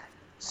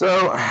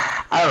 So,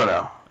 I don't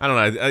know. I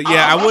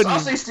wouldn't. I'll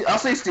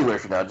say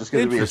Steelers for now, just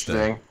because it'd be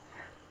interesting.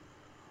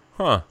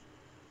 Huh.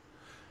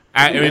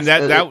 I mean,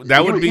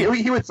 that would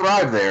be... He would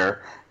thrive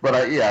there, but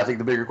I think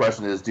the bigger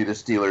question is, do the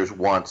Steelers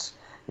want,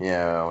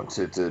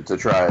 to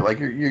try? Like,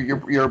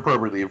 you're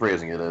appropriately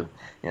phrasing it,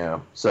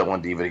 set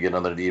one diva to get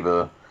another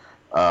diva.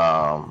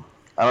 I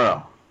don't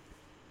know.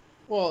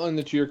 Well,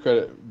 and to your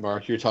credit,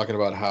 Mark, you're talking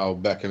about how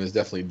Beckham is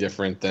definitely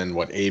different than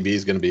what AB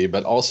is going to be,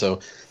 but also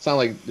it's not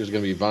like there's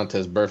going to be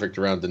Vontaze Burfict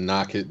around to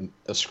knock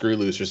a screw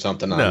loose or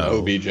something on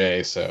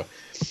OBJ. So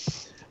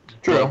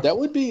true. That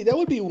would be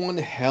one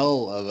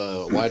hell of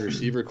a wide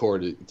receiver core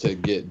to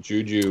get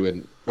Juju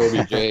and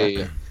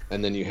OBJ,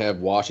 and then you have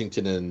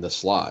Washington in the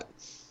slot.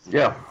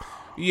 Yeah.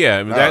 Yeah,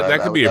 I mean,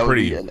 that could be a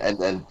pretty. And I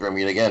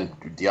mean, again,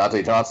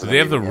 Deontay Johnson. Do they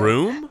have the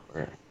room?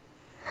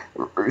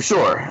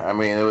 Sure. I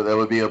mean, that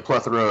would be a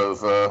plethora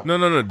of.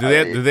 No. Do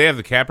they have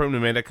the cap room to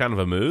make that kind of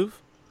a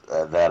move?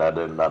 That I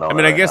didn't. I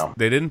mean, I guess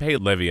they didn't pay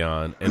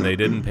Le'Veon and they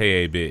didn't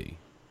pay AB.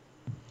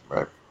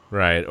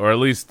 Right. Or at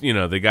least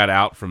they got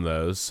out from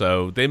those,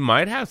 so they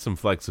might have some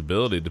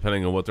flexibility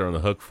depending on what they're on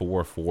the hook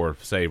for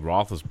say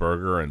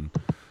Roethlisberger and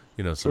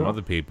some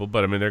other people.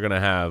 But I mean, they're going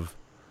to have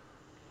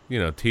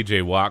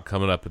T.J. Watt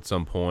coming up at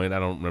some point. I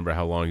don't remember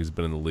how long he's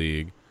been in the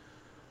league.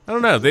 I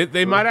don't know.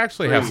 They might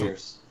actually have some.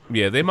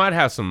 Yeah, they might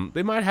have some.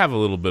 They might have a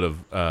little bit of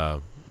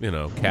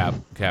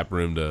cap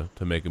room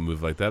to make a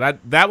move like that.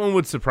 That one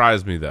would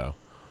surprise me though.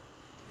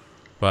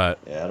 But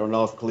yeah, I don't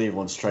know if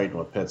Cleveland's trading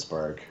with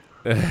Pittsburgh.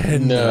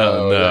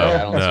 No, I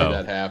don't see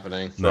that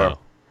happening. No.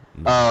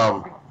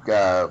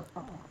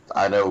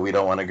 I know we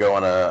don't want to go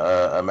on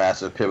a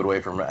massive pivot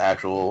away from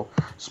actual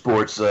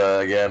sports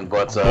again,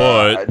 but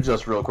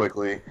just real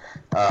quickly,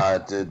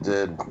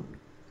 did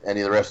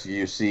any of the rest of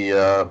you see?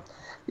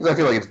 I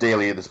feel like it's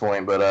daily at this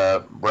point,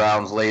 but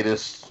Brown's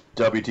latest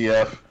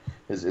WTF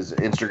is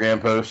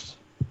Instagram post.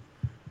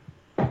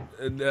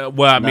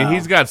 Well, I mean,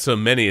 he's got so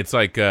many. It's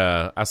like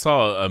I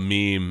saw a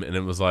meme, and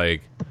it was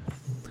like,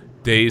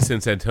 days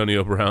since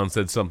Antonio Brown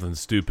said something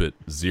stupid,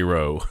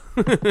 0.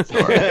 well,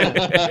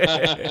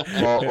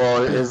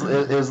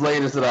 his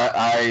latest that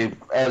I,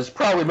 as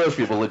probably most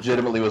people,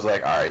 legitimately was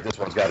like, all right, this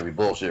one's got to be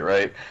bullshit,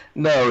 right?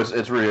 No,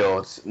 it's real.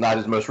 It's not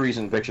his most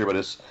recent picture, but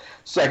his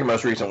second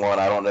most recent one.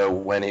 I don't know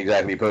when he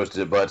exactly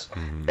posted it, but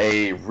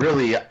a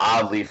really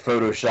oddly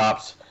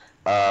photoshopped,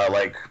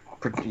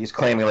 he's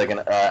claiming like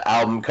an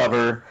album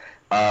cover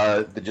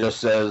that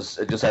just has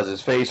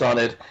his face on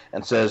it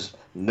and says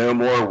 "No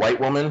more white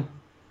woman."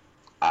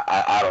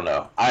 I don't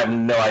know. I have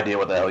no idea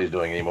what the hell he's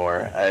doing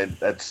anymore. I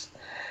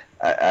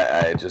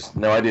just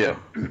no idea.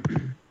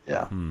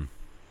 Yeah.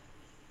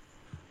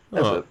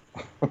 That's it.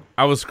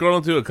 I was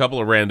scrolling through a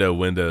couple of rando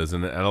windows,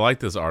 and I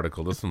like this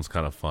article. This one's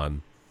kind of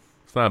fun.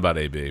 It's not about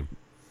AB,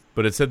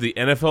 but it said the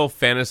NFL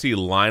fantasy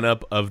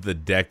lineup of the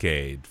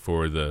decade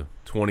for the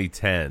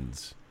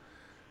 2010s.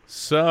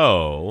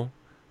 So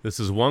this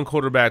is 1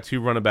 quarterback,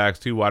 2 running backs,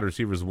 2 wide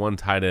receivers, 1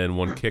 tight end,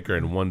 1 kicker,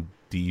 and 1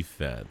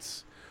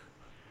 defense.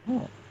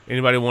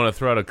 Anybody want to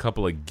throw out a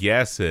couple of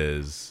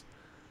guesses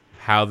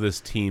how this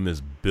team is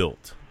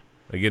built?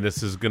 Again,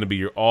 this is going to be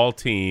your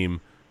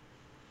all-team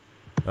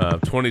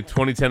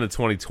 2010 to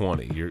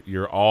 2020.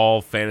 Your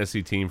all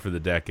fantasy team for the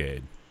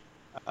decade.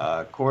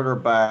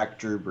 Quarterback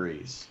Drew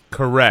Brees.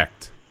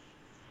 Correct.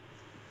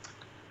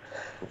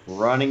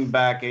 Running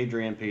back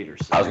Adrian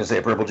Peterson. I was going to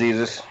say Purple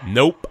Jesus.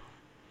 Nope.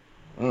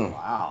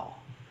 Wow.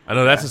 I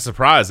know that's a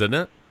surprise, isn't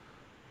it?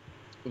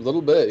 A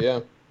little bit, yeah.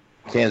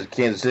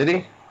 Kansas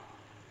City?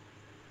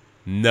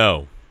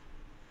 No.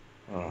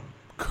 Oh.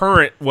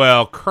 Current,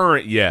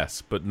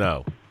 yes, but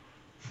no.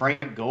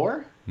 Frank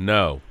Gore?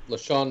 No.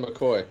 LaShawn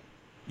McCoy.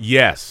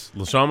 Yes,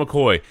 LaShawn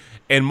McCoy.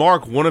 And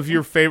Mark, one of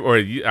your favorite,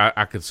 or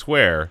I could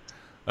swear,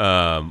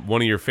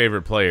 one of your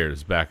favorite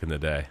players back in the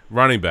day.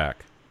 Running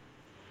back.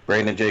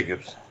 Brandon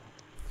Jacobs.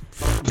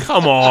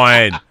 Come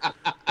on.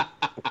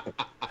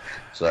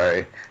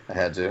 Sorry, I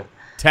had to.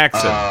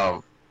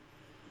 Texan.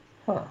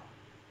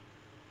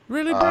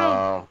 Really,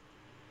 bro?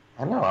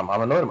 I know.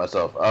 I'm annoyed at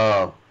myself.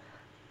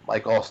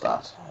 Mike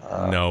Allstott.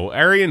 No,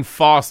 Arian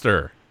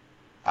Foster.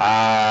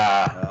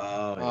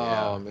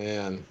 Oh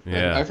man.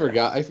 Yeah. I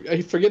forgot.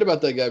 I forget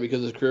about that guy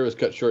because his career was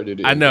cut short due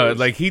to I know. injuries.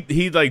 Like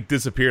he like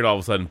disappeared all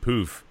of a sudden.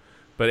 Poof.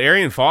 But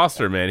Arian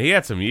Foster, man, he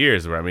had some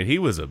years where he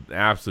was an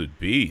absolute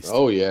beast.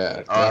 Oh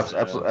yeah.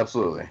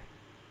 Absolutely.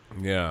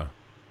 Yeah.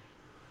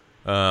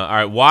 All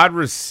right, wide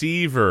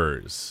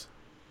receivers.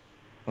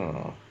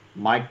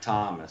 Mike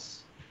Thomas.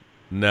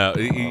 No.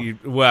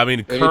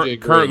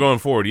 Current going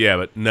forward, yeah,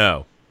 but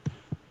no.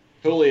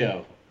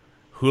 Julio.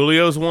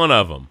 Julio's one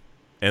of them.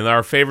 And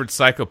our favorite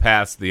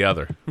psychopath's the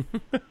other.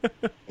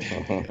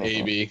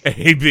 AB.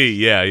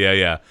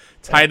 Yeah.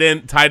 Tight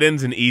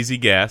end's an easy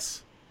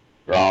guess.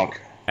 Gronk.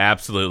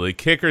 Absolutely.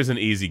 Kicker's an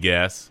easy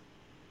guess.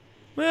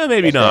 Well,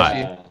 maybe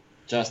not.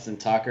 Justin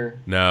Tucker.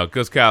 No,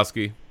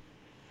 Gostkowski.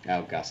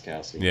 Oh,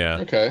 Gostkowski. Yeah.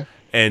 Okay.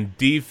 And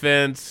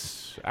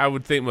defense, I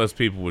would think most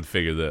people would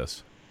figure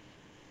this.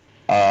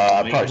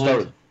 I'd probably start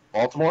with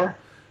Baltimore.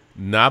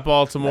 Not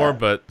Baltimore,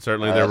 but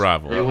certainly their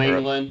rival. New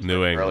England.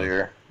 New England.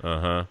 Earlier.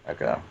 Uh-huh.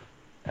 Okay.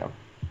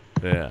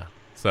 Yeah.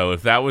 So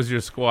if that was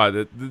your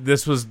squad,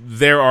 this was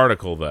their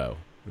article, though.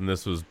 And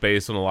this was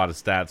based on a lot of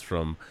stats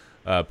from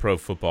Pro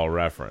Football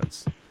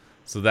Reference.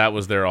 So that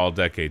was their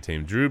all-decade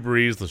team. Drew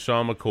Brees,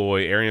 LaShawn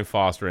McCoy, Arian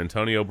Foster,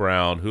 Antonio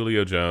Brown,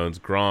 Julio Jones,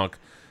 Gronk,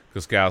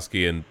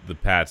 Gostkowski, and the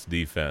Pats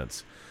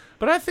defense.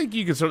 But I think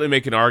you can certainly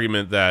make an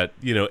argument that,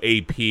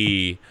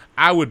 AP,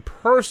 I would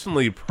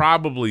personally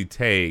probably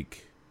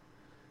take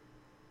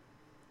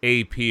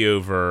AP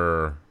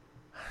over...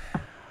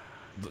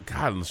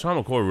 God,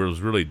 LaShawn McCoy was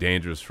really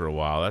dangerous for a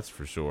while, that's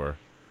for sure.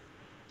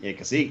 Yeah,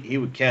 because he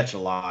would catch a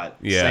lot.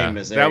 Yeah, same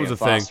as that was Arian the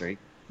Foster. thing.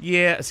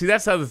 Yeah, see,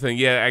 that's the other thing.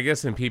 Yeah, I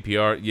guess in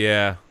PPR,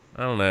 yeah,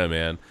 I don't know,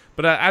 man.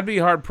 But I'd be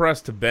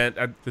hard-pressed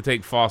to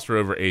take Foster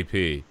over AP.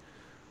 I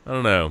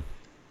don't know.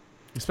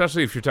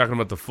 Especially if you're talking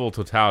about the full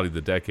totality of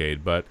the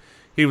decade. But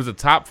he was a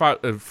top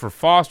 5. For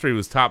Foster, he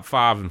was top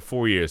 5 in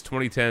 4 years,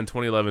 2010,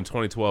 2011,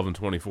 2012, and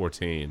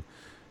 2014.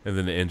 And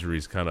then the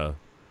injuries kind of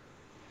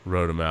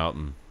rode him out,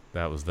 and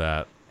that was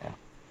that.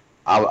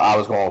 I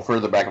was going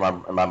further back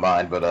in my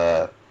mind, but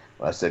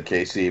when I said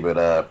KC,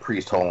 but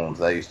Priest Holmes,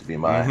 that used to be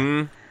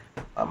my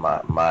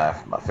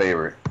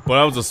favorite. Well,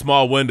 that was a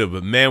small window,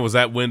 but man, was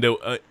that window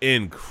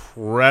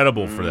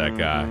incredible for that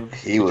guy.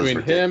 He was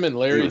between him and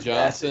Larry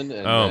Johnson,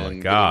 and oh my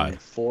God,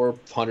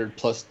 400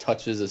 plus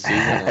touches a season.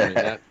 I mean,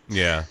 that,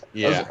 yeah.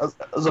 It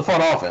was a fun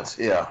offense.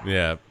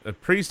 Yeah.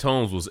 Priest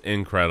Holmes was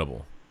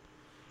incredible.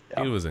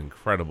 Yeah. He was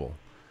incredible.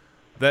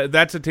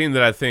 That's a team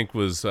that I think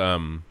was,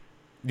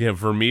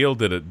 Vermeil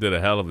did a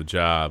hell of a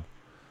job,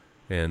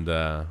 and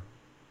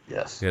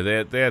yes,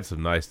 yeah, they had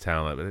some nice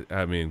talent.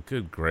 I mean,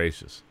 good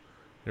gracious.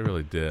 They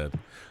really did.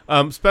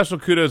 Special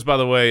kudos, by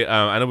the way.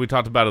 I know we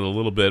talked about it a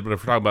little bit, but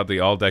if we're talking about the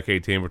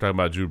all-decade team, we're talking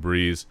about Drew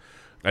Brees.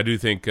 I do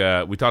think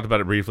we talked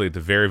about it briefly at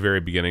the very, very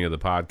beginning of the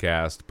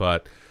podcast,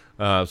 but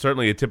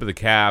certainly a tip of the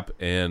cap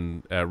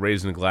and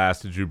raising the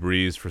glass to Drew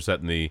Brees for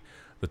setting the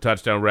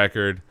touchdown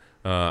record.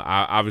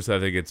 Obviously, I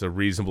think it's a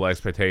reasonable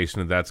expectation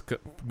that that's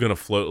going to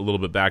float a little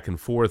bit back and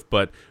forth,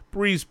 but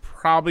Brees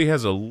probably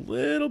has a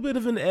little bit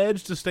of an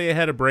edge to stay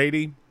ahead of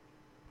Brady.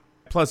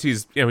 Plus,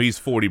 he's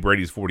 40,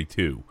 Brady's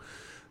 42.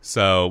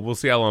 So we'll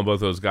see how long both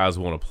those guys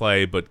want to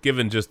play. But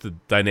given just the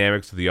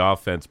dynamics of the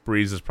offense,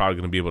 Brees is probably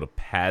going to be able to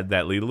pad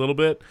that lead a little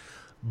bit.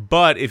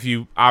 But if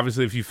you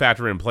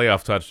factor in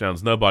playoff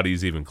touchdowns,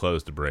 nobody's even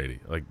close to Brady.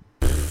 Like,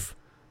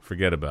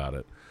 forget about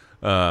it.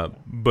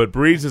 But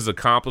Brees'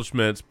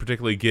 accomplishments,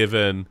 particularly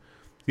given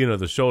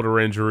the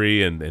shoulder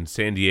injury and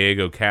San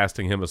Diego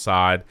casting him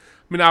aside. I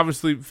mean,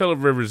 obviously,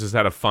 Phillip Rivers has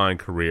had a fine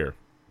career.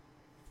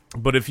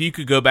 But if you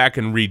could go back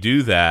and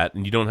redo that,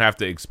 and you don't have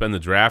to expend the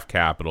draft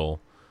capital,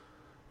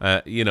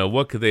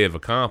 what could they have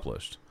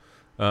accomplished?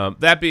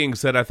 That being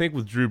said, I think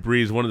with Drew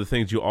Brees, one of the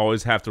things you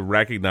always have to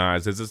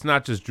recognize is it's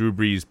not just Drew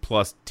Brees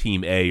plus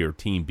Team A or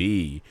Team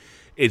B.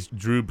 It's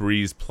Drew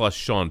Brees plus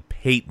Sean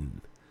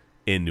Payton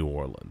in New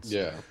Orleans.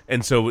 Yeah.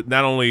 And so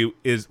not only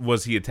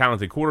was he a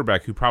talented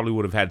quarterback who probably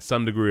would have had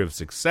some degree of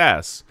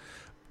success,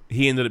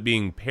 he ended up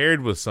being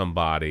paired with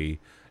somebody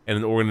and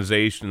an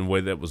organization in a way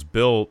that was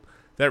built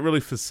that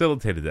really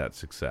facilitated that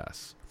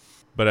success.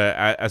 But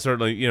I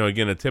certainly,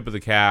 again, a tip of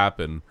the cap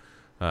and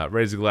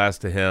raise a glass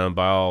to him.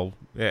 By all,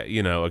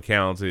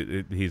 accounts,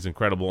 he's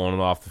incredible on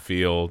and off the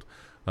field.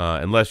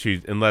 Unless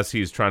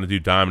he's trying to do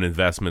diamond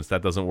investments,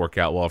 that doesn't work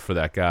out well for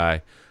that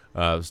guy.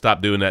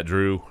 Stop doing that,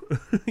 Drew.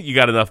 You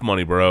got enough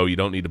money, bro. You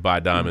don't need to buy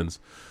diamonds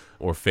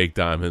or fake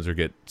diamonds or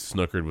get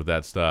snookered with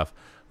that stuff.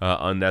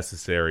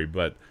 Unnecessary.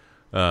 But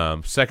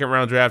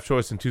second-round draft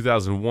choice in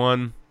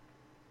 2001.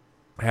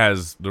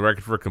 Has the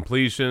record for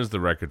completions, the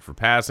record for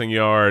passing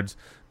yards,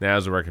 now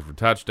has the record for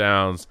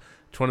touchdowns,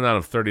 29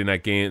 of 30 in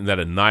that game, that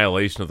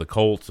annihilation of the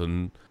Colts,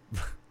 and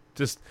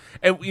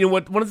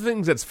what? One of the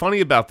things that's funny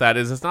about that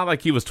is it's not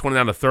like he was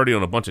 29 of 30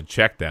 on a bunch of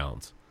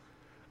checkdowns.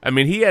 I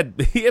mean, he had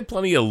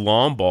plenty of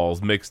long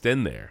balls mixed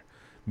in there,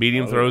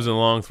 medium throws and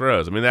long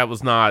throws. I mean, that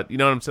was not,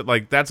 what I'm saying?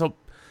 Like that's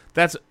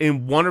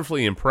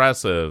wonderfully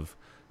impressive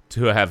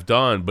to have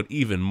done, but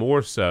even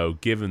more so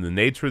given the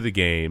nature of the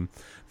game.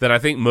 That I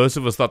think most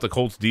of us thought the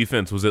Colts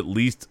defense was at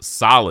least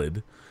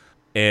solid,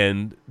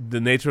 and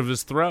the nature of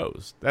his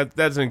throws.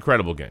 That's an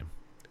incredible game.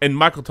 And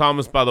Michael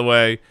Thomas, by the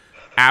way,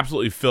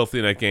 absolutely filthy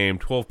in that game.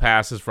 12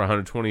 passes for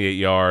 128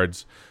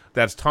 yards.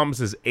 That's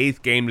Thomas's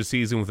 8th game this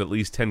season with at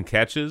least 10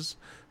 catches.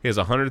 He has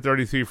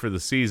 133 for the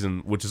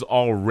season, which is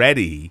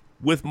already,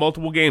 with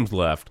multiple games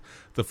left,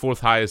 the 4th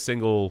highest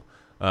single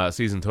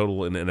season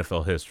total in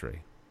NFL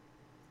history.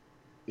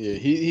 Yeah,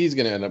 he's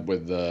going to end up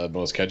with the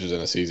most catches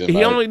in a season.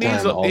 He only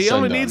needs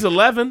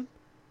 11.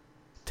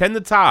 10 to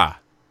tie.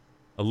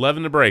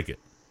 11 to break it.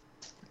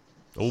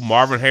 Oh,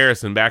 Marvin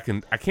Harrison back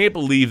in... I can't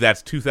believe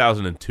that's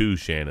 2002,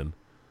 Shannon.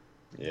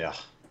 Yeah.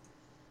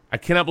 I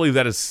cannot believe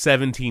that is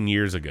 17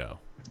 years ago.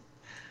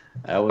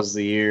 That was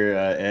the year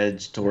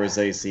Edge tore his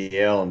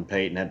ACL and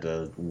Peyton had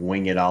to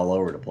wing it all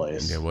over the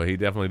place. Yeah, well, he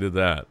definitely did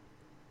that.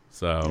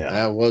 So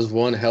That was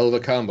one hell of a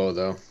combo,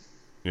 though.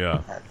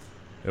 Yeah,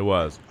 it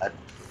was.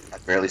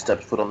 barely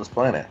stepped foot on this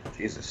planet.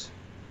 Jesus.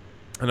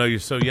 I know you're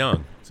so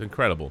young. It's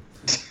incredible.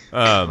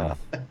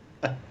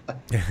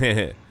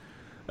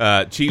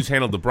 Chiefs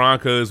handled the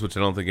Broncos, which I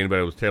don't think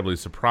anybody was terribly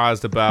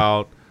surprised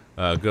about.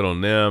 Good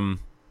on them.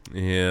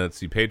 Yeah, let's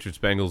see.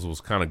 Patriots-Bengals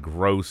was kind of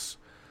gross.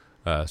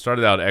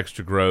 Started out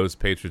extra gross.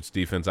 Patriots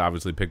defense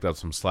obviously picked up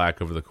some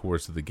slack over the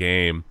course of the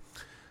game.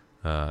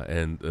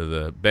 And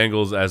the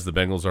Bengals, as the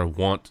Bengals are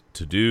wont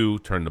to do,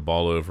 turned the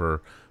ball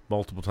over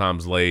multiple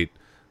times late.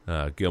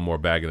 Gilmore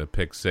bagging a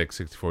pick six,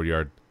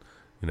 64-yard,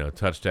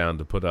 touchdown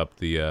to put up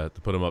to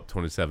put them up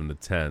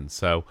 27-10.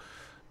 So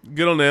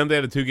good on them. They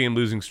had a 2-game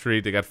losing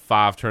streak. They got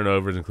 5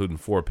 turnovers, including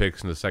 4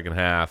 picks in the second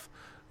half.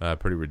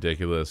 Pretty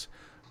ridiculous.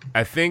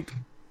 I think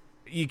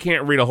you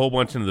can't read a whole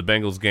bunch into the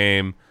Bengals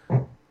game.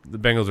 The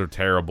Bengals are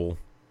terrible.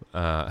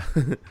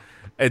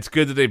 It's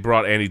good that they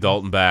brought Andy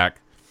Dalton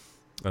back.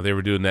 They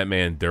were doing that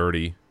man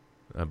dirty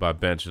by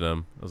benching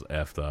him. It was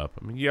effed up.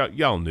 I mean,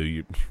 y'all knew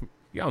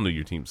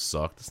your team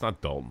sucked. It's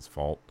not Dalton's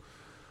fault.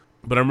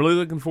 But I'm really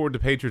looking forward to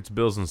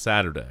Patriots-Bills on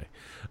Saturday.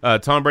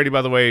 Tom Brady,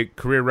 by the way,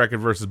 career record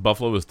versus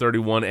Buffalo was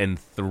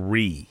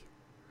 31-3.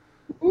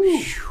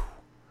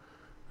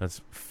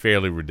 That's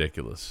fairly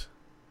ridiculous.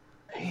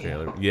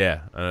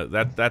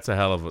 That's a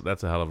hell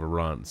of a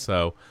run.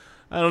 So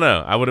I don't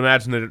know. I would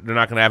imagine that they're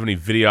not going to have any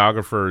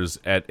videographers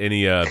at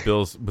any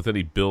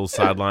Bills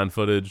sideline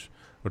footage.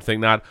 I would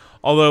think not.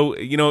 Although,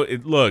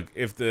 look,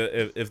 if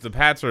the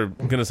Pats are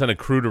going to send a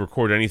crew to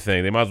record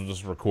anything, they might as well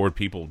just record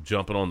people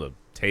jumping on the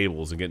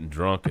tables and getting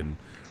drunk and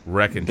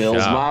wrecking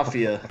Bills shop.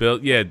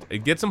 Mafia.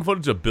 Get some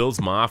footage of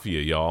Bills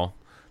Mafia, y'all.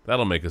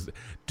 That'll make us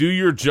do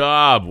your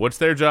job. What's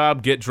their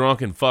job? Get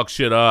drunk and fuck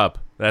shit up.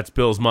 That's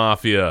Bills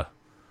Mafia.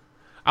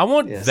 I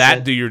want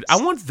that do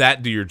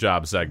your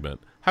job segment.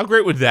 How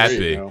great would that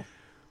be?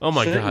 Oh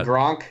my God.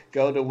 Gronk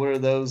go to one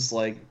of those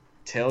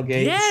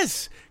tailgates?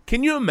 Yes.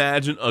 Can you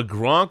imagine a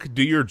Gronk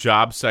do your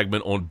job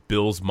segment on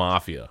Bills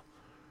Mafia?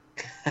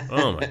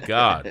 Oh my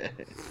God.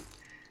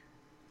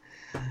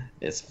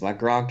 It's my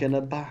Gronk in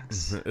a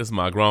box. It's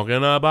my Gronk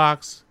in a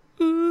box.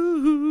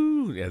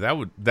 Ooh. Yeah,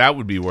 that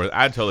would be worth.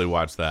 I'd totally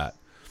watch that.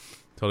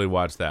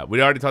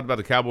 We already talked about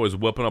the Cowboys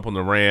whooping up on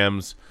the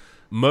Rams.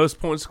 Most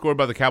points scored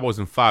by the Cowboys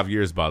in 5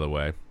 years, by the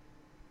way.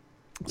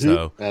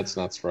 So that's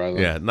not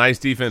surprising. Yeah, nice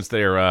defense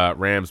there,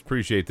 Rams.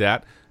 Appreciate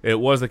that. It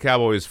was the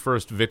Cowboys'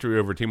 first victory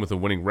over a team with a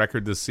winning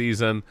record this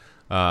season,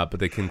 but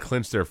they can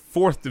clinch their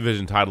 4th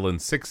division title in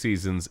 6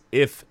 seasons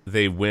if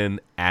they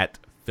win at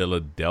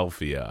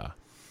Philadelphia.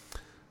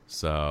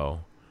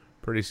 So,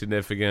 pretty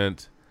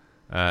significant.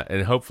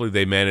 And hopefully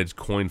they manage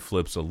coin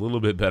flips a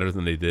little bit better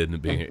than they did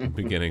in the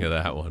beginning of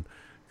that one.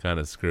 Kind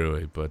of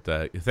screwy. But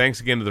thanks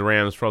again to the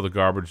Rams for all the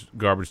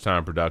garbage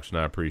time production.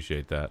 I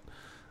appreciate that.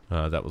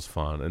 That was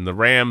fun. And the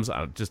Rams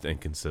are just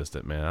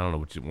inconsistent, man. I don't know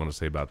what you want to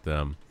say about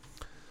them.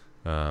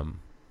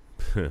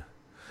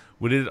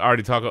 We did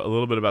already talk a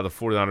little bit about the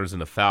 49ers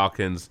and the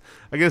Falcons.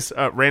 I guess,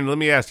 Randy, let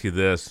me ask you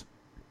this.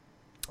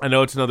 I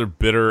know it's another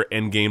bitter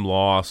end-game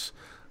loss.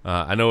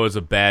 I know it was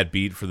a bad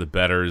beat for the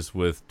bettors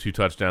with 2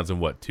 touchdowns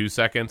in, 2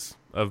 seconds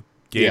of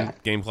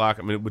game clock?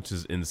 I mean, which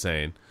is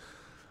insane.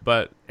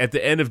 But at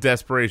the end of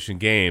desperation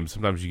games,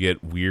 sometimes you get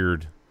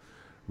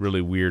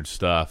really weird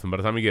stuff. And by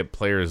the time you get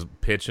players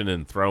pitching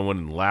and throwing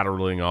and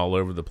lateraling all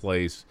over the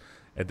place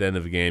at the end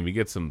of the game, you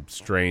get some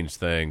strange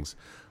things.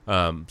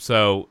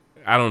 So,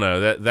 I don't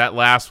know. That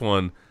last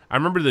one, I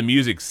remember the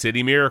Music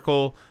City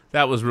Miracle.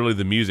 That was really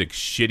the Music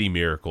Shitty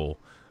Miracle.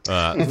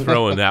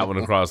 Throwing that one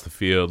across the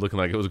field, looking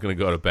like it was going to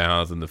go out of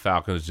bounds, and the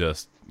Falcons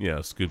just,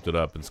 scooped it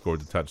up and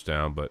scored the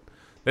touchdown. But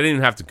they didn't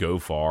even have to go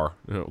far,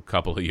 a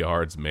couple of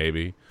yards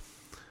maybe.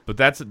 But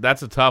that's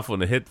a tough one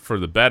to hit for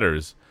the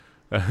bettors.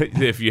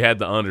 If you had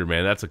the under,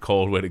 man, that's a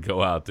cold way to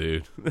go out,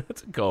 dude.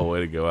 That's a cold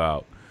way to go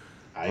out.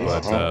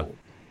 But,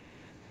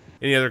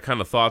 any other kind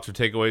of thoughts or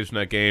takeaways from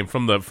that game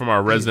from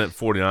our resident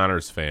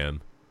 49ers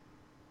fan?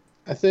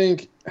 I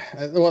think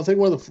one of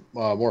the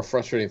more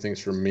frustrating things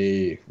for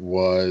me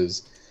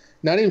was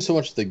not even so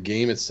much the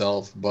game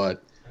itself,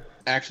 but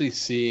actually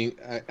seeing.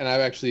 And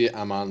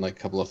I'm on a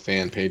couple of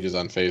fan pages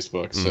on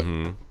Facebook,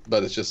 so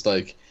but it's just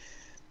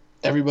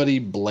everybody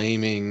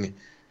blaming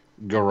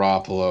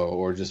Garoppolo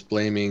or just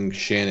blaming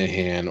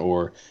Shanahan,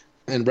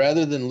 and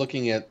rather than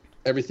looking at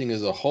everything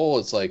as a whole,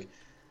 it's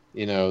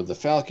the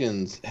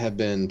Falcons have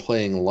been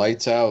playing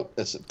lights out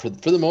for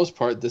the most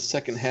part this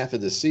second half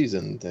of this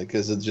season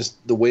because of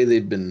just the way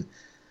they've been.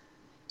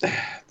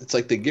 It's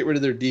like they get rid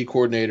of their D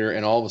coordinator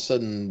and all of a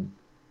sudden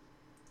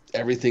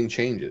everything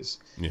changes.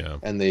 Yeah.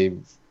 And they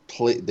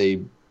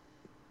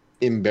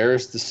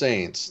embarrassed the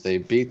Saints. They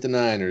beat the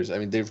Niners. I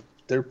mean,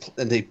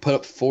 they put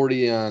up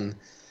 40 on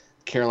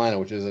Carolina,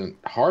 which isn't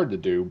hard to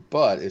do,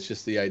 but it's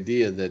just the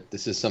idea that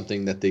this is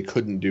something that they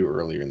couldn't do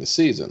earlier in the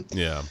season.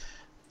 Yeah.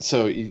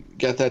 So you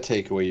got that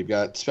takeaway. You've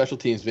got special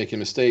teams making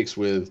mistakes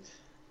with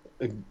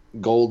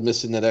Gold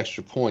missing that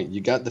extra point. You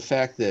got the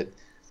fact that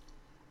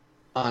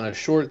on a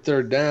short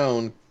third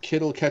down,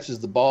 Kittle catches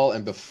the ball,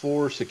 and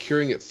before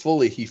securing it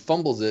fully, he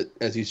fumbles it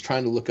as he's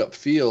trying to look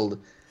upfield,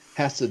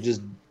 has to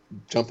just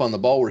jump on the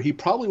ball where he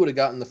probably would have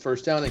gotten the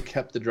first down and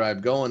kept the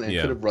drive going and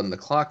could have run the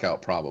clock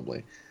out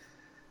probably.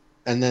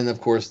 And then, of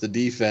course, the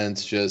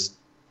defense just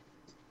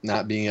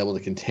not being able to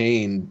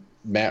contain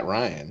Matt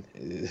Ryan,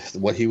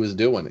 what he was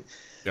doing.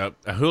 Yep.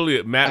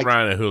 Matt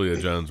Ryan and Julio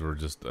Jones were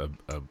just a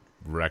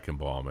wrecking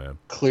ball, man.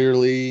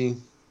 Clearly,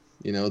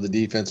 the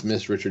defense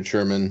missed Richard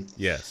Sherman.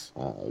 Yes.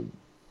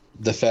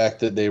 The fact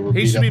that they were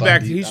he should be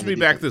back. He should be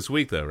back this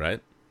week, though,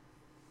 right?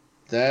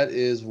 That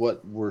is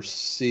what we're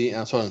seeing.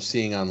 That's what I'm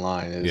seeing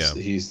online.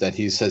 He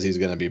says he's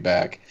going to be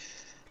back.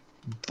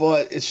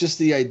 But it's just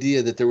the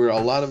idea that there were a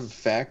lot of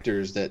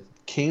factors that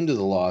came to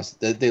the loss.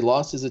 That they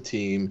lost as a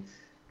team.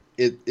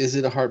 Is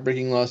it a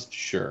heartbreaking loss?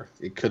 Sure.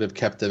 It could have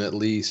kept them at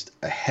least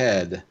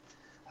ahead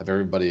of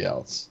everybody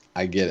else.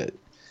 I get it.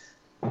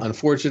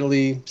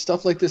 Unfortunately,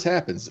 stuff like this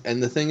happens.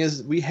 And the thing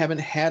is, we haven't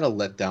had a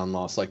letdown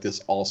loss like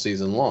this all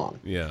season long.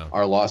 Yeah.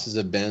 Our losses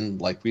have been,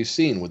 like we've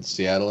seen with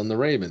Seattle and the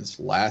Ravens,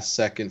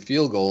 last-second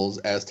field goals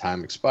as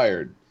time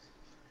expired.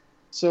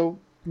 So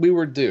we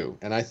were due.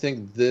 And I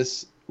think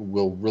this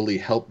will really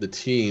help the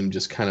team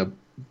just kind of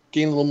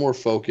gain a little more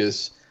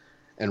focus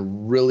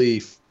and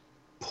really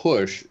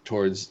push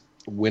towards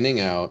winning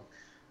out,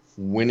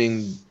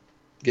 getting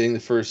the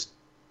first,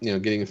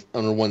 getting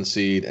under 1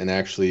 seed and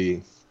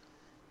actually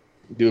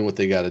doing what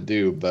they got to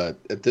do. But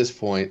at this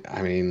point,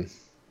 I mean,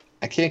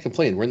 I can't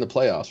complain. We're in the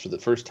playoffs for the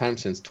first time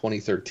since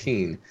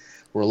 2013.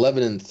 We're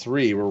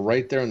 11-3. We're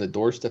right there on the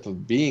doorstep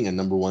of being a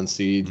number 1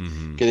 seed,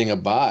 getting a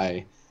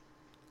bye.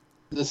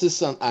 This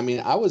is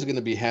I was going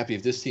to be happy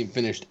if this team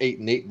finished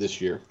 8-8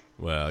 this year.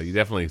 Well, you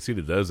definitely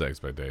exceeded those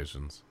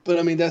expectations. But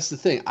I mean, that's the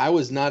thing. I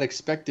was not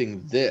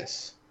expecting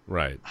this.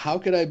 Right. How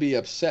could I be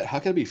upset? How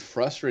could I be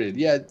frustrated?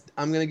 Yeah,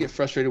 I'm going to get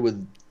frustrated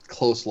with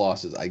close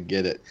losses. I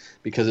get it,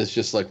 because it's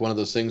just like one of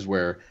those things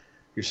where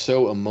you're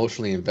so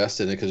emotionally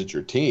invested in it because it's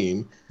your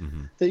team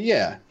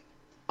that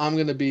I'm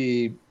going to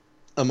be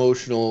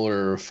emotional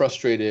or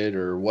frustrated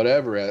or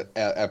whatever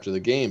after the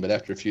game. But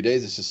after a few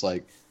days, it's just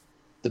like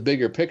the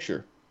bigger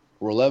picture.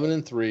 We're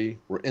 11-3.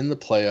 We're in the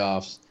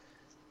playoffs.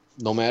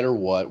 No matter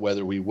what,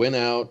 whether we win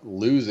out,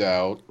 lose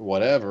out,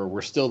 whatever,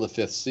 we're still the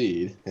 5th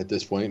seed at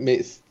this point.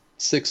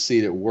 6th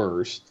seed at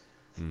worst.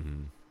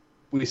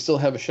 We still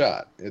have a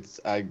shot.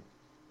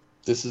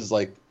 This is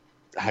like,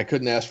 I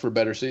couldn't ask for a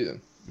better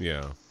season.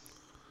 Yeah.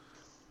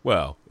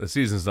 Well, the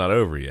season's not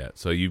over yet,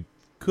 so you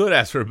could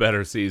ask for a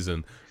better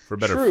season, for a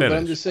better finish. But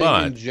I'm just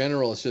saying in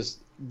general, it's just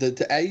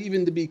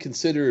even to be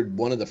considered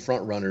one of the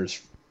front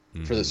runners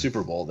for the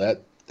Super Bowl,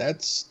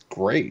 that's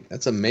great.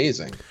 That's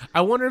amazing.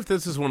 I wonder if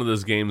this is one of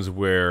those games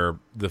where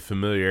the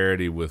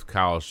familiarity with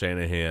Kyle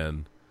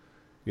Shanahan,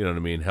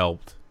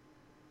 helped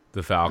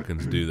the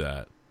Falcons do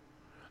that.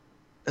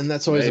 And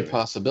that's always a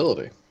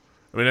possibility.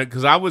 I mean,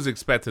 because I was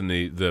expecting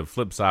the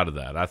flip side of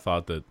that. I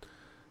thought that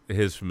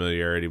his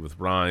familiarity with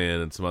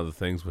Ryan and some other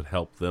things would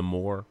help them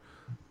more.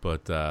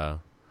 But,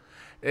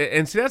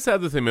 and see, that's the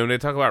other thing, man. When they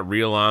talk about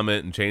realignment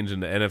and changing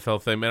the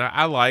NFL thing, man,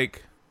 I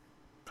like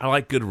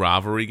good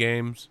rivalry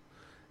games.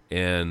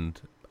 And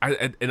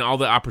all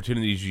the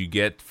opportunities you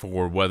get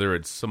for whether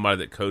it's somebody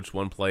that coached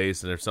one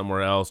place and they're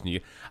somewhere else, and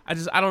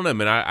I don't know,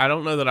 man. I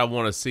don't know that I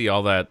want to see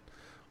all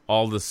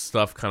this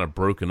stuff kind of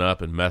broken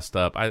up and messed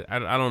up. I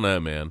don't know,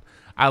 man.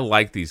 I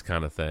like these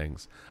kind of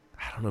things.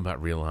 I don't know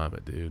about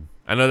realignment, dude.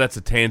 I know that's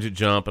a tangent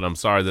jump, and I'm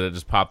sorry that it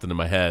just popped into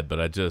my head, but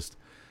I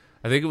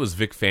think it was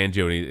Vic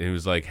Fangio, and he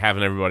was like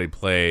having everybody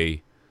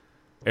play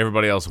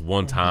everybody else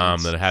one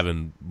time, then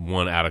having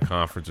one out of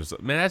conference or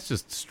something. Man, that's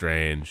just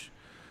strange.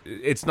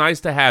 It's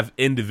nice to have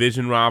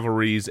in-division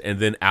rivalries and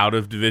then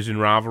out-of-division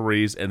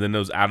rivalries and then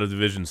those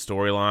out-of-division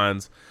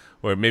storylines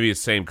where maybe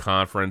it's same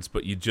conference,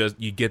 but you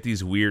get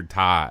these weird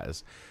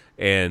ties.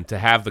 And to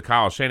have the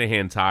Kyle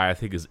Shanahan tie, I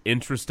think, is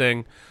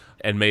interesting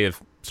and may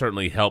have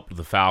certainly helped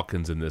the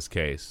Falcons in this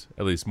case,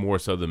 at least more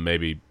so than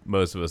maybe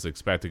most of us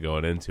expected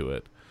going into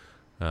it.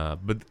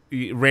 But,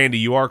 Randy,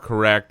 you are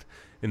correct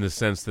in the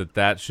sense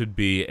that should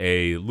be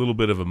a little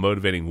bit of a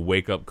motivating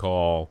wake-up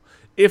call,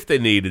 if they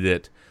needed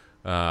it,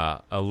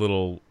 a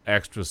little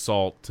extra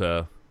salt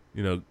to,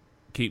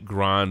 keep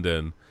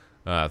grinding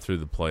through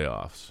the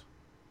playoffs.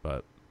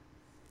 But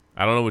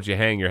I don't know what you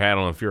hang your hat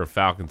on if you're a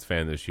Falcons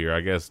fan this year.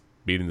 I guess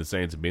beating the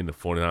Saints and beating the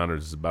 49ers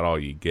is about all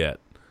you get.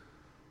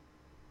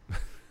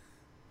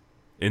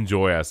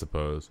 Enjoy, I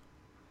suppose.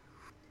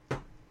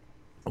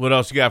 What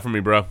else you got for me,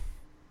 bro?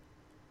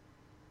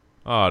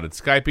 Oh, did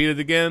Skype eat it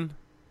again?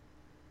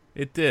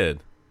 It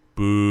did.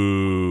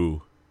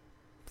 Boo.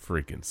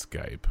 Freaking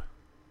Skype.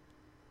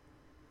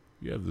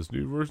 You have this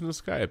new version of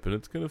Skype, and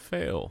it's going to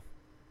fail.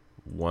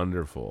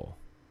 Wonderful.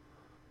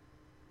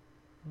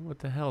 What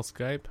the hell,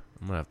 Skype?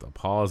 I'm going to have to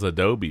pause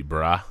Adobe,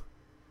 brah.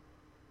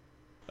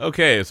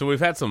 Okay, so we've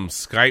had some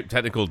Skype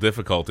technical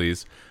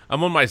difficulties.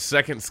 I'm on my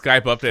second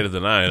Skype update of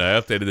the night. I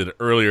updated it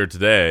earlier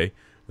today,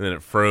 and then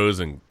it froze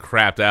and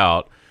crapped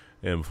out.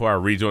 And before I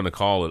rejoined the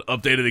call, it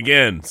updated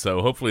again.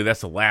 So hopefully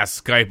that's the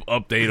last Skype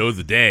update of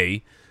the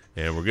day,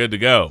 and we're good to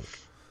go.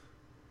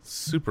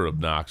 Super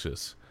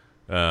obnoxious.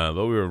 But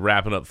we were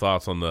wrapping up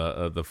thoughts on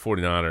the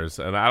 49ers,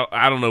 and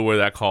I don't know where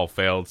that call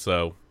failed,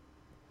 so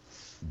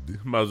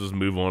might as well just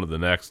move on to the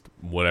next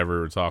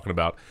whatever we're talking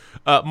about.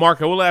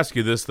 Mark, I will ask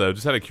you this, though,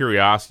 just out of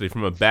curiosity,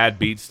 from a bad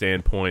beat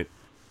standpoint.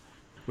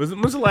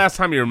 When's the last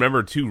time you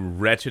remember two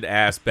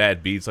wretched-ass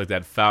bad beats like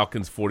that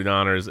Falcons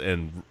 49ers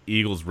and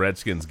Eagles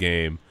Redskins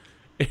game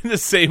in the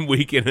same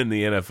weekend in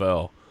the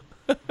NFL?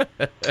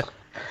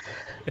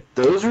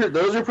 Those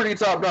are pretty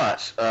top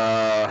notch.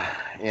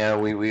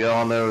 We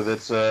all know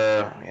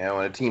that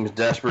when a team's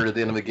desperate at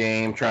the end of the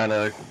game, trying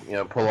to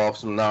pull off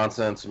some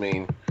nonsense. I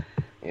mean,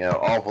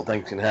 awful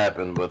things can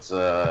happen, but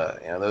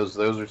those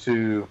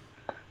are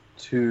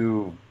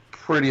two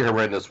pretty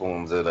horrendous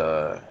ones.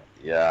 That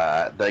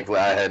thankfully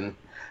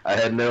I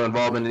had no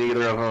involvement in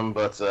either of them,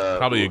 but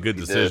probably a good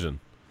decision.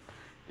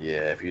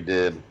 If you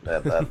did,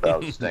 that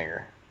was a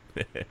stinger.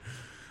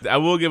 I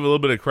will give a little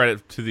bit of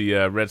credit to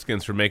the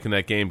Redskins for making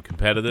that game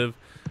competitive.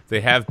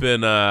 They have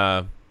been,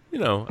 I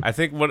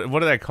think, what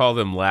did I call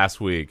them last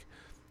week?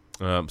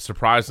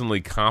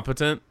 Surprisingly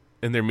competent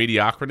in their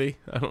mediocrity.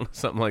 I don't know,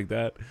 something like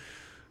that.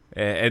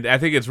 And I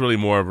think it's really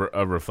more of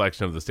a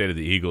reflection of the state of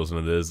the Eagles than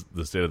it is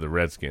the state of the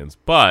Redskins.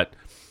 But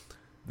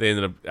they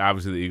ended up,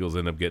 obviously the Eagles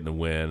end up getting a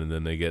win, and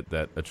then they get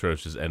that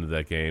atrocious end of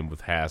that game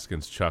with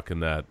Haskins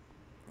chucking that.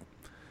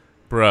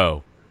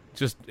 Bro,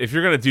 just, if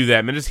you're going to do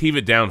that, man, just heave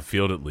it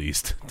downfield at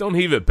least. Don't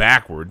heave it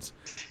backwards.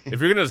 If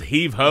you're going to just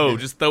heave-ho,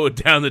 just throw it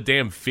down the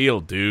damn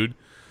field, dude.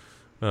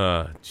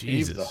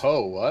 Jesus. Heave the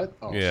hoe, what?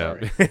 Oh, yeah.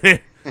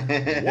 Sorry.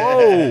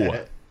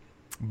 Whoa.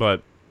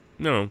 But,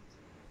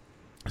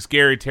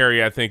 Scary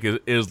Terry, I think,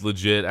 is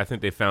legit. I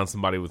think they found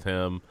somebody with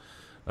him.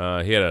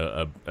 He had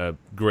a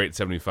great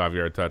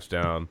 75-yard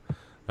touchdown,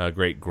 a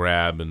great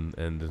grab,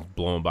 and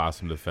blowing by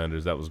some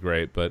defenders. That was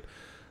great. But,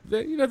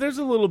 there's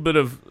a little bit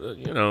of,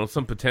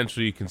 some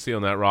potential you can see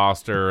on that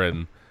roster,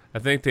 and I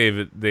think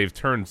they've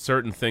turned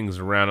certain things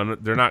around.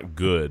 They're not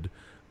good,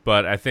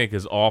 but I think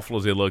as awful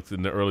as they looked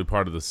in the early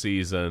part of the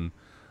season,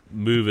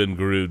 moving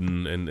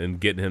Gruden and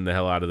getting him the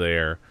hell out of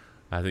there,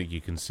 I think you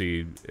can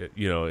see,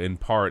 in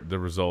part the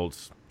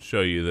results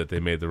show you that they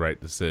made the right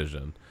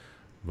decision.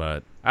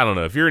 But I don't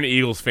know. If you're an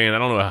Eagles fan, I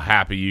don't know how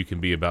happy you can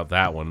be about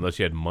that one unless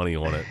you had money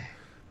on it.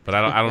 But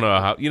I don't know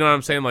how. You know what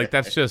I'm saying? Like,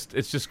 it's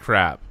just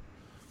crap.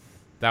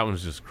 That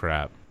one's just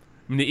crap.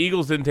 I mean, the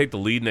Eagles didn't take the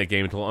lead in that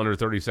game until under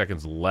 30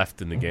 seconds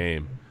left in the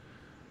game.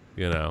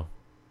 I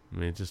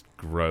mean, it's just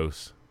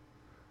gross.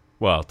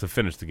 Well, to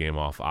finish the game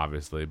off,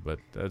 obviously, but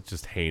that's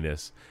just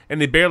heinous.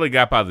 And they barely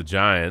got by the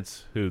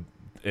Giants, who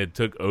it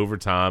took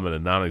overtime and a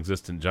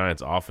non-existent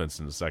Giants offense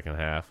in the second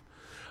half.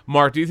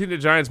 Mark, do you think the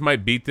Giants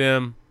might beat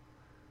them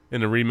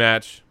in a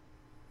rematch?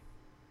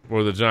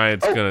 Or the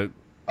Giants going to...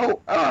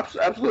 Oh,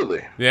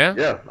 absolutely. Yeah?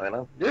 Yeah, I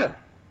know. Yeah.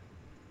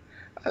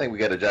 I think we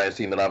got a Giants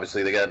team that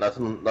obviously they got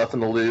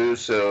nothing to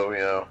lose,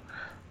 so,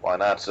 why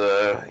not,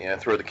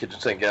 throw the kitchen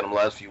sink at them the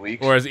last few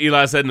weeks. Or as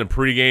Eli said in the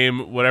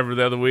pregame, whatever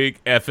the other week,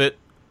 F it.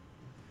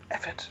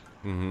 F it.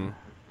 Mm-hmm.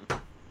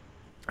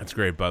 That's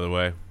great, by the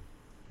way.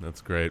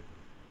 That's great.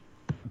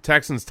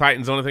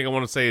 Texans-Titans, the only thing I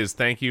want to say is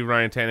thank you,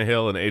 Ryan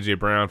Tannehill and A.J.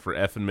 Brown, for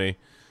effing me.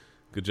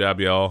 Good job,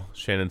 y'all.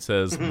 Shannon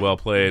says, well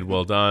played,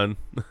 well done.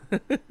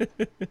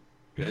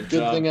 Good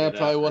thing I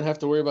probably won't have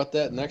to worry about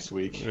that next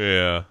week.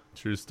 Yeah,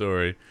 true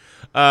story.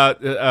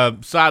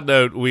 Side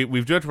note,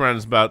 we've joked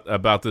around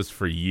about this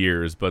for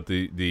years, but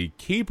the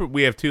keeper,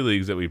 we have two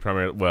leagues that we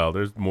primarily, well,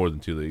 there's more than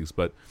two leagues,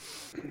 but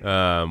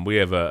we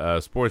have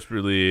a sports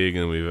brew league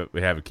and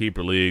we have a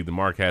keeper league. The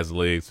Mark has a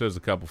league, so there's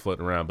a couple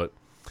floating around, but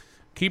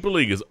keeper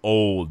league is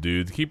old,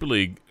 dude. The keeper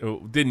league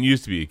didn't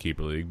used to be a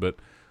keeper league, but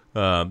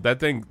I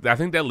think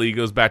that league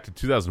goes back to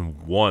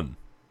 2001.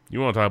 You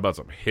want to talk about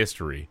some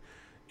history?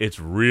 It's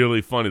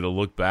really funny to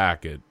look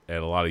back at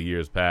a lot of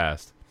years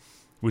past,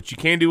 which you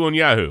can do on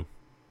Yahoo.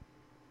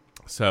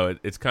 So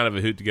it's kind of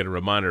a hoot to get a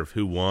reminder of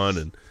who won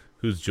and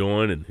who's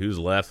joined and who's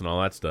left and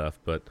all that stuff.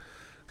 But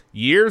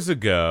years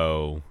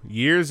ago,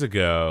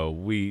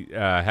 we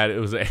had it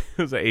was an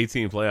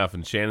 18 playoff,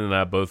 and Shannon and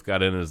I both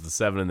got in as the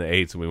 7 and the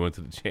 8s, and we went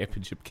to the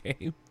championship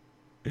game.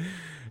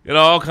 And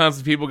all kinds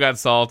of people got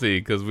salty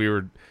because we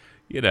were,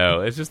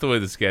 it's just the way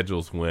the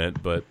schedules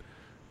went, but.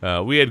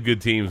 We had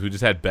good teams. We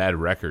just had bad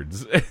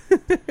records.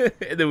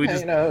 And then we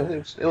it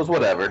was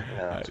whatever.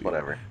 It's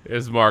whatever.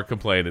 There's Mark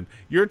complaining.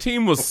 Your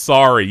team was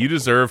sorry. You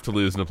deserved to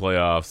lose in the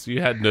playoffs. You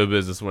had no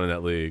business winning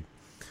that league,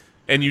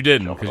 and you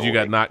didn't because you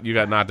got knocked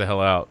the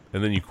hell out,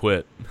 and then you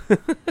quit, and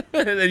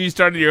then you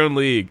started your own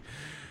league.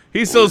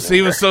 He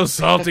was so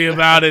salty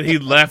about it. He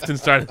left and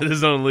started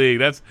his own league.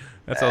 That's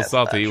how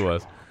salty he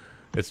was.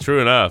 It's true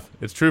enough.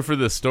 It's true for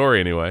this story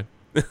anyway.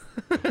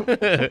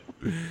 Fake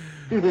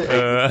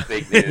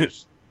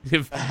news.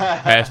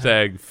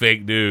 Hashtag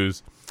fake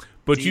news.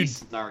 But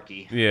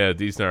snarky. Yeah,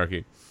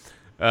 D-snarky.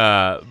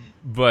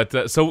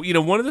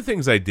 So, one of the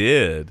things I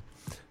did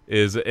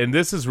is, and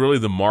this is really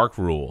the Mark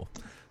rule.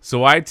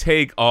 So I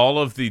take all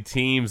of the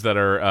teams that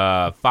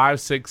are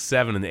 5, 6,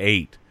 7, and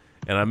 8,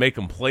 and I make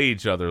them play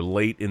each other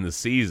late in the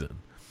season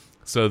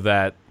so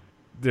that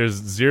there's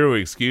zero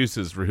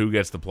excuses for who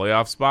gets the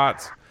playoff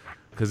spots.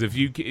 Because if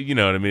you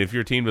know what I mean, if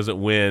your team doesn't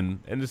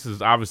win, and this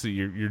is obviously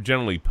you're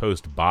generally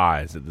post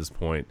buys at this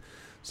point,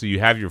 so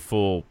you have your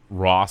full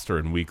roster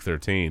in week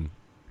 13,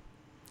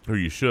 or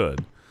you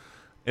should,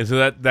 and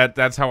so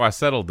that's how I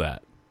settled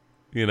that.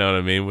 You know what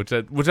I mean? Which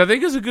I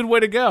think is a good way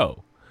to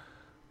go.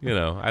 You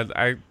know,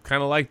 I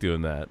kind of like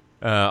doing that.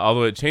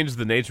 Although it changes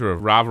the nature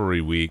of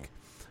rivalry week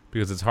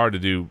because it's hard to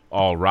do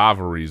all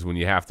rivalries when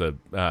you have to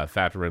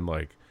factor in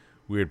like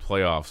weird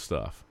playoff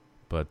stuff.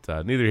 But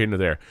neither here nor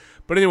there.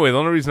 But anyway, the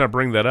only reason I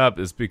bring that up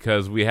is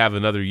because we have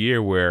another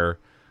year where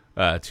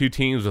two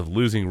teams with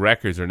losing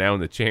records are now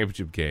in the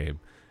championship game,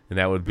 and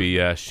that would be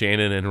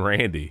Shannon and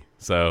Randy.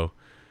 So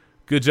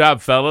good job,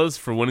 fellas,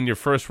 for winning your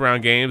first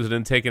round games and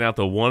then taking out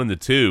the 1 and the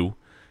 2,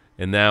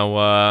 and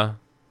now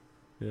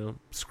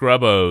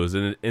Scrubbos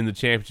in the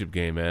championship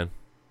game, man.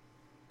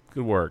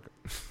 Good work.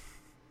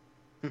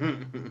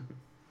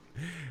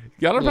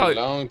 Y'all are probably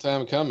a long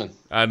time coming.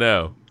 I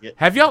know.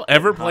 Have y'all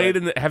ever played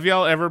in the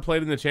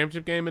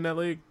championship game in that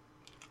league?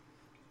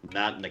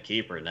 Not in the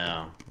keeper,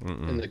 no.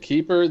 In the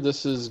keeper,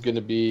 this is going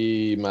to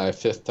be my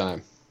 5th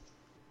time.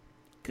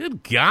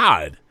 Good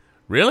God.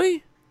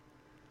 Really?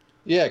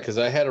 Yeah, because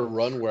I had a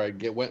run where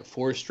went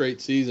 4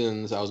 straight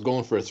seasons. I was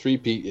going for a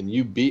 3-peat, and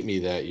you beat me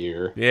that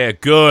year. Yeah,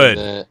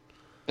 good.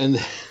 And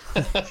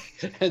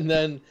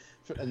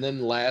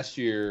then last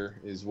year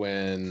is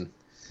when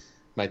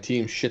my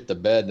team shit the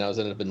bed, and I was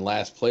ended up in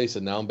last place,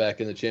 and now I'm back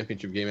in the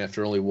championship game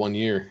after only 1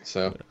 year.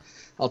 So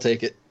I'll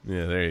take it.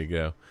 Yeah, there you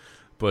go.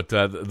 But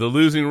the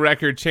losing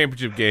record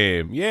championship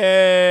game,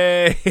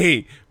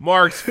 yay!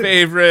 Mark's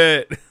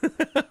favorite.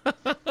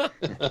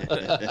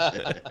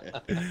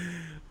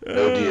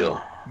 No deal.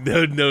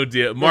 No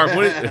deal. Mark,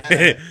 what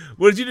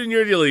did you do in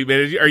your deal league, man?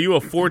 Are you a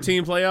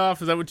 4-team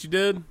playoff? Is that what you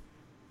did?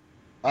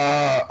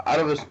 Out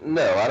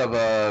of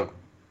a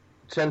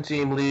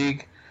 10-team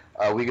league,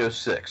 we go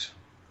 6.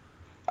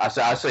 I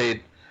say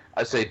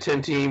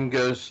 10-team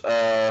goes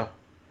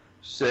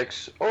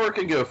 6, or it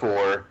can go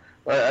 4.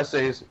 But I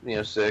say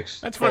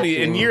 6. That's funny.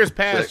 In years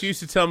past, you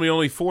used to tell me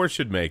only 4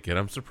 should make it.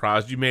 I'm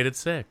surprised you made it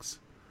 6.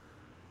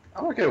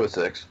 I'm okay with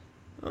 6.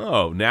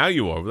 Oh, now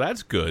you are. Well,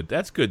 that's good.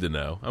 That's good to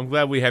know. I'm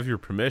glad we have your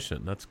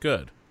permission. That's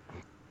good.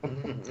 I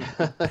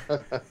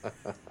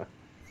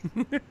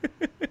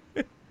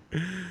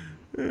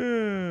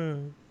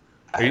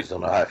just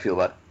don't know how I feel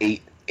about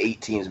 8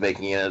 teams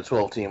making it in a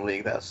 12-team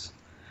league. It's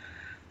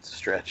a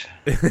stretch.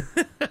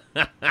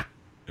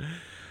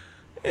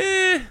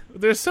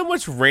 There's so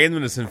much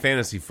randomness in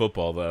fantasy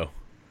football, though.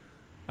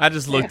 I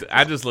just looked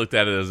at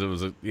it as it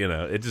was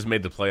it just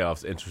made the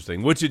playoffs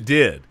interesting, which it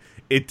did.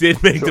 It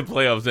did make the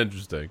playoffs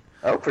interesting.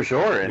 Oh, for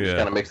sure, and it just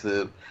kind of makes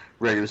the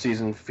regular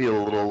season feel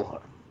a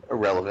little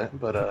irrelevant.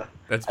 But I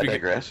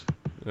digress.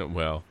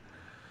 Well,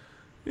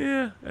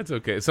 yeah, that's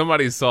okay.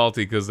 Somebody's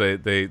salty because they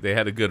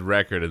had a good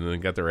record and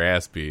then got their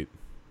ass beat.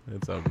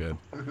 It's all good.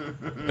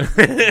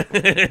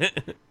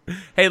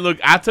 Hey, look,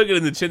 I took it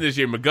in the chin this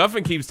year.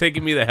 McGuffin keeps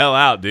taking me the hell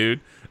out,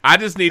 dude. I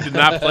just need to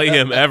not play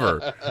him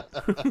ever.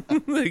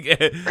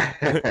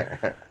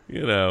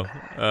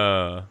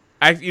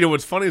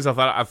 What's funny is I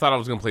thought I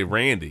was going to play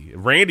Randy.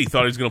 Randy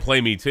thought he was going to play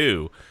me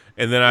too,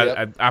 and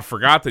then I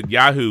forgot that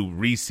Yahoo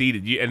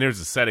reseeded you, and there's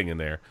a setting in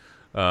there,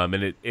 and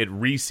it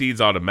reseeds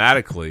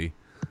automatically,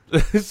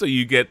 so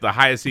you get the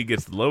highest seed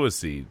gets the lowest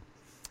seed,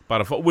 by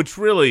default, which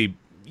really,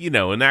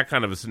 in that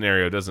kind of a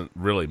scenario doesn't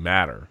really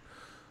matter.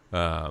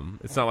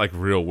 It's not like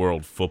real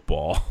world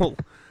football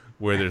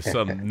where there's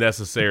some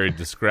necessary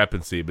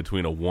discrepancy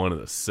between a 1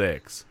 and a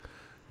 6.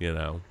 It's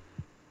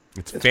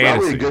fantasy.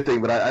 Probably a good thing,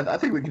 but I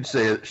think we can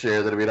share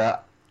that. I mean, I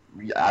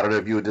don't know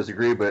if you would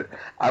disagree, but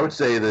I would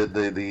say that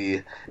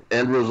the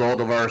end result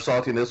of our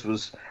saltiness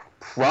was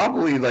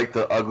probably like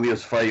the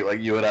ugliest fight like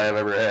you and I have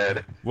ever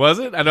had. Was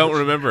it? I don't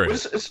remember it.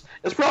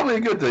 It's probably a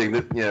good thing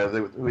that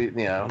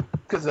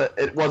because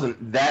it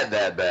wasn't that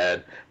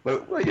bad.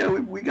 But we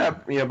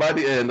got by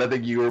the end, I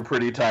think you were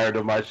pretty tired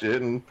of my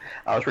shit, and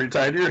I was pretty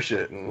tired of your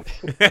shit. And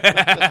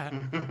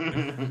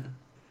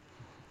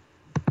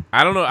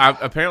I don't know.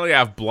 Apparently,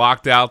 I've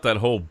blocked out that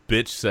whole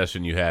bitch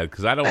session you had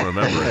because I don't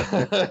remember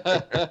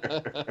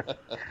it.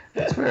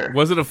 That's fair.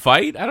 Was it a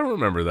fight? I don't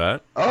remember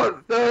that. Oh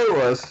no, it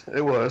was.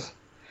 It was.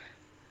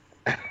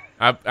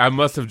 I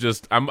must have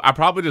just. I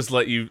probably just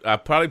let you. I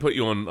probably put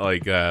you on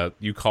like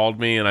you called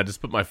me and I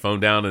just put my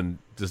phone down and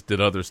just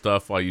did other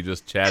stuff while you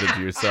just chatted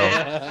to yourself.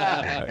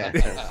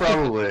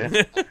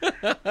 Probably.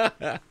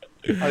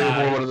 It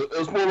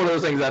was more one of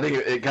those things. I think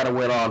it kind of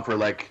went on for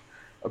like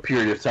a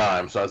period of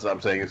time. So that's what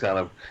I'm saying. It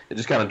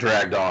just kind of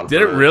dragged on.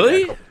 Did it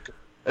really?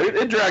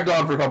 It dragged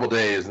on for a couple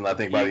days, and I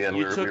think by the end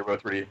we were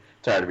both pretty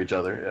tired of each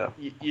other.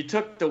 Yeah. You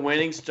took the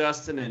winnings,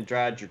 Justin, and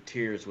dried your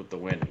tears with the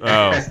winnings.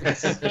 Oh,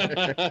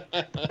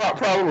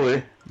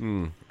 probably.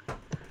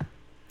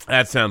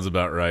 That sounds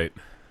about right.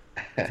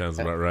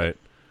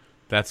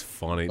 That's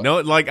funny.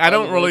 No, like I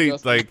don't really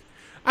like.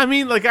 I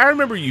mean, like I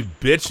remember you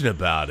bitching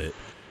about it,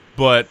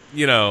 but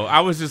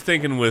I was just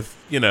thinking with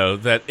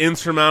that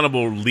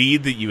insurmountable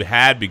lead that you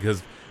had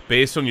because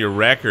based on your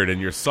record and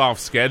your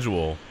soft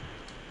schedule.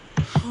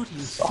 How do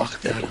you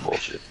fuck that up?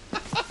 Bullshit.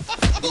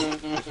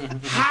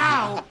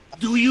 How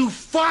do you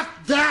fuck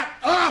that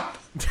up?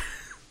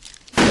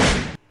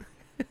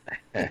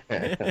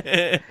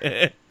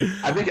 I'd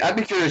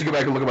be curious to go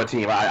back and look at my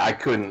team. I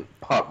couldn't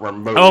pop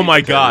remotely. Oh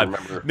my God!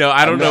 No,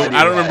 I don't know. idea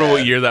I don't what I remember what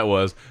had. year that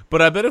was.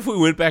 But I bet if we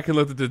went back and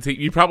looked at the team,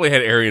 you probably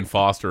had Arian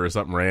Foster or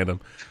something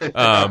random.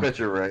 I bet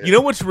you're right. You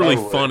know what's really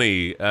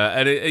Probably.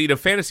 funny?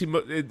 Fantasy.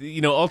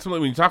 Ultimately,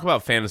 when you talk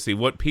about fantasy,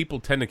 what people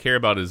tend to care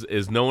about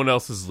is no one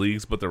else's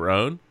leagues but their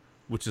own,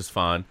 which is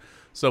fine.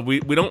 So we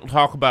don't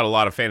talk about a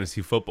lot of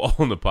fantasy football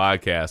on the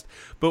podcast,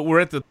 but we're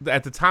at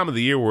the time of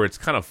the year where it's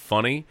kind of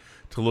funny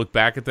to look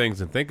back at things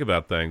and think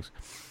about things.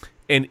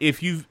 And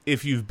if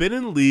you've been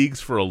in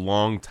leagues for a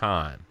long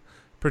time,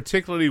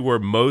 particularly where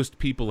most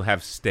people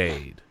have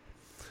stayed,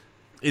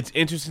 it's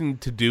interesting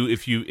to do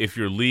if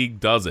your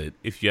league does it,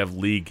 if you have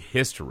league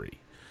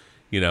history,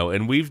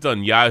 and we've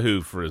done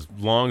Yahoo for as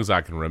long as I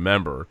can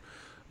remember.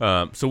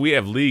 So we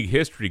have league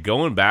history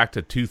going back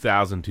to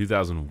 2000,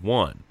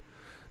 2001.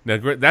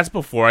 Now that's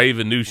before I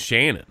even knew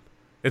Shannon.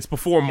 It's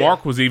before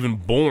Mark was even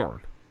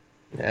born.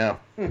 Yeah.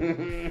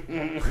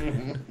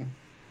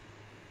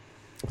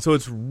 So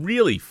it's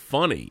really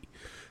funny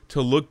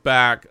to look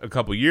back a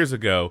couple years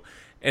ago.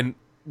 And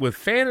with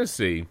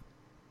fantasy,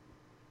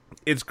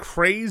 it's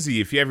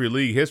crazy if you have your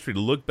league history to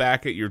look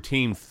back at your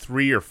team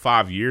 3 or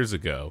 5 years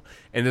ago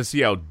and to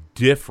see how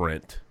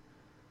different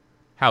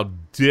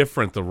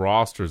the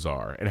rosters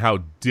are and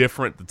how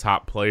different the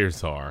top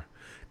players are.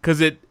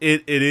 Because it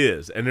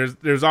is. And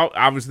there's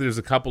obviously there's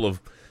a couple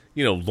of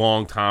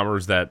long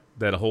timers that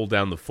hold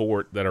down the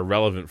fort that are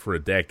relevant for a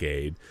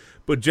decade.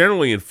 But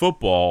generally in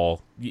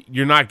football,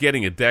 you're not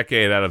getting a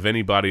decade out of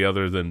anybody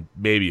other than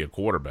maybe a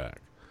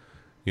quarterback,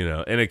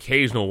 an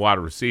occasional wide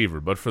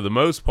receiver. But for the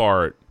most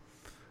part,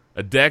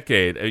 a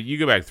decade, you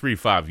go back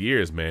 3-5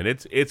 years, man,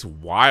 it's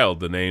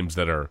wild the names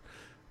that are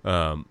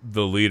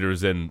the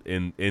leaders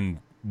in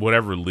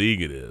whatever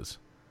league it is.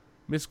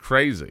 It's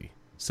crazy.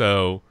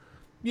 So,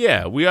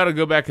 yeah, we ought to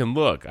go back and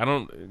look. I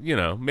don't,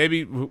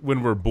 maybe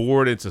when we're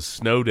bored, it's a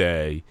snow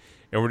day,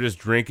 and we're just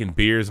drinking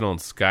beers and on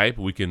Skype,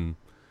 we can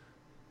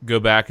go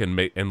back and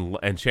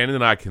Shannon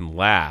and I can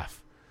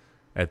laugh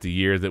at the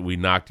year that we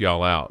knocked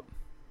y'all out.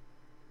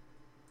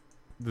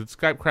 Did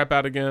Skype crap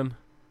out again?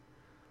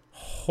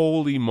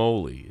 Holy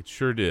moly, it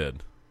sure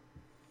did.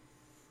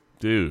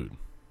 Dude,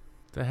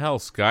 the hell,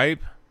 Skype?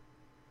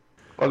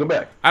 Welcome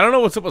back. I don't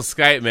know what's up with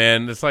Skype,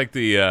 man. It's like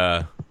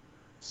the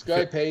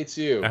Skype hates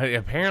you.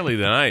 Apparently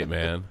tonight,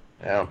 man.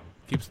 Yeah.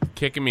 Keeps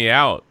kicking me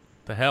out.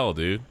 The hell,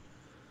 dude?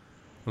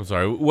 I'm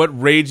sorry.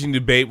 What raging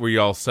debate were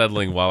y'all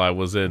settling while I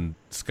was in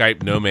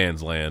Skype no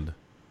man's land?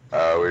 We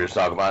were just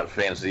talking about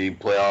fantasy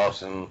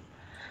playoffs and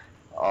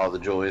all the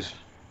joys.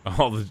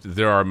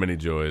 There are many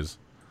joys.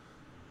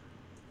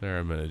 There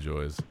are many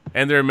joys.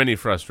 And there are many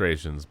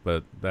frustrations,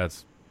 but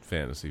that's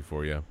fantasy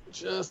for you.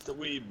 Just a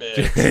wee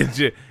bit.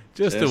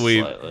 just a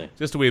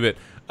wee bit.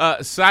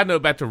 Side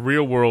note, back to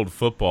real world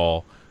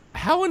football.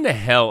 How in the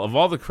hell, of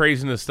all the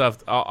craziness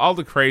stuff, all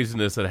the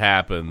craziness that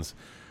happens,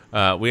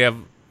 we have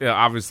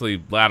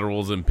obviously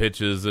laterals and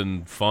pitches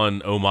and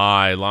fun, oh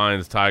my,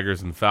 Lions,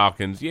 Tigers, and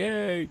Falcons,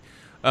 yay.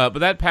 But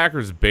that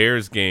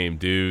Packers-Bears game,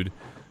 dude,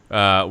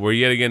 where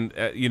yet again,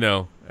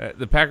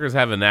 the Packers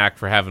have a knack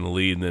for having a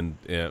lead and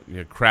then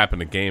crapping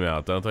the game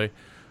out, don't they?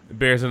 The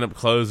Bears end up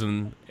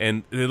closing,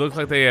 and they look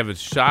like they have a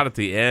shot at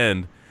the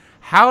end.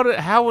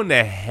 How in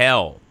the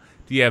hell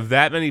do you have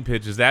that many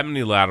pitches, that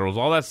many laterals,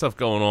 all that stuff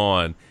going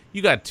on?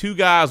 You got two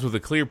guys with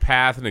a clear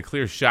path and a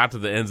clear shot to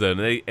the end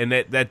zone, and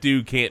that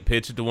dude can't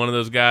pitch it to one of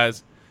those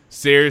guys?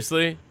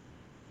 Seriously?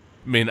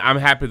 I mean, I'm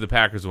happy the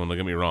Packers won, don't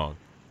get me wrong.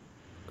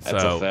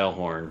 That's a fail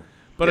horn.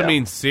 But, Yeah. I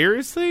mean,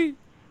 seriously?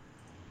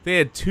 They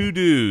had two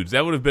dudes.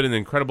 That would have been an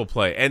incredible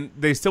play. And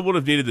they still would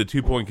have needed the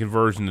 2-point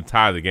conversion to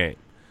tie the game.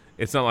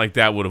 It's not like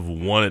that would have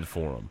won it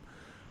for them.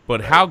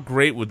 But how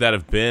great would that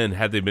have been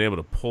had they been able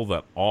to pull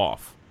that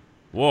off?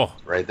 Whoa.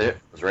 Right there. It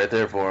was right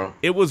there for them.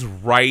 It was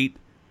right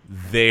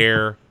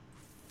there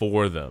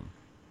for them.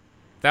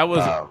 That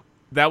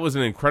was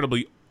an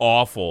incredibly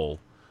awful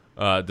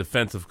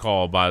defensive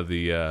call by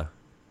the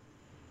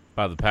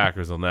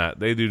Packers on that.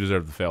 They do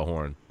deserve the fail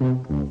horn.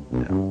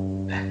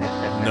 No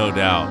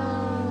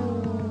doubt.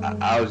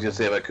 I was going to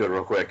say, if I could,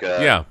 real quick,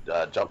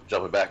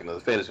 jumping back into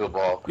the fantasy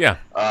football. Yeah.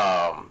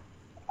 I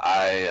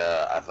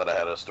thought I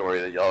had a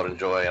story that y'all would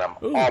enjoy, and I'm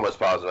almost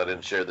positive I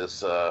didn't share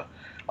this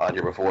on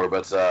here before,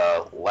 but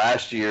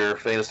last year,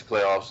 fantasy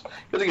playoffs,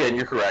 because again,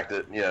 you're correct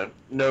that,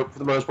 for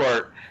the most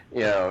part,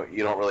 you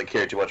don't really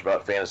care too much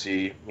about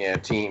fantasy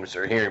teams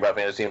or hearing about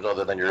fantasy teams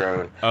other than your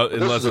own.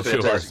 Unless this is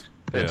it's a yours.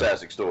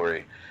 fantastic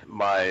story.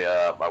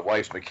 My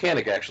wife's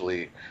mechanic,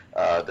 actually,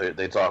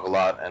 they talk a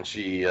lot, and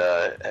she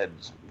had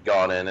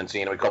gone in and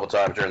seen him a couple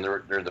times during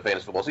the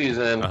fantasy football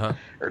season,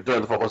 or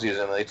during the football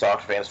season. And they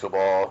talked fantasy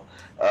football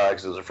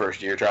because it was her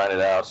first year trying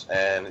it out,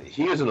 and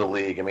he was in the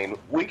league. I mean,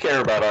 we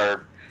care about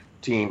our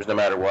teams no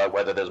matter what,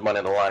 whether there's money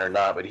on the line or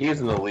not. But he's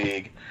in the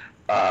league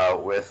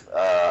with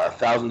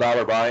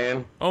 $1,000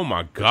 buy-in. Oh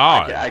my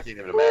God! I can't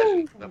even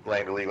imagine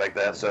playing the league like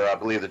that. So I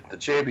believe that the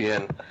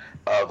champion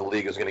of the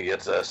league is going to get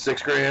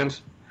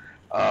 $6,000.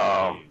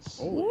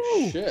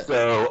 Holy shit!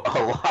 So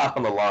a lot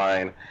on the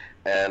line,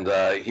 and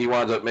he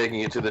winds up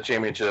making it to the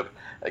championship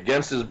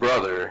against his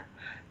brother.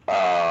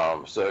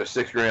 So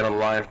 $6,000 on the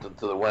line to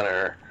the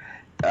winner,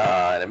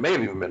 and it may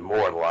have even been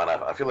more on the line.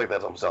 I feel like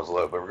that almost sounds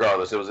low, but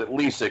regardless, it was at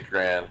least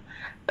 $6,000,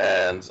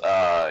 and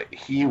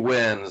he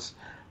wins.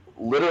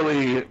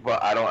 Literally,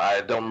 but I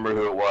don't remember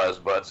who it was,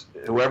 but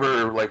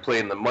whoever played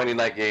in the Monday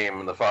night game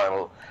in the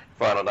final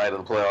night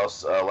of the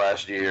playoffs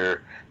last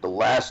year, the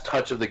last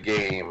touch of the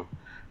game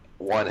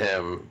won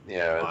him,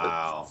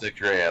 wow.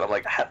 $6,000. I'm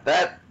like,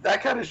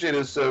 that kind of shit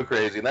is so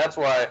crazy, and that's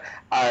why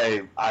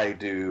I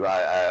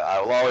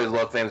will always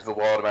love fantasy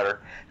football, no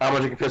matter how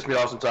much it can piss me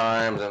off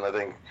sometimes. And I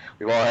think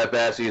we've all had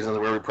bad seasons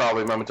where we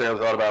probably momentarily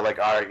thought about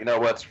all right, you know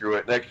what, screw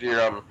it. Next year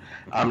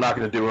I'm not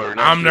going to do it. Or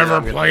I'm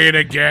never playing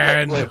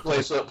again.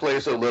 Play so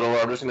little. Or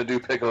I'm just going to do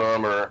pick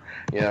 'em or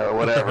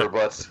whatever.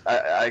 But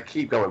I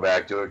keep going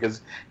back to it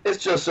because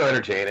it's just so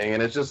entertaining,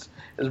 and it's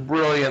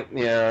brilliant.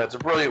 It's a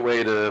brilliant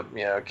way to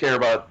care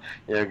about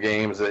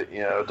games that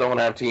don't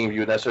have teams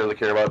you would necessarily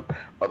care about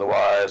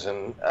otherwise.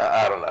 And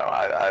I don't know.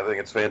 I think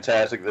it's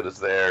fantastic that it's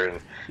there. And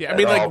yeah, I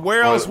mean,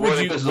 where else would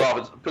you?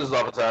 Pisses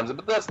off at times,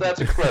 but that's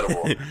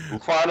incredible.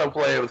 Final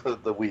play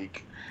of the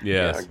week.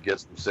 Yes,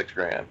 gets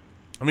 $6,000.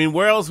 I mean,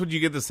 where else would you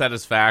get the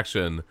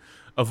satisfaction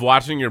of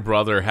watching your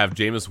brother have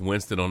Jameis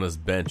Winston on his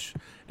bench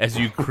as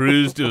you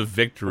cruise to a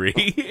victory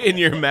in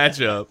your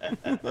matchup?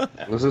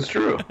 This is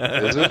true.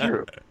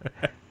 That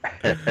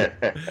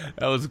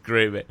was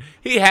great, man.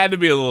 He had to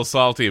be a little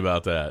salty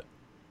about that.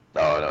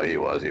 No, he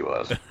was.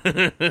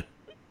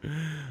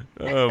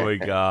 Oh, my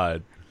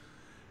God.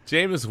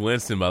 Jameis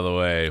Winston, by the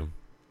way,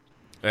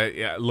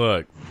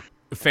 look,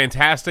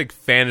 fantastic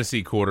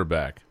fantasy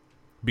quarterback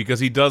because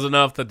he does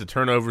enough that the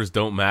turnovers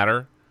don't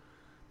matter.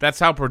 That's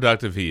how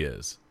productive he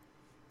is.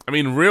 I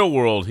mean, real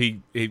world,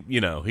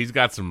 he's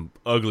got some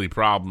ugly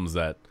problems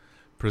that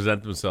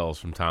present themselves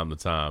from time to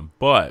time,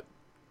 but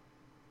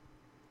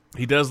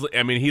he does.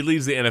 I mean, he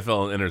leads the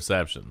NFL in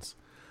interceptions,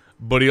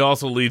 but he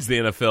also leads the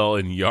NFL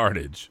in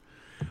yardage.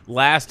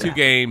 Last two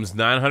games,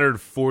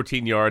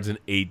 914 yards and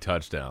 8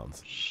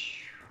 touchdowns.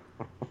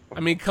 I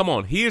mean, come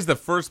on. He is the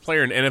first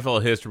player in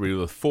NFL history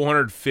with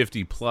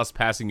 450 plus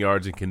passing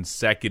yards in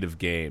consecutive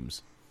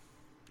games.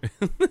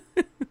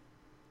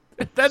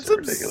 That's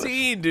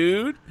obscene,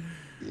 dude.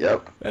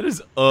 Yep. That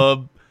is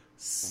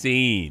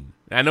obscene.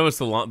 I know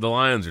the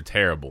Lions are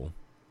terrible.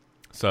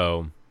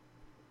 So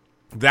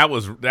that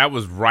was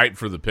right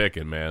for the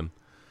picking, man.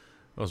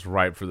 That was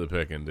right for the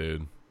picking,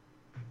 dude.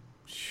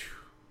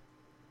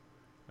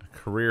 A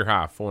career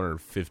high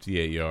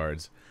 458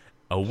 yards.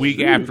 A week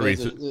after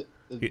he's the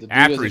dude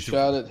has a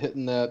shot at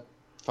hitting that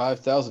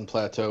 5,000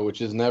 plateau, which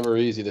is never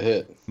easy to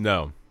hit.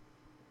 No.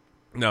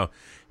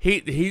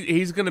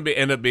 He's going to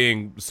end up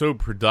being so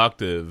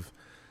productive.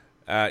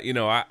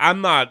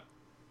 I'm not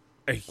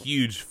a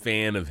huge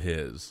fan of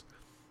his,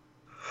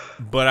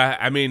 but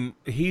I mean,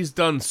 he's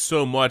done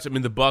so much. I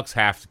mean, the Bucs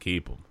have to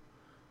keep him.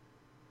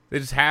 They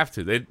just have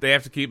to. They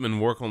have to keep him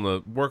and work on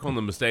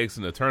the mistakes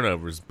and the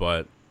turnovers.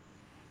 But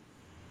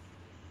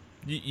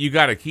you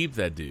got to keep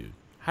that dude.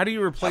 How do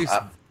you replace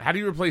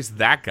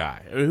that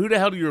guy? I mean, who the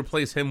hell do you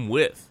replace him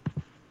with?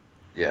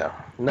 Yeah,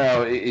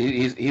 no,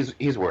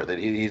 he's worth it.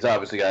 He's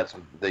obviously got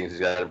some things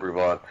he's got to improve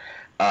on.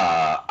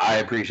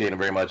 I appreciate him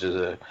very much as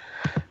a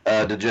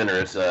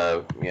degenerate.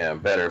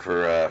 Better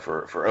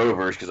for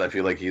overs because I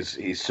feel like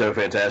he's so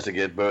fantastic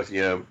at both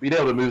being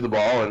able to move the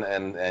ball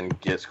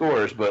and get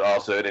scores, but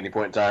also at any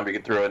point in time he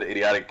can throw an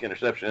idiotic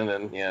interception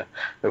and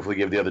hopefully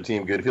give the other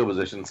team good field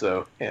position.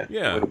 So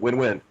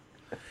win-win.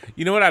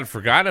 You know what I'd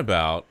forgotten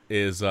about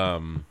is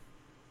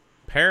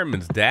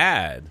Perriman's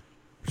dad.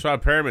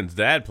 Rashad Perriman's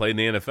dad played in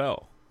the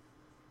NFL.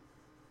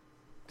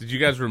 Did you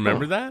guys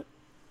remember that?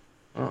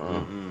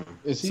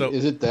 Is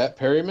it that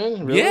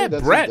Perriman? Really? Yeah,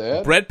 That's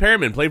Brett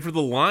Perriman played for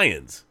the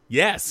Lions.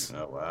 Yes.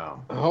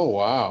 Oh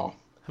wow.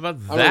 How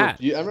about that?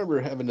 I remember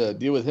having to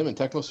deal with him in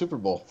Tecmo Super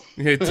Bowl.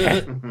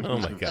 Oh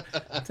my God,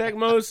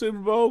 Tecmo Super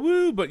Bowl,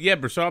 woo! But yeah,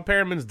 Rashad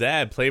Perriman's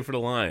dad played for the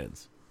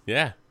Lions.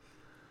 Yeah.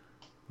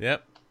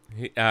 Yep.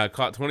 He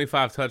caught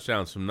 25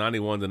 touchdowns from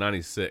 91 to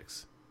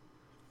 96.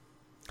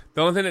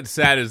 The only thing that's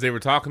sad is they were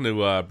talking to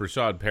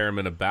Rashad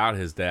Perriman about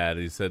his dad.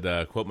 He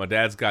said, quote, "My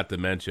dad's got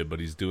dementia, but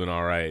he's doing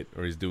all right,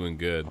 or he's doing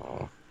good."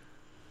 Oh,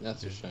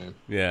 that's a shame.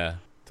 Yeah,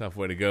 tough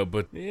way to go.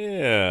 But,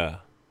 yeah.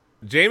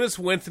 Jameis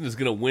Winston is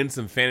going to win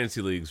some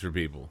fantasy leagues for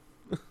people.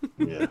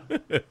 Yeah.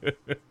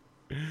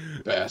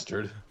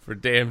 Bastard. For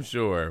damn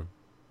sure.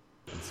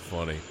 It's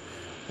funny.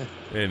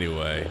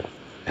 Anyway.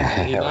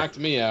 He knocked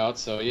me out,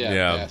 so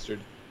yeah. Bastard.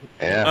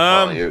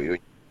 Yeah, you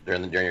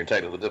during your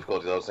technical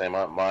difficulties, I was saying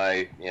in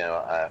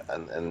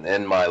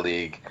my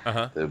league,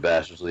 the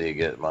Bastards League,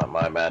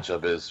 my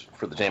matchup is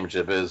for the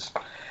championship is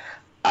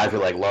I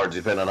feel like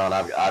largely dependent on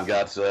I've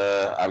got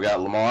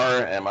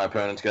Lamar and my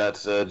opponent's got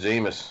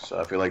Jameis, so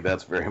I feel like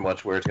that's very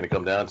much where it's going to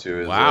come down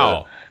to is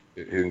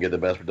who can get the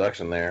best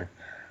production there.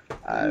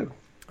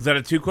 Is that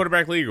a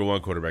 2-quarterback league or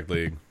 1-quarterback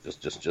league?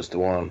 Just the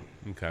one.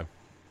 Okay.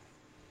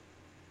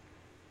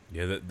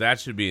 Yeah, that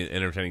should be an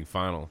entertaining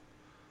final.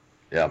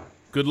 Yeah.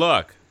 Good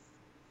luck.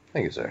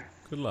 Thank you, sir.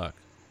 Good luck.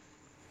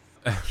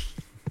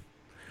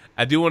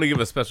 I do want to give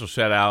a special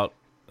shout out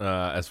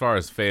as far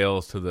as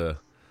fails to the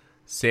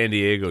San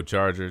Diego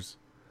Chargers.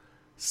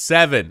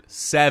 7.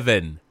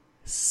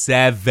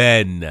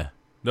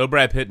 No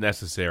Brad Pitt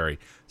necessary.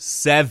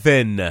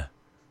 7.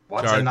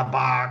 What's in the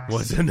box?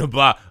 What's in the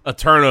box? A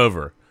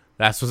turnover.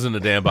 That's what's in the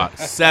damn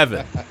box.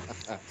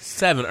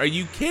 7. Are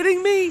you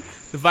kidding me?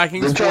 The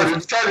Vikings. The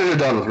Chargers are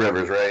done with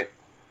Rivers, right?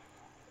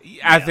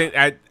 I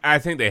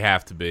think they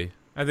have to be.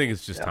 I think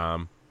it's just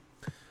time.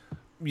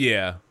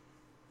 Yeah.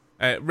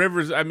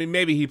 Rivers, I mean,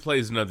 maybe he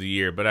plays another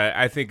year, but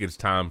I think it's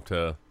time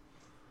to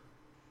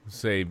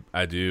say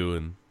I do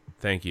and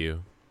thank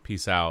you.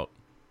 Peace out.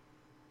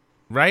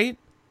 Right?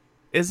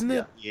 Isn't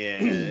it? Yeah,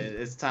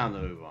 it's time to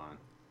move on.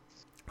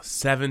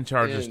 7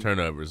 Chargers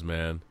turnovers,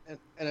 man.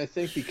 And I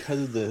think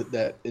because of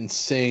that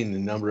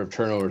insane number of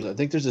turnovers, I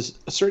think there's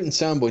a certain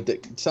soundbite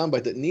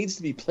that needs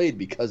to be played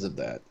because of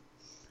that.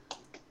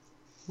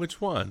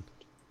 Which one?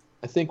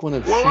 I think one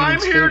of Well, I'm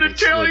Shane's here to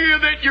favorites tell was- you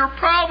that you're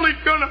probably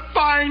going to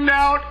find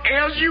out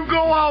as you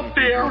go out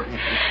there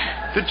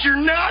that you're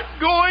not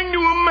going to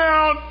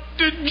amount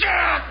to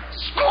jack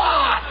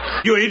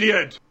squat. You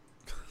idiot!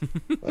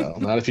 Well,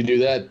 not if you do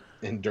that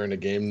during the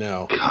game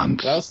now.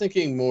 But I was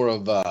thinking more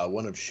of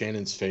one of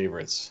Shannon's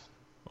favorites.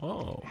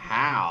 Oh.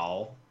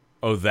 How?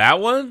 Oh, that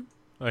one?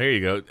 Oh, here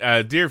you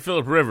go. Dear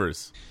Philip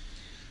Rivers.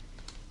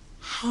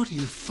 How do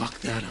you fuck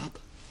that up?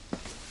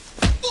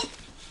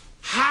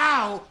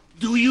 How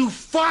do you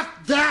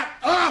fuck that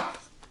up?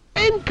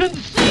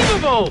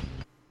 Inconceivable!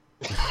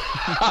 Shut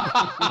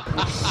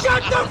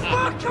the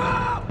fuck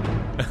up!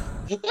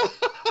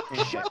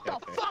 Shut the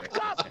fuck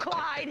up,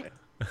 Clyde!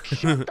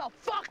 Shut the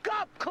fuck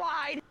up,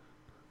 Clyde!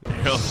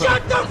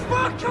 Shut the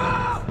fuck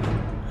up!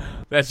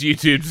 That's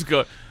YouTube just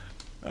going.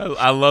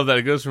 I love that.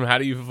 It goes from how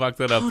do you fuck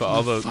that up to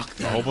all a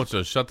whole bunch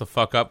of shut the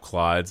fuck up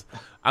Clydes.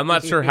 I'm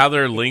not sure how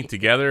they're linked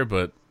together,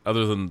 but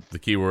other than the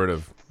keyword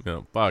of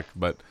fuck,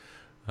 but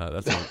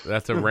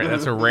that's a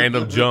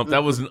random jump.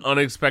 That was an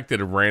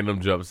unexpected random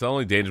jump. It's the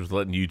only danger with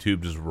letting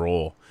YouTube just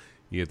roll.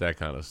 You get that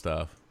kind of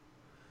stuff.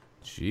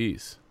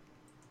 Jeez.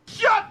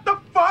 Shut the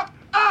fuck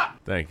up!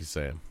 Thank you,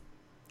 Sam.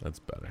 That's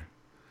better.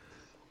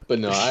 But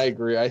no, I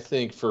agree. I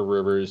think for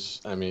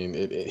Rivers, I mean,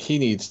 he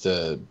needs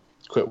to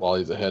quit while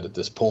he's ahead at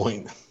this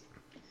point.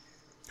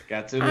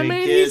 Got too many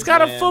kids, he's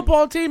got man. a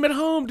football team at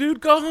home, dude.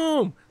 Go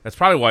home. That's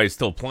probably why he's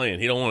still playing.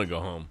 He don't want to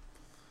go home.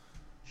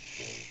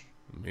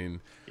 I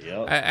mean,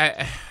 yep.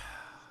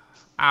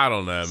 I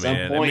don't know, man. At some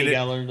point, I mean, you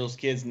gotta learn those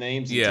kids'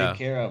 names and take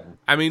care of them.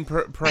 I mean,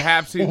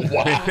 perhaps he.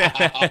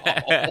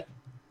 Wow.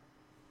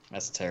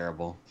 That's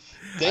terrible.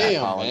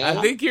 Damn, man.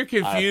 I think you're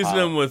confusing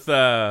him with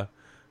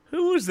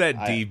who was that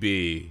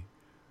DB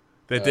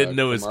that didn't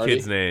know his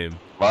kid's name?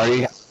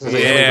 Marty.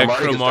 Yeah,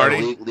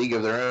 Cromartie. League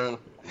of their own.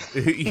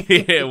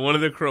 Yeah, one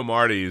of the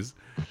Cromarties.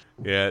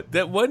 Yeah,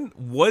 that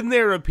wasn't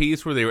there a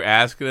piece where they were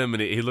asking him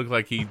and he looked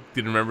like he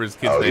didn't remember his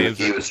kids' names?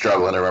 He was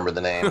struggling to remember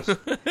the names.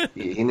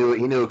 he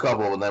knew a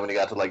couple, and then when he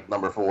got to like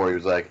number 4, he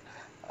was like,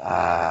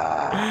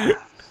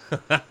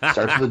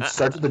 starts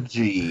with a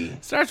G.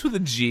 Starts with a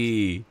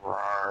G.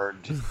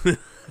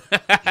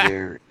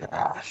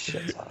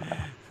 Shit.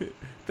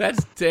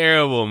 That's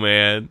terrible,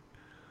 man.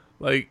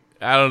 Like,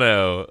 I don't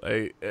know.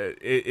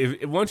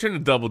 If once you're in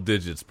the double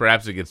digits,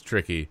 perhaps it gets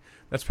tricky.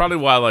 That's probably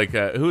why, like,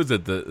 who is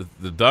it? The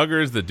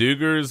Duggars, the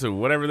Dugars, or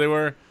whatever they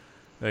were?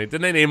 Like,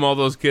 didn't they name all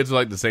those kids with,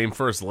 like, the same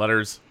first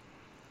letters?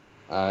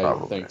 I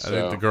think so. I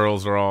think the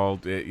girls are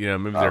all,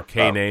 maybe they're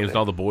K names, and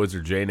all the boys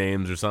are J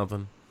names or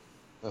something.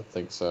 I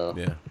think so.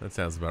 Yeah, that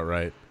sounds about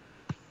right.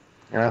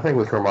 And I think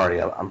with Cromartie,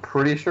 I'm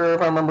pretty sure,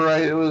 if I remember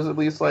right, it was at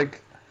least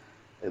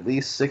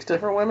 6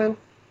 different women.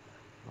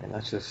 I mean,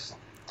 that's just...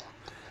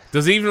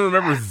 Does he even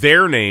remember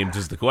their names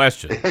is the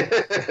question.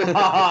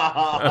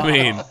 I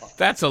mean,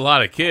 that's a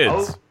lot of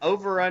kids.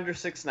 Over under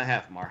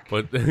 6.5, Mark.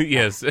 But,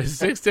 yes,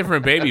 6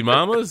 different baby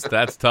mamas?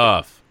 That's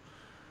tough.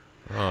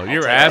 Oh,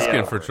 you're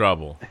asking for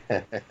trouble.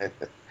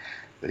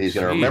 But he's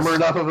going to remember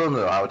enough of them,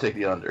 though. I would take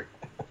the under.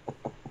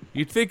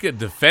 You'd think a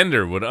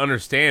defender would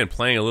understand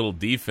playing a little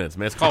defense.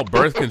 Man, it's called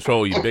birth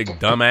control, you big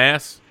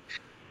dumbass.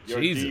 Your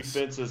Jesus.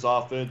 defense is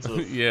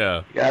offensive.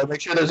 Yeah. You got to make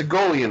sure there's a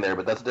goalie in there,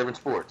 but that's a different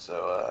sport,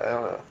 so I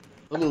don't know.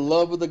 I'm in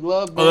love with the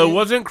glove, man. Although,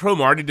 wasn't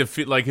Cromartie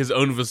his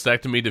own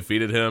vasectomy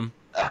defeated him?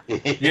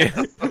 Yeah.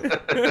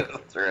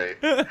 That's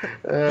right.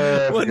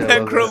 Wasn't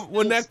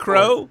that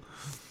Crow?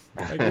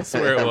 I can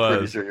swear it was. I'm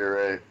pretty sure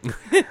you're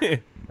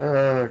right.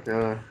 Oh,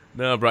 God.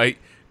 No, right.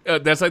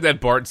 That's like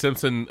that Bart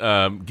Simpson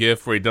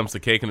gif where he dumps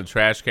the cake in the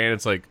trash can.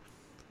 It's like,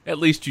 At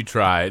least you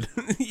tried.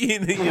 you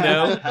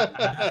know?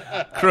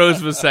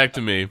 Crow's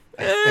vasectomy.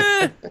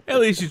 At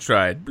least you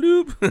tried.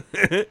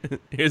 Bloop.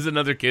 Here's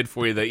another kid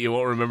for you that you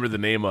won't remember the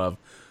name of.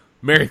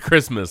 Merry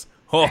Christmas.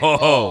 Ho, ho,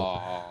 ho.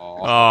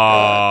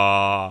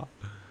 Aww.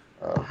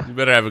 You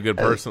better have a good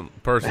personal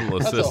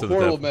assistant. That's a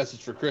horrible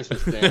message for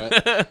Christmas, damn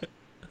it.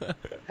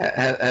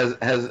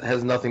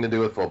 has nothing to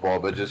do with football,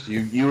 but just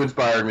you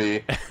inspired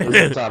me.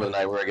 There's a time of the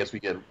night where I guess we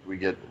get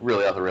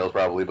really off the rails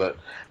probably, but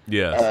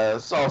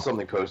saw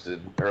something posted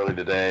early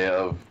today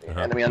of, and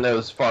I mean I know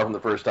it's far from the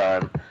first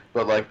time,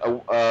 but like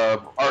a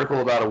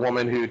article about a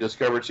woman who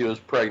discovered she was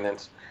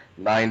pregnant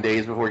 9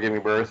 days before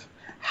giving birth.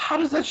 How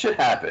does that shit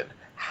happen?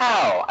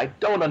 How? I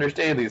don't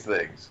understand these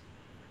things.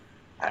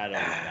 I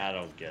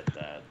don't get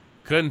that.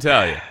 Couldn't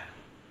tell you.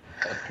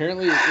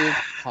 Apparently it is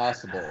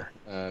possible,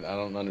 and I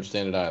don't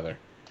understand it either.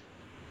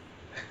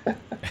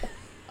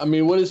 I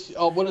mean, what does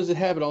it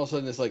happen? All of a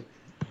sudden, it's like,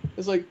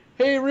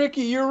 hey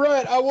Ricky, you're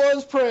right, I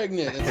was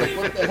pregnant. It's like,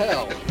 what the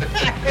hell?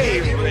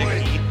 Hey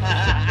Ricky.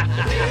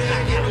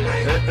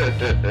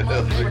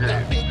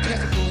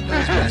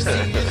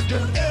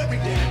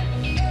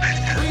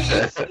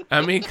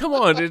 I mean, come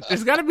on.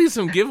 There's got to be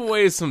some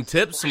giveaways, some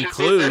tips, some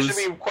clues. There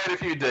should be quite a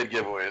few dead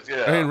giveaways,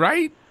 yeah. I mean,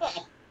 right?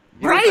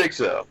 You would think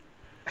so.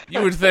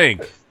 You would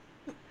think.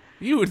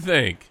 You would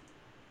think.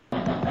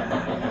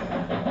 I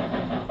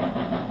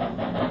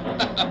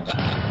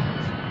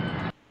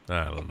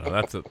don't know.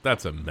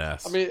 That's a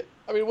mess. I mean,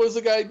 what is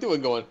the guy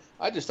doing? Going,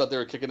 I just thought they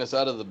were kicking us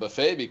out of the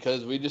buffet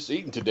because we just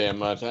eaten too damn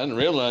much. I didn't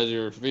realize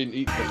you were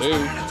eating for two.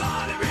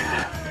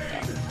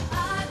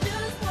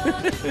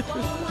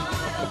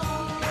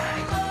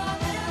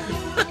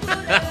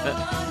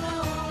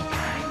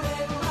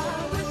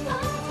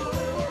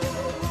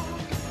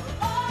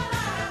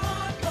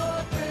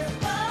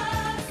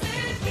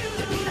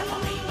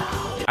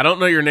 I don't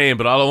know your name,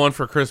 but all I want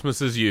for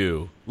Christmas is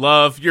you.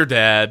 Love, your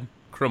dad,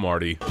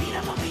 Cromarty.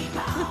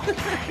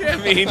 I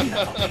mean,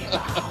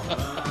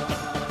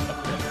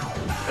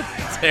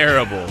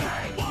 terrible.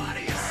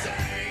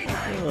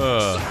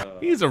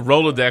 He's a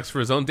Rolodex for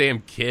his own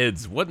damn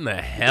kids. What in the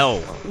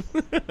hell?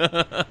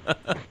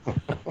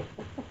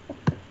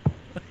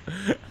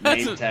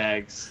 Name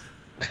tags.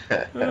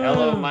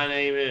 Hello, my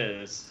name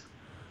is.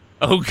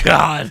 Oh,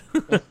 God.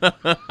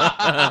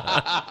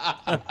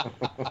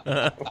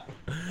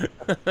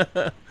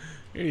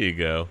 Here you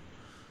go.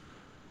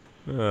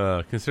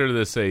 Consider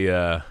this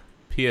a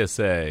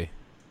PSA.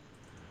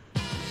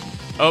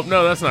 Oh,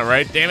 no, that's not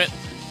right. Damn it.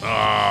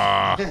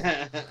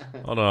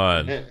 Hold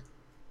on.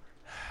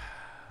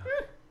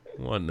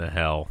 What in the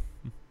hell?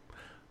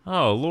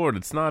 Oh, Lord,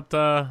 it's not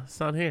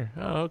here.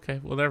 Oh,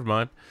 okay. Well, never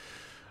mind.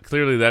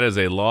 Clearly, that is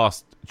a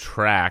lost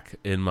track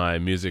in my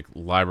music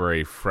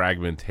library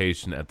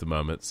fragmentation at the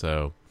moment,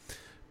 so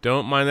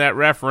don't mind that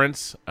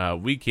reference.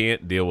 We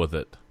can't deal with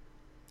it.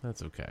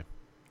 That's okay.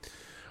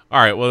 All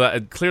right, well,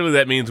 clearly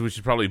that means we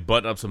should probably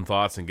button up some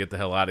thoughts and get the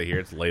hell out of here.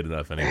 It's late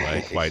enough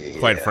anyway,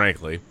 quite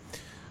frankly.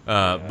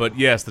 But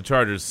yes, the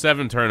Chargers,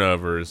 7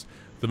 turnovers,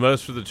 the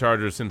most for the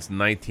Chargers since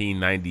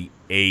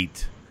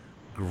 1998.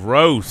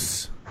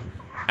 Gross.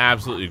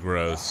 Absolutely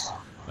gross.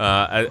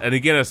 And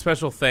again, a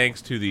special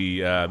thanks to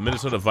the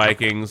Minnesota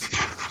Vikings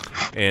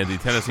and the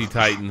Tennessee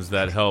Titans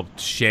that helped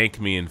shank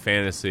me in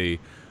fantasy.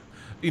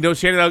 You know,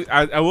 Shannon,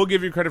 I will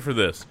give you credit for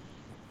this.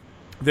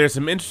 There's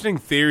some interesting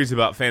theories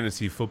about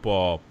fantasy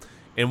football,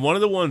 and one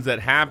of the ones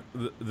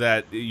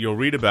that you'll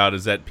read about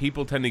is that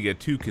people tend to get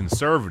too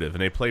conservative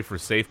and they play for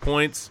safe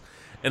points.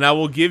 And I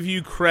will give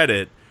you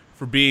credit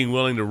for being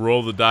willing to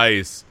roll the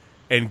dice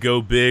and go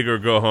big or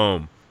go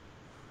home.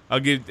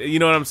 You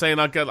know what I'm saying?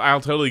 I'll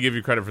totally give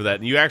you credit for that.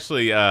 And you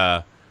actually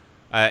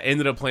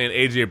ended up playing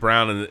A.J.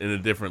 Brown in a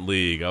different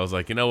league. I was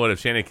like, you know what? If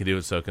Shannon can do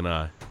it, so can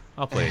I.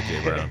 I'll play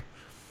A.J. Brown.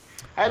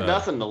 I had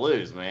nothing to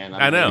lose, man.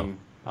 I know.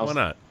 Why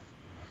not?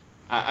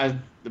 I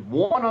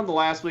won on the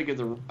last week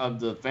of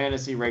the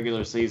fantasy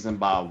regular season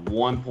by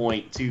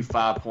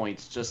 1.25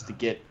 points just to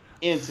get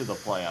into the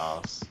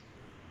playoffs.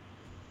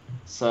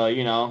 So,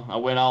 you know, I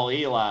went all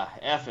Eli.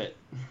 F it.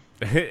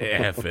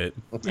 F it.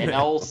 And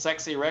old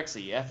sexy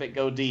Rexy. F it,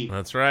 go deep.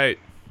 That's right.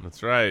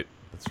 But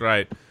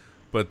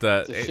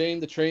it's a shame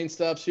the train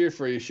stops here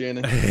for you,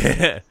 Shannon.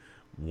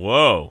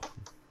 Whoa.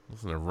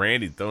 Listen to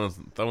Randy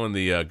throwing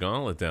the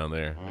gauntlet down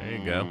there. There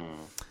you go.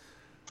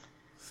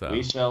 So,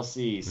 we shall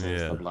see,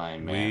 says the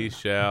blind man. We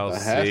shall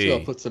see. I have to. I'll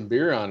put some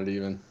beer on it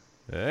even.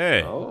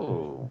 Hey.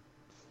 Oh.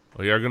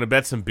 Well, you're going to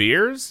bet some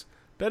beers?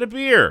 Bet a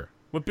beer.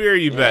 What beer are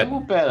you betting?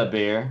 We'll bet a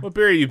beer. What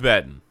beer are you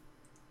betting?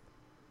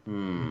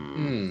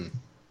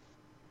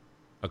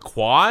 A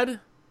quad?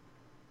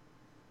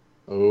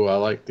 Oh, I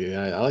like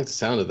the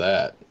sound of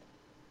that.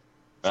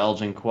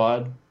 Belgian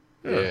quad?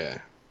 Yeah.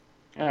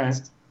 All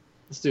right.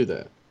 Let's do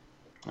that.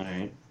 All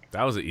right.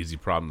 That was an easy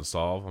problem to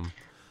solve.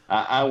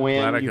 I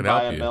win, you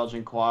buy a you.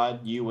 Belgian quad.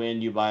 You win,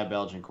 you buy a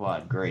Belgian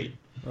quad. Great.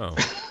 Oh.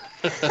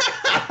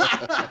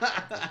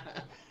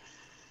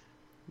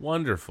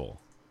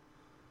 Wonderful.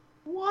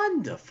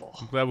 Wonderful.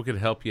 I'm glad we could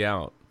help you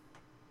out.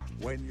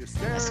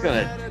 It's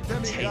going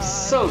to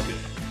taste so good.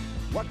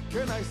 What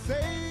can I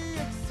say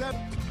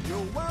except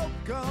you're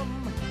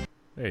welcome?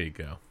 There you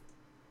go.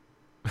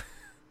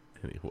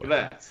 Anyway.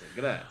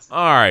 Good answer.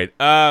 All right.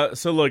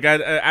 So look,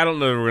 I don't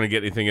know if we're gonna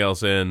get anything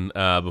else in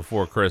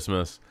before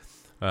Christmas.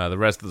 The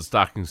rest of the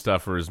stocking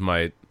stuffers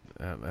might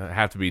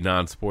have to be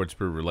non-sports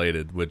brew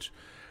related, which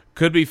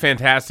could be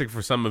fantastic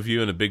for some of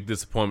you and a big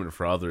disappointment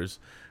for others.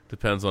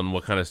 Depends on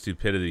what kind of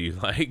stupidity you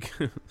like.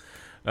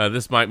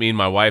 This might mean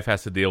my wife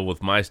has to deal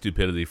with my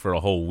stupidity for a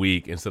whole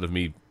week instead of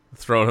me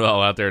throwing it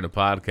all out there in a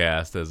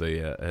podcast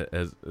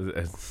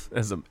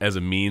as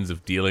a means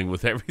of dealing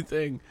with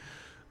everything.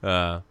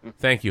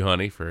 Thank you,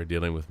 honey, for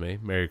dealing with me.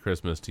 Merry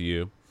Christmas to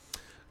you.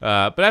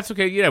 But that's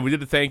okay. Yeah, we did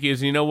the thank yous.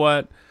 And you know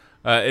what?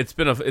 It's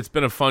been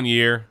a fun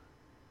year.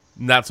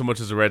 Not so much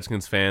as a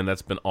Redskins fan.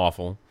 That's been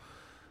awful.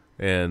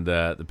 And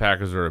the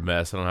Packers are a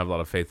mess. I don't have a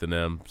lot of faith in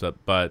them.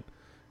 But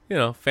you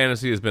know,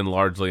 fantasy has been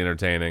largely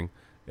entertaining,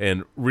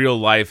 and real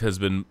life has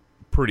been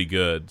pretty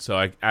good. So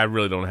I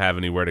really don't have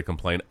anywhere to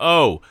complain.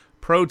 Oh,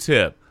 pro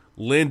tip,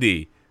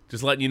 Lindy,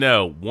 just letting you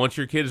know, once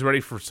your kid is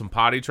ready for some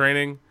potty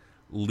training,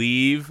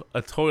 leave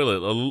a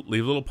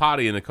little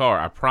potty in the car.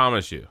 I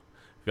promise you.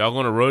 If y'all go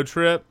on a road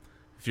trip,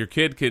 if you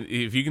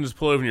can just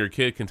pull over and your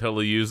kid can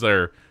totally use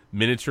their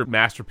miniature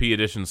Master P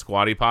Edition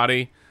Squatty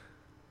Potty,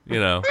 you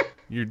know,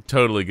 you're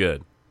totally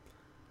good.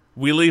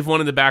 We leave one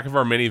in the back of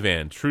our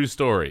minivan. True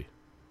story.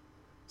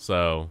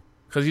 So,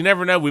 because you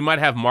never know, we might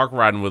have Mark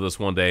riding with us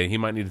one day. He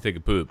might need to take a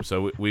poop.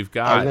 So we've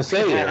got. I was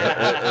gonna say,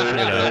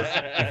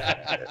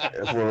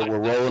 if we're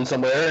rolling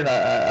somewhere and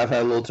I've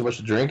had a little too much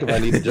to drink, if I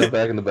need to jump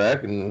back in the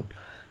back and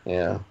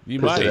you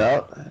piss might. it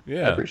out,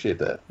 yeah, I appreciate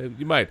that.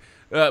 You might.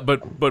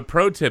 But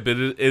pro tip, it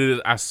is.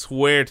 I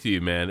swear to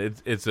you, man,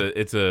 it's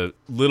a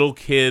little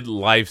kid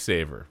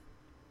lifesaver.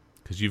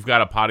 Because you've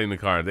got a potty in the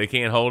car. They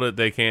can't hold it.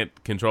 They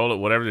can't control it.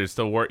 Whatever. You're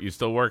still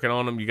working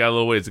on them. You got a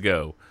little ways to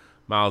go.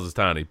 Miles is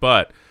tiny.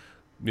 But,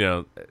 you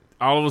know,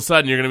 all of a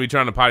sudden you're going to be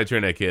trying to potty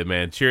train that kid,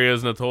 man. Cheerios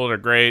in the toilet are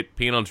great.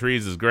 Peeing on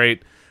trees is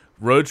great.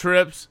 Road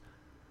trips,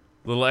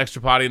 little extra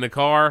potty in the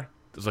car,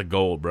 it's like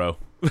gold, bro.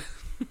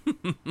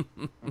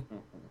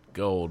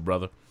 Gold,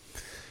 brother.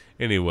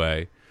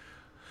 Anyway.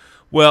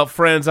 Well,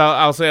 friends,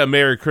 I'll say a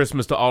Merry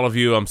Christmas to all of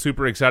you. I'm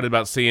super excited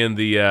about seeing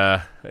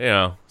the,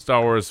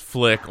 Star Wars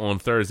flick on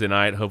Thursday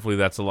night. Hopefully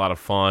that's a lot of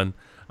fun.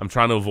 I'm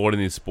trying to avoid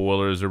any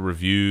spoilers or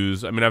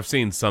reviews. I mean, I've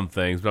seen some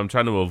things, but I'm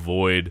trying to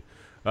avoid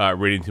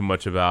reading too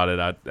much about it.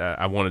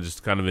 I want to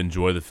just kind of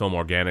enjoy the film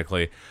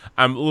organically.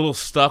 I'm a little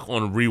stuck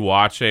on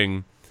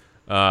rewatching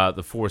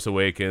The Force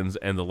Awakens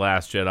and The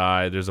Last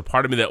Jedi. There's a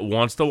part of me that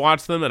wants to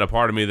watch them and a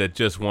part of me that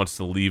just wants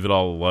to leave it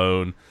all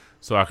alone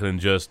so I can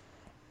just,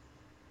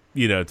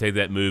 take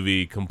that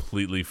movie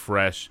completely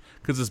fresh,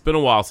 because it's been a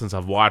while since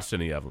I've watched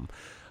any of them,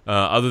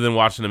 other than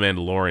watching The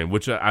Mandalorian,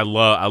 which I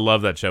love. I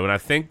love that show, and I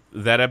think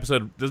that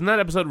episode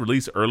doesn't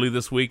release early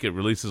this week. It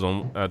releases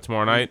on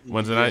tomorrow night,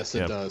 Wednesday night. Yes,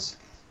 it does.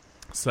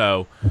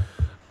 So,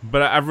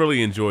 but I've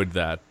really enjoyed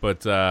that.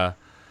 But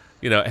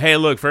hey,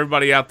 look, for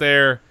everybody out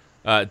there,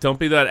 don't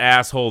be that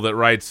asshole that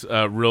writes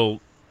real,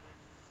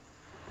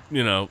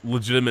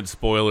 legitimate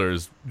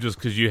spoilers just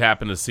because you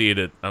happen to see it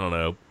at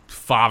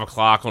 5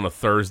 o'clock on a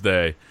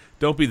Thursday.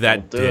 Don't be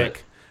that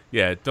dick.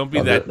 Yeah, don't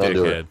be that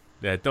dickhead.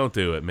 Yeah, don't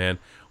do it, man.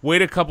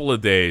 Wait a couple of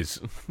days.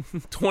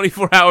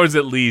 24 hours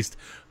at least.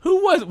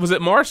 Who was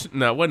it Marsh?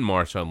 No, it wasn't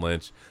Marshawn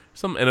Lynch.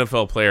 Some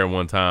NFL player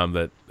one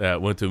time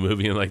that went to a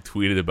movie and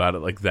tweeted about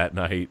it that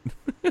night.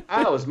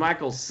 Oh, it was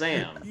Michael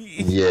Sam.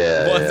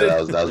 Yeah, that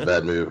was a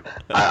bad move.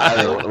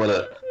 I think one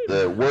of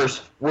the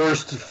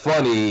worst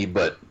funny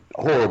but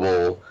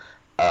horrible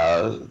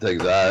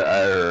things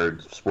I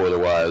heard,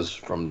 spoiler-wise,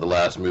 from the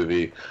last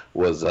movie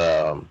was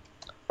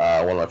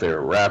one of my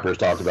favorite rappers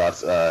talked about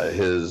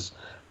his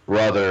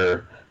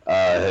brother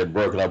had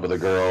broken up with a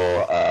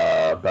girl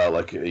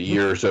about a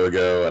year or so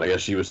ago, and I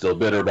guess she was still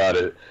bitter about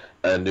it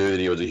and knew that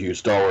he was a huge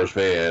Star Wars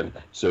fan,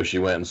 so she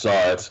went and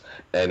saw it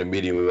and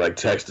immediately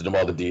texted him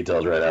all the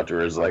details right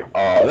afterwards,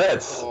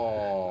 that's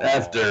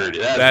dirty.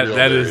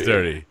 That is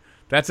dirty.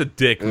 That's a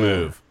dick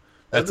move.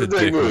 That's a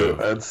dick move.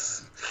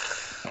 It's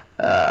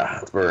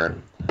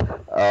burn.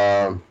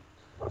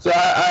 So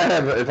I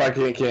have, if I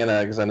can,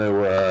 because I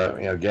know,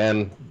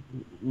 again,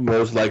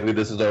 most likely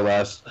this is our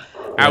last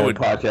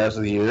podcast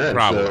of the year. And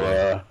probably.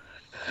 So,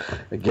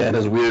 again,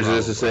 as weird as it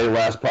is to say,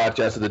 last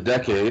podcast of the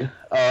decade.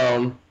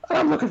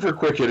 I'm looking for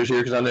quick hitters here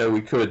because I know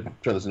we could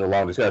turn this into a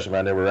long discussion, but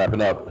I know we're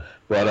wrapping up.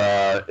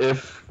 But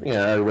if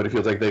everybody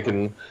feels like they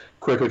can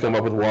quickly come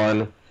up with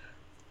one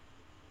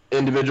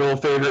individual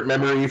favorite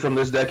memory from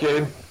this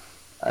decade,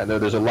 I know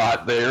there's a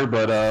lot there,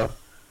 but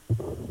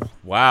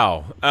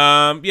wow,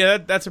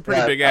 that's a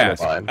pretty big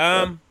ask.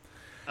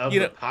 Of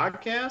the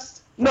podcast?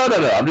 No.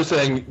 I'm just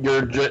saying your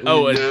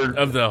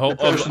of the whole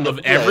of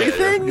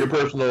everything. Your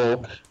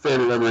personal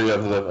favorite memory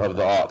of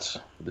the aughts,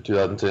 the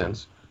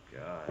 2010s.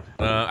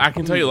 I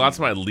can tell you lots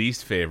of my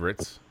least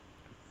favorites.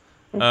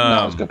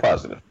 Let's go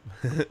positive.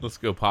 Let's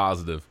go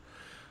positive.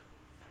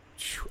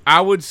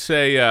 I would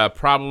say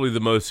probably the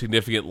most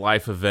significant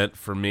life event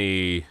for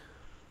me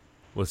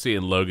was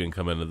seeing Logan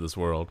come into this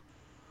world.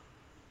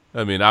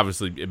 I mean,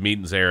 obviously,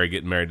 meeting Sarah,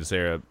 getting married to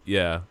Sarah,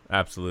 yeah,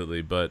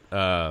 absolutely. But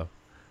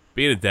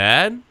being a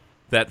dad,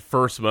 that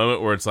first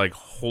moment where it's like,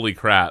 holy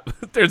crap,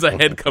 there's a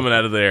head coming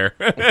out of there.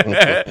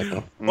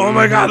 Oh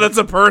my God, that's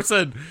a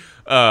person.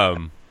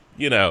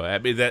 You know, I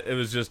mean, that it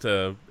was just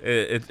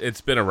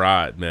it's been a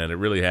ride, man. It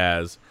really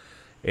has.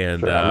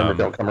 And sure, I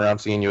remember don't come around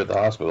seeing you at the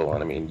hospital.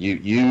 And I mean,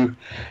 you're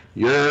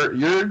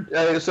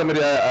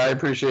somebody I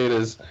appreciate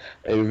as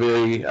a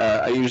very.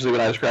 I usually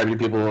when I describe you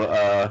to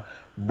people,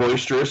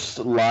 boisterous,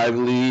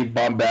 lively,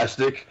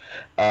 bombastic.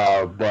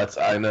 But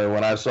I know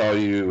when I saw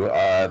you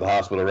at the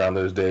hospital around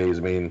those days,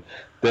 I mean,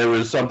 there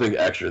was something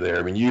extra there.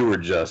 I mean, you were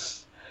just.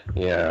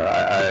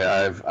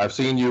 Yeah, I've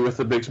seen you with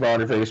a big smile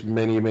on your face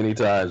many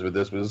times, but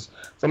this was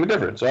something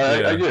different. So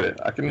I get it.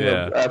 I can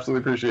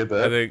absolutely appreciate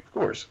that. I think, of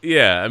course.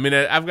 Yeah, I mean,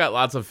 I've got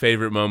lots of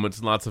favorite moments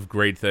and lots of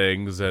great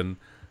things, and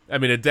I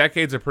mean, a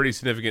decade's a pretty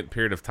significant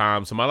period of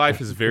time. So my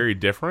life is very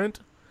different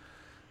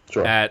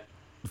at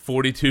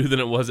 42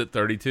 than it was at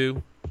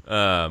 32,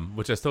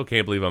 which I still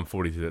can't believe I'm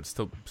 42. That's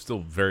still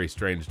very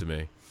strange to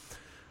me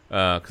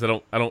because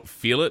I don't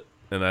feel it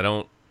and I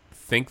don't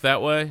think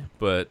that way,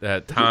 but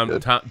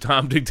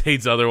time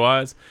dictates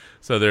otherwise.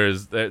 So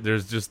there's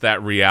just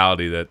that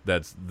reality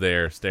that's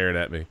there staring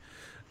at me.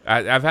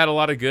 I've had a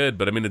lot of good,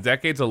 but I mean, a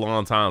decade's a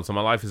long time, so my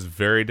life is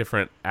very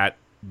different at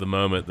the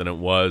moment than it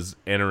was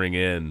entering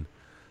in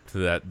to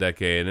that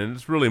decade, and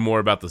it's really more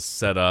about the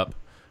setup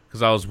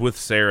because I was with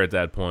Sarah at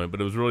that point,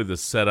 but it was really the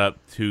setup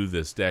to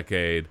this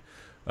decade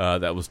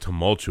that was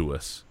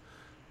tumultuous,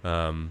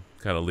 kind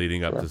of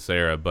leading up to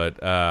Sarah. But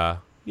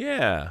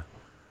yeah.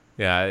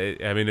 Yeah,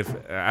 I mean,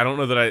 I don't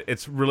know that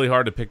it's really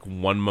hard to pick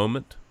one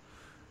moment,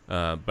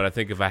 but I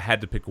think if I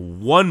had to pick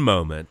one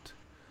moment,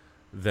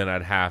 then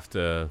I'd have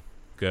to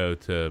go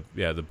to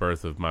the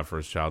birth of my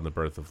first child and the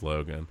birth of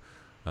Logan.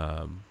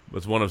 It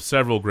was one of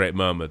several great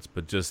moments,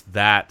 but just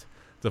that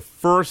the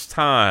first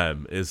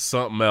time is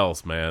something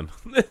else, man.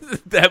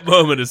 That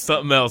moment is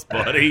something else,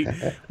 buddy.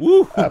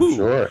 Woo! I'm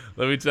sure.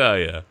 Let me tell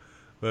you.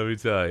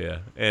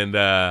 And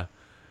the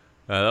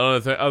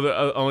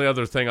only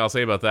other thing I'll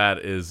say about that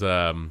is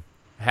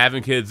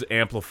having kids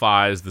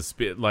amplifies the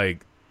speed.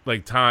 Like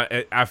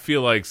time. I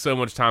feel like so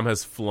much time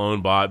has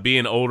flown by.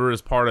 Being older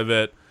is part of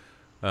it.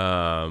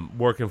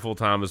 Working full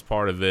time is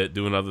part of it.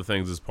 Doing other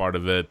things is part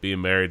of it.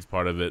 Being married is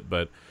part of it.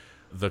 But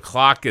the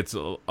clock gets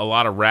a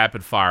lot of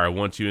rapid fire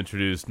once you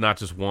introduce not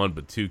just one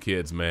but two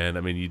kids. Man,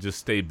 I mean, you just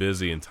stay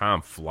busy and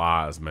time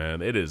flies.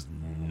 Man, it is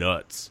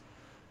nuts.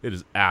 It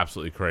is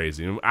absolutely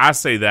crazy. And I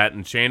say that,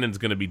 and Shannon's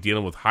going to be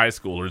dealing with high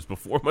schoolers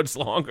before much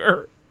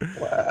longer.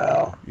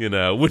 Wow. You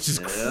know, which is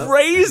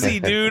crazy,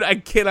 dude. I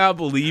cannot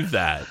believe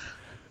that.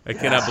 But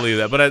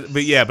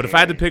if I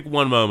had to pick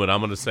one moment, I'm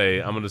going to say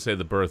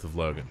the birth of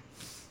Logan.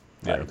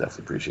 Yeah. I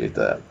definitely appreciate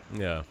that.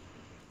 Yeah.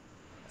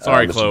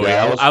 Sorry, Chloe.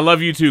 I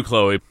love you too,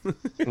 Chloe.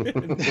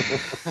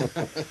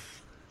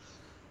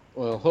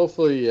 Well,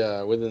 hopefully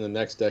within the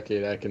next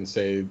decade I can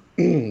say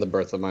the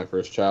birth of my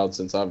first child,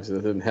 since obviously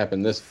that didn't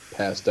happen this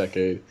past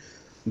decade.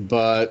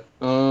 But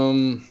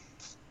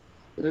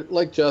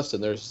like Justin,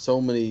 there's a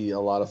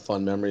lot of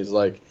fun memories,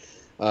 like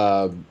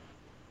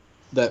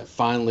that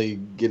finally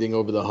getting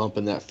over the hump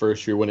in that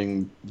first year,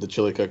 winning the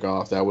chili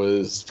cook-off. That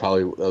was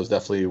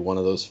definitely one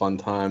of those fun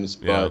times.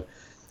 But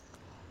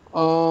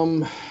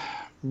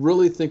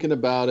really thinking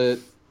about it,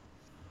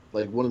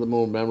 like one of the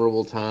more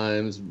memorable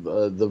times,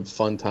 the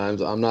fun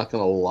times, I'm not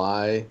going to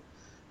lie,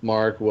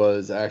 Mark,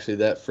 was actually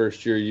that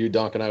first year you,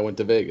 Donk, and I went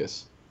to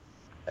Vegas.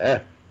 Yeah.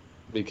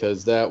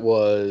 Because that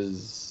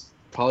was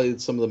probably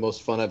some of the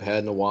most fun I've had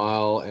in a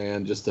while,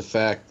 and just the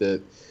fact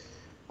that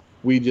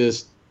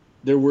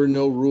there were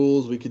no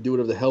rules. We could do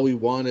whatever the hell we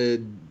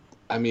wanted.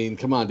 I mean,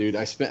 come on, dude.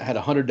 had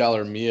a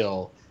 $100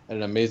 meal at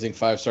an amazing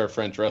 5-star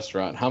French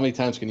restaurant. How many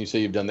times can you say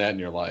you've done that in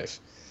your life?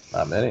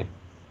 Not many.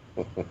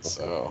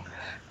 So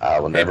I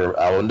will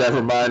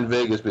never mind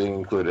Vegas being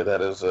included. That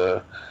is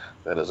a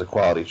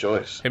quality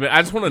choice. Hey man, I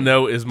just want to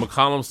know: is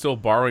McCollum still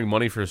borrowing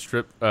money for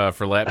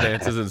lap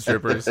dances and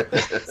strippers?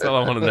 That's all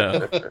I want to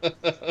know.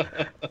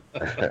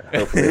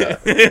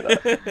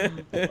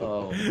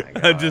 Oh my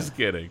God. I'm just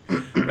kidding.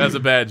 That's a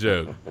bad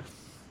joke.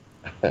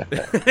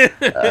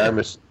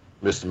 Mr.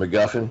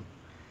 McGuffin.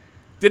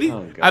 Did he?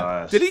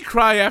 Did he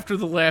cry after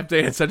the lap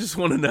dance? I just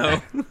want to know.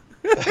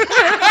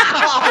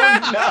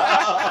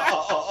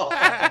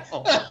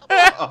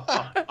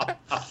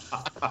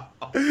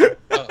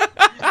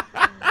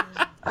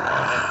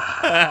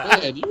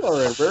 Man, you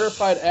are a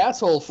verified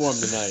asshole for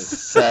him tonight.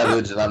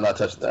 Savage, and I'm not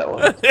touching that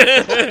one.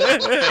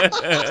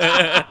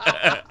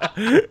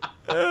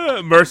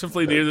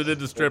 Mercifully, neither did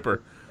the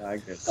stripper.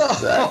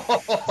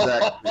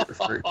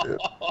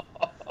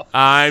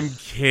 I'm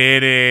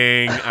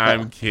kidding.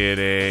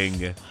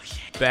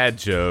 Bad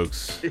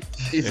jokes.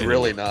 He's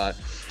really not.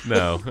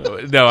 No,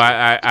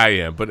 I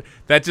am. But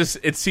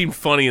it seemed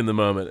funny in the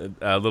moment.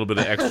 A little bit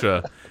of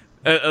extra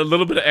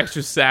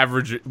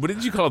savage. What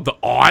did you call it? The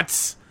aughts?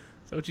 Is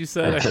that what you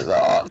said? The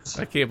aughts.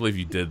 I can't believe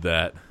you did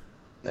that.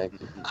 Thank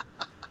you.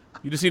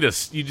 You just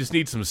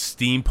need some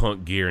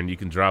steampunk gear, and you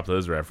can drop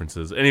those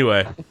references.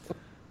 Anyway,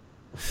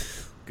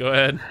 go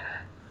ahead.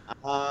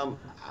 I'll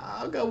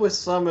go with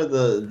some of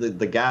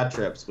the guide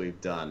trips we've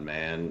done,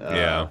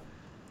 man.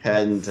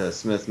 Heading to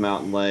Smith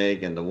Mountain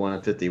Lake and the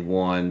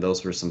 151.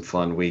 Those were some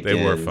fun weekends.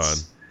 They were fun.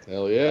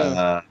 Hell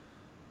yeah.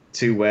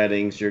 2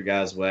 weddings, your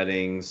guys'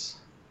 weddings.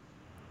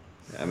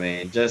 I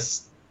mean,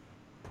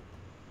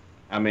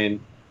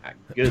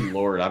 good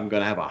Lord, I'm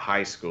going to have a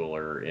high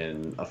schooler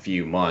in a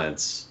few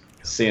months.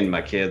 Seeing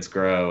my kids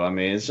grow. I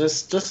mean, it's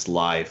just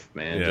life,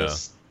 man. Yeah.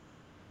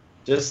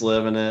 Just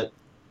living it.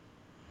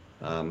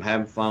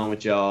 Having fun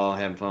with y'all,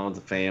 having fun with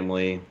the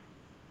family.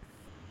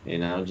 You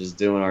know, just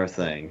doing our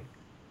thing.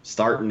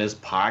 Starting this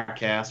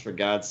podcast, for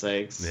God's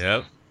sakes.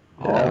 Yep.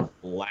 All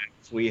the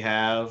laughs we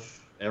have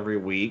every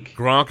week.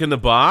 Gronk in the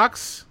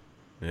box.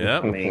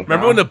 Yep.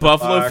 Remember when the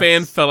Buffalo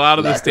fan fell out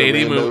of the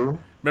stadium?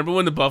 Remember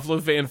when the Buffalo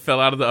fan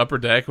fell out of the upper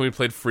deck and we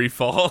played free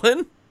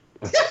falling?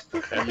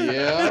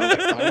 Yeah,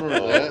 I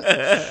remember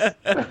that.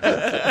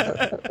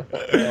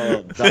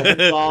 Double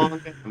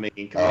dong. I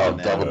mean, come on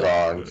now. Double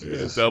dong.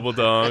 Double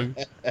dong.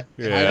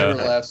 Yeah. I never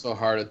laughed so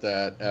hard at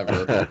that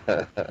ever.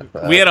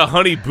 We had a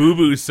Honey Boo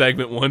Boo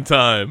segment one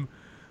time.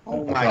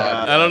 Oh my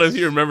God! I don't know if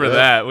you remember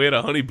that. We had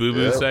a Honey Boo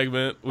Boo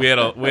segment. We had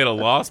a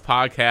lost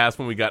podcast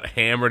when we got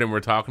hammered and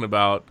we're talking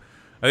about.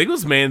 I think it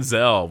was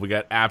Manziel. We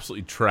got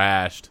absolutely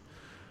trashed.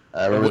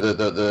 I remember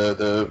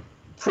the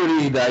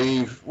pretty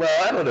naive.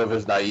 Well, I don't know if it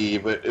was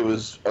naive, but it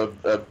was a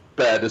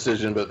bad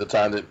decision. But the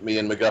time that me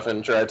and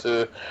McGuffin tried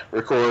to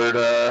record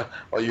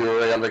while you were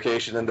away on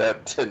vacation, and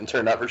that didn't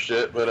turn out for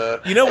shit.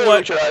 But you know what?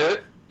 We tried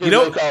it. You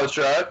know, college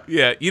try.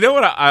 Yeah, you know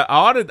what? I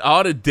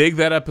ought to dig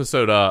that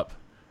episode up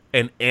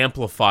and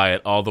amplify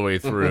it all the way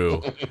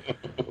through.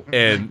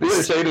 And be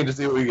entertaining to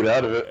see what we get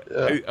out of it.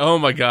 Yeah. Oh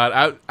my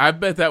God, I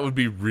bet that would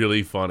be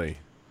really funny.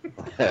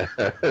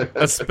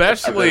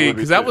 Especially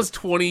because that was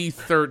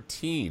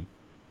 2013.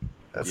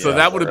 So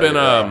that would have been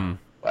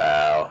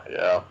wow,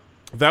 yeah.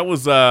 That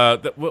was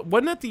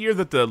wasn't that the year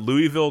that the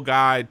Louisville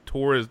guy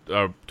tore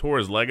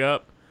his leg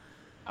up?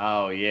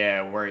 Oh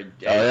yeah, where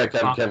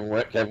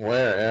Kevin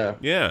Ware,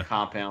 yeah,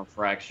 compound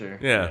fracture.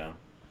 Yeah.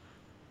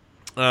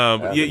 I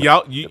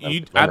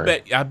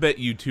bet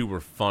you two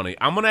were funny.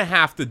 I'm gonna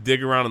have to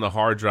dig around in the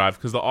hard drive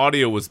because the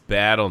audio was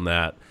bad on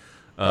that.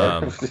 We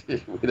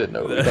didn't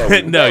know.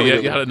 No,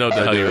 you gotta know what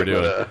the hell you were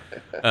doing.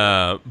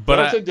 But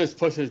Johnson just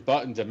pushes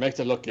buttons and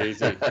makes it look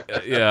easy.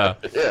 Yeah.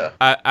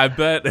 I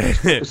bet.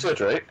 Switch,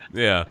 right?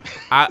 Yeah.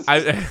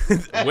 I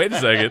wait a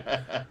second.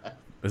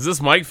 Is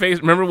this mic face?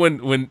 Remember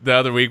when the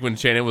other week when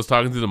Shannon was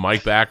talking through the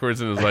mic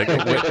backwards and was like,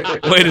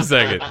 wait a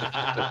second.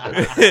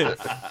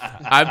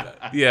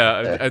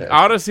 I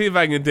ought to see if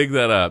I can dig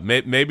that up.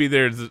 Maybe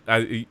there's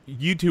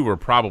you two were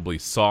probably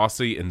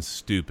saucy and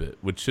stupid,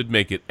 which should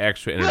make it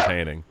extra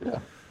entertaining. Yeah.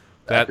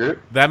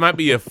 That might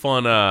be a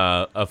fun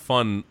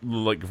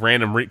like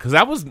random because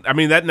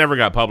that never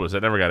got published.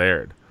 That never got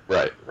aired.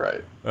 Right.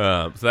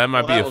 So that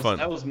might be fun.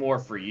 That was more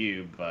for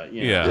you, but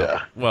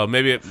yeah. Well,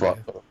 maybe it.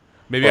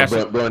 Maybe I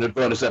should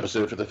bonus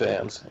episode for the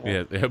fans.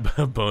 Yeah,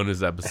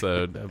 bonus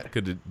episode.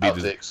 Could it be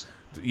Outtakes.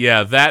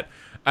 Yeah, that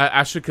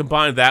I should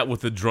combine that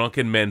with the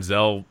drunken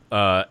Manziel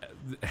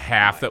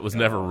half that was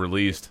never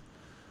released.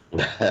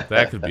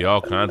 That could be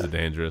all kinds of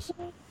dangerous.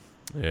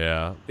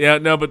 Yeah.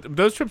 No, but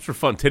those trips were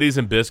fun. Titties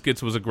and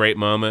Biscuits was a great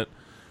moment.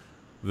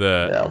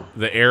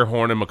 The air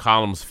horn in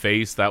McCollum's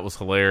face, that was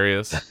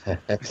hilarious.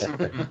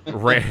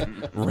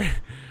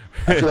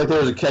 I feel like there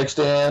was a keg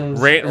stand.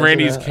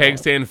 Randy's keg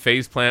stand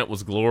face plant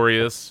was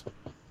glorious.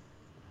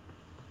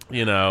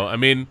 You know, I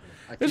mean,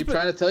 I keep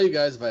trying to tell you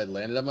guys, if I had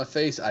landed on my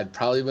face, I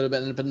probably would have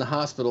ended up in the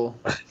hospital.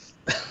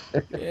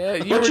 Yeah,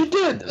 you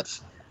did.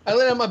 I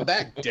landed on my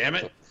back. Damn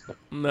it!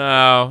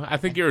 No, I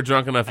think you were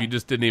drunk enough. You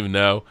just didn't even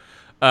know.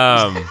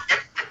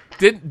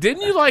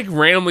 Didn't you like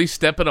randomly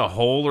step in a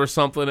hole or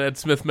something at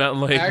Smith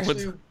Mountain Lake?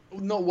 Actually,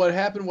 no. What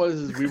happened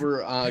was we were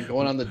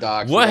going on the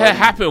dock. What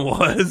happened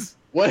was.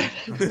 What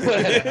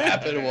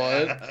happened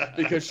was,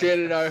 because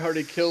Shannon and I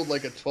already killed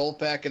like a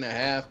 12-pack and a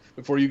half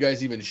before you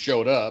guys even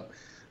showed up.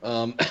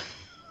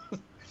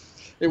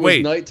 It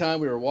was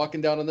nighttime. We were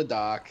walking down on the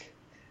dock,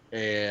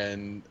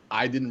 and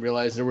I didn't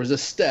realize there was a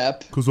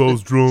step. Because I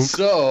was drunk.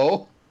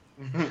 So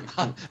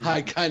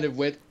I kind of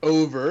went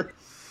over.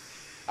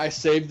 I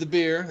saved the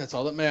beer. That's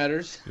all that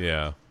matters.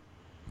 Yeah.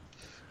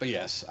 But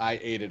yes, I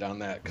ate it on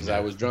that because I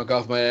was drunk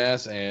off my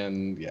ass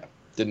and,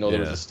 didn't know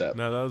there was a step.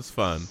 No, that was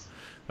fun.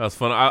 That was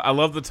fun. I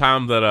love the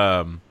time that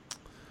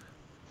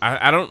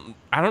I don't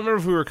remember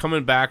if we were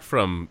coming back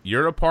from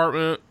your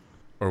apartment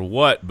or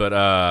what, but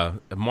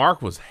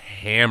Mark was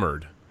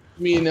hammered.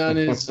 You mean on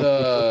his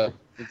the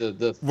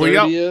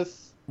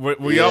 30th?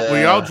 Were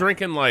y'all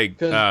drinking like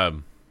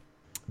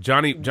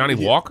Johnny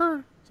Walker?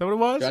 Is that what it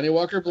was? Johnny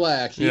Walker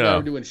Black. He and I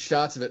were doing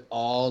shots of it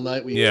all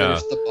night. We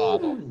finished the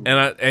bottle.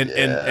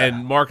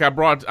 And Mark, I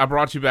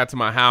brought you back to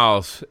my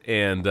house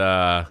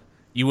and.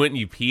 You went and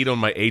you peed on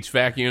my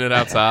HVAC unit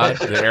outside.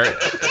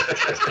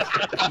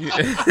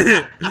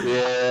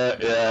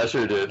 Yeah, I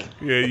sure did.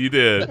 Yeah, you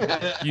did.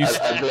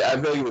 I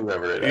vaguely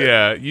remember it.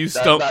 Yeah, you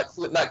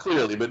stumbled. Not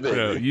clearly, but vaguely.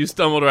 No, you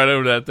stumbled right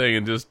over that thing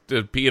and just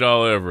peed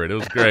all over it. It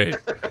was great.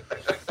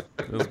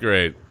 It was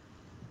great.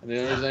 And the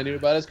only reason I knew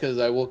about it is because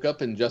I woke up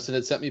and Justin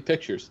had sent me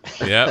pictures.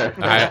 Yep,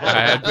 I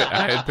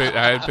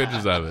had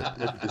pictures of it.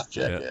 This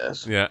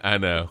jackass. Yeah, I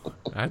know.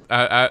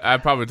 I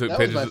probably took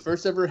pictures. That was my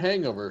first ever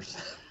hangovers.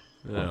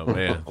 Oh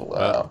man!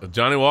 Wow.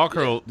 Johnny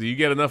Walker, you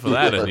get enough of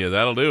that in you,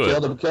 that'll do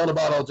it. Killed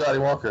about old Johnny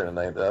Walker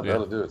tonight.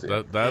 That'll do it to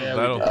you.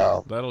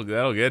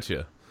 That'll get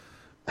you.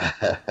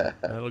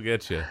 That'll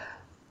get you.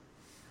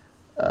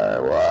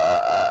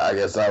 Well, I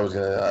guess I was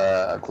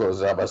gonna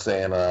close it out by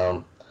saying,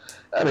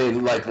 I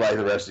mean, like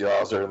the rest of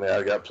y'all, certainly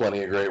I got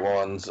plenty of great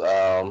ones,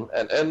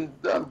 and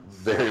a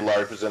very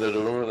large percentage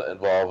of them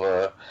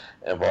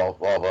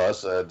involve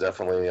us.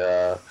 Definitely.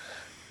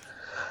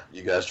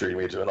 You guys treated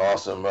me to an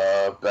awesome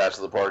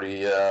bachelor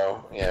party.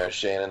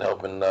 Shannon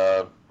helping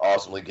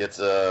awesomely get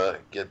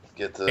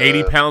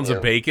 80 pounds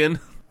of bacon.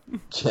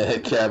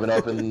 Cabin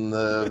up in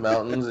the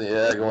mountains.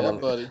 Yeah, going on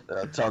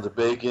tons of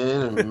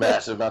bacon and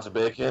massive amounts of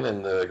bacon,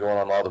 and going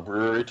on all the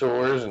brewery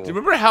tours. And, do you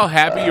remember how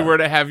happy you were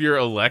to have your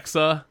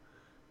Alexa?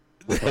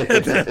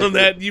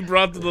 That you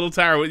brought the little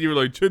tower with you. Were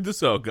like, check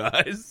this out,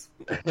 guys.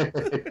 Yeah,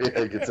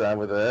 good time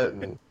with that,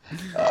 and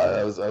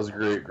that was a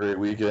great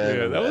weekend.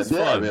 Yeah, that was fun.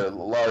 I mean, a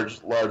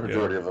large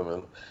majority of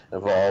them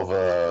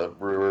involve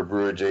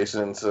brew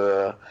adjacent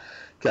kind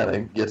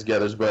of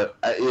get-togethers. But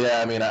I think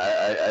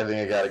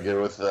I got to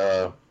go with,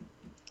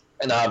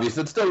 and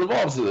obviously it still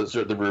involves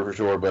the brew for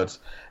sure. But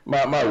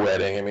my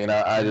wedding, I mean,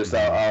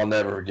 I'll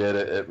never forget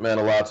it. It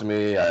meant a lot to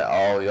me.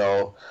 All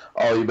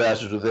you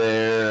bastards were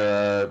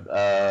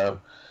there.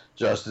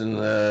 Justin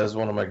is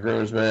one of my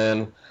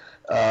groomsmen.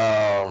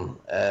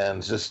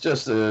 And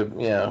just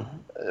a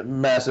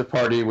massive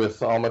party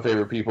with all my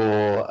favorite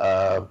people.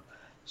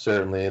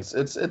 Certainly,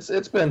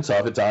 it's been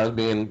tough at times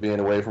being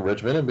away from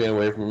Richmond and being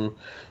away from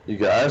you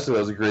guys. So that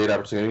was a great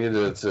opportunity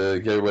to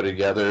get everybody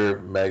together.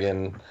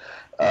 Megan,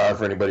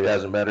 for anybody who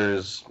hasn't met her,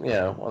 is one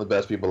of the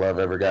best people I've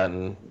ever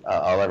gotten,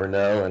 I'll ever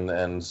know, and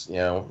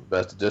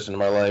best addition to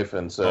my life.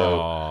 And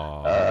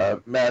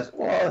so, Matt,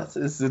 well,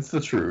 it's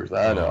the truth.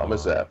 I know, I'm a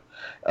sap.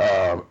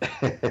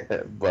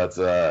 But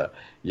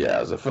it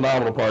was a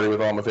phenomenal party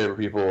with all my favorite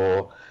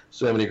people.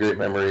 So many great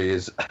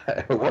memories.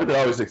 One that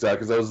always sticks out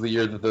because that was the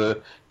year that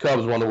the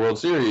Cubs won the World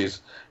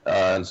Series,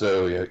 and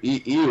so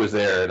E was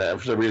there, and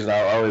for some reason I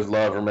always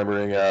love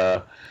remembering.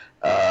 I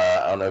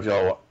don't know if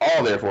y'all were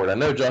all there for it. I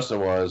know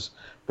Justin was,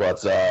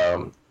 but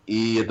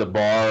E at the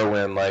bar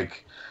when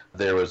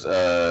there was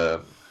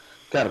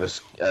kind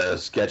of a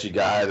sketchy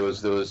guy that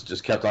was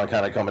just kept on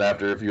kind of coming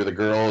after a few of the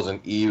girls, and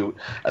E,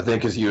 I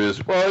think, because he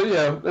was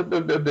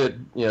a bit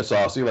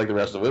saucy like the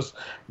rest of us,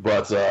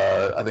 but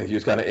I think he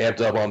was kind of amped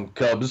up on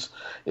Cubs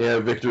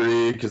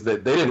victory because they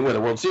didn't win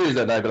the World Series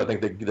that night, but I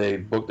think they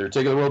booked their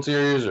ticket to the World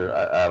Series, or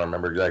I don't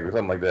remember exactly,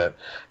 something like that.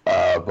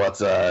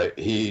 But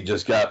he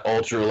just got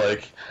ultra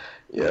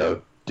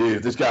dude,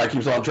 if this guy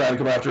keeps on trying to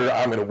come after her,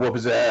 I'm going to whoop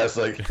his ass.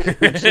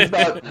 Which is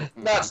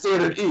not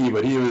standard E,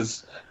 but he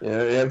was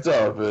amped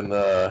up. And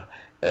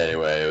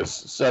anyway, it was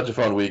such a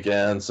fun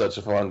weekend, such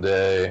a fun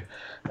day,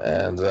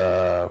 and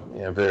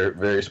very,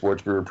 very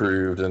sports brew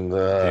approved, and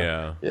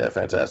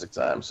fantastic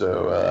time.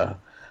 So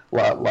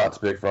lots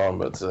to pick from,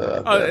 but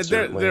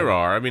there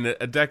are. I mean,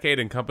 a decade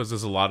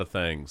encompasses a lot of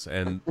things,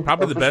 and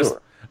probably the best.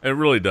 Sure. It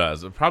really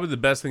does. Probably the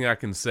best thing I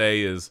can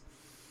say is,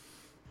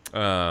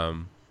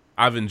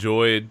 I've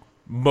enjoyed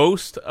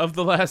most of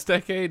the last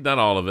decade, not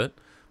all of it,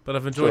 but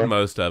I've enjoyed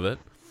most of it,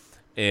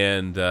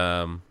 and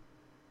I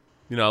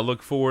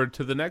look forward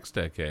to the next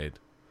decade.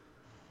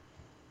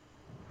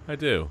 I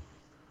do.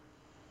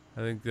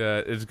 I think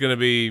it's going to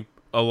be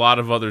a lot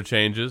of other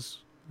changes.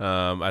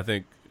 I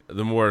think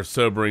the more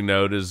sobering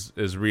note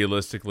is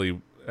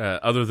realistically,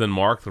 other than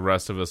Mark, the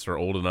rest of us are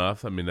old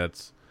enough. I mean,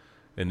 that's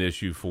an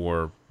issue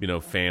for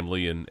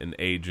family and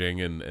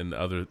aging and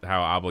other,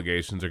 how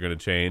obligations are going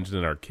to change,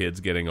 and our kids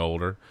getting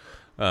older.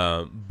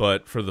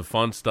 But for the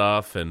fun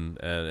stuff and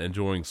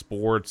enjoying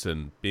sports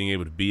and being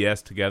able to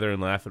BS together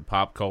and laugh at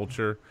pop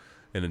culture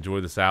and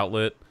enjoy this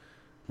outlet,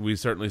 we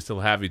certainly still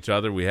have each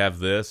other. We have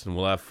this, and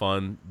we'll have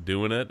fun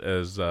doing it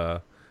as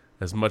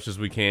much as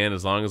we can,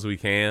 as long as we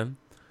can.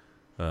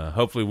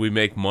 Hopefully we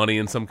make money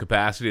in some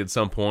capacity at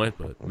some point,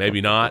 but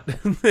maybe not,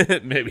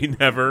 maybe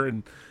never,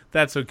 and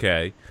that's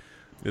okay.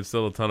 It's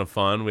still a ton of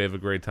fun. We have a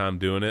great time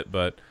doing it,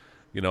 but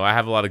I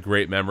have a lot of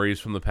great memories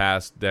from the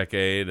past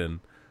decade, and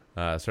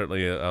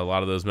certainly a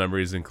lot of those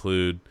memories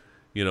include,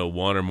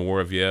 one or more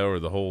of you, or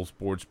the whole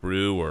sports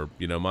brew, or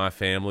my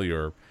family,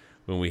 or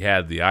when we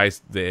had the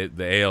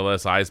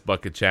ALS ice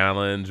bucket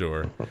challenge,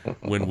 or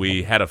when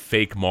we had a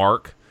fake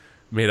Mark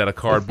made out of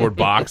cardboard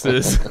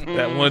boxes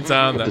that one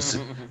time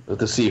with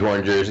the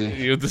Seahorn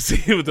jersey, with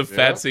the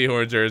fat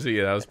Seahorn jersey.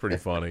 Yeah, that was pretty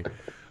funny.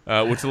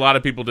 Which a lot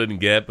of people didn't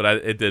get, but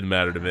it didn't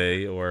matter to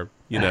me. Or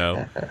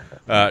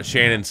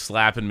Shannon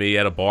slapping me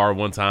at a bar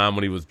one time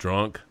when he was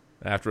drunk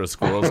after a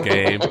Squirrels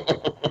game.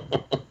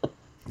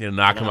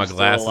 knocking my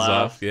glasses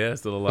off. Yeah,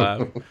 still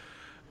alive.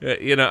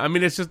 I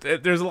mean, it's just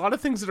there's a lot of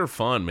things that are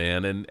fun,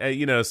 man, and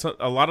a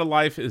lot of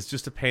life is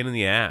just a pain in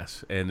the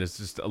ass, and it's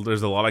just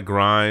there's a lot of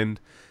grind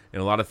and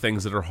a lot of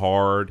things that are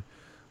hard,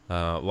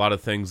 a lot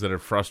of things that are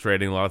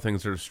frustrating, a lot of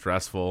things that are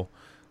stressful,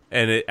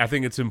 and I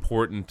think it's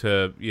important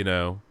to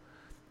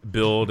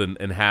build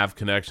and have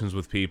connections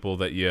with people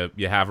that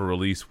you have a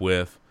release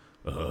with,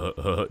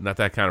 not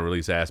that kind of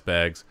release ass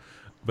bags,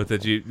 but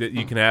that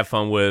you can have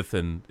fun with,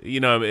 and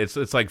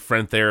it's like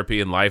friend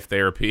therapy and life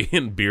therapy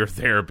and beer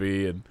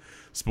therapy and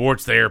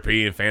sports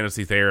therapy and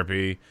fantasy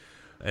therapy,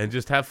 and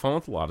just have fun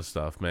with a lot of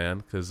stuff, man,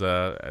 because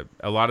a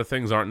lot of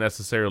things aren't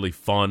necessarily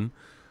fun,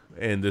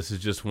 and this is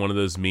just one of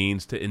those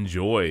means to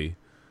enjoy.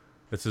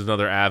 This is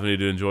another avenue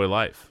to enjoy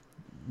life.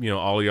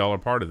 All of y'all are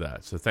part of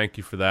that, so thank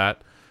you for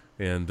that,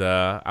 and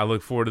I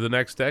look forward to the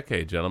next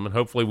decade, gentlemen.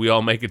 Hopefully we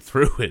all make it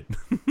through it.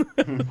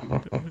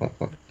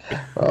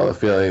 Well,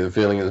 the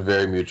feeling is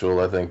very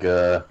mutual. I think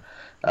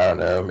I don't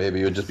know,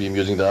 maybe it would just be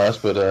amusing to us,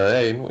 but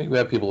hey, we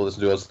have people who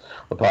listen to us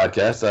on the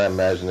podcast. I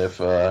imagine if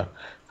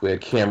we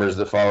had cameras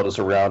that followed us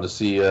around to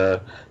see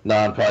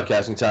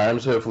non-podcasting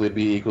times, hopefully it'd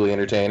be equally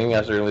entertaining.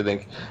 I certainly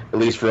think, at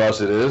least for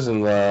us, it is,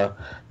 and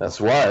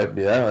that's why,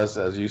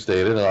 as you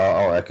stated, and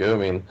I'll echo. I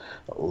mean,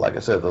 like I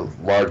said, the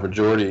large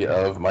majority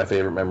of my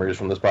favorite memories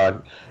from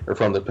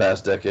from the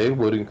past decade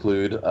would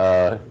include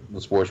the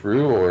Sports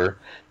Brew or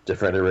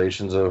different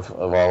iterations of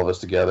all of us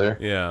together.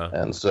 Yeah.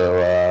 And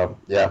so,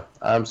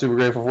 I'm super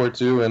grateful for it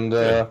too, and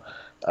I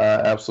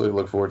absolutely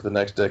look forward to the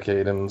next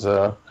decade and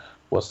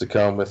what's to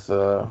come with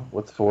the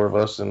four of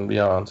us and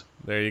beyond.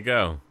 There you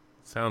go.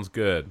 Sounds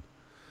good.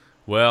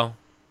 Well,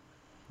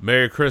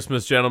 Merry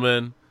Christmas,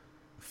 gentlemen.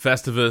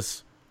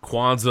 Festivus,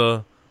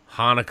 Kwanzaa,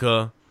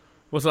 Hanukkah.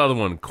 What's the other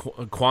one?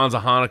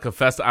 Kwanzaa,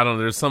 Hanukkah, I don't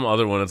know. There's some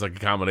other one that's like a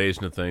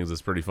combination of things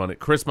that's pretty funny.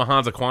 Christmas,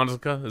 Hanukkah,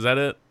 Kwanzaa. Is that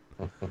it?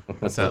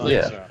 That sounds,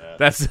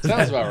 that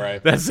sounds about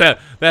right.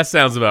 That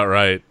sounds about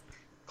right.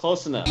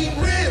 Close enough.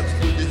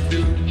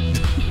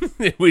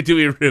 We do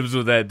eat ribs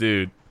with that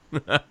dude.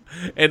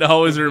 And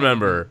always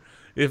remember,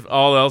 if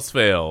all else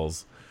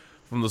fails,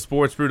 from the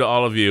Sports Brew to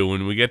all of you,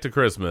 when we get to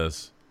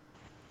Christmas,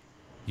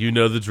 you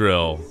know the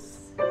drill.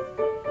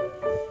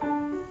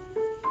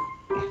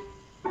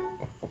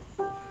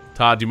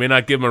 Todd, you may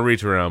not give him a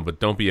reach around, but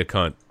don't be a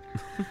cunt.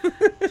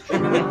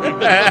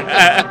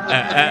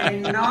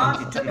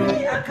 Not to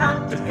be a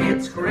cunt,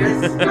 it's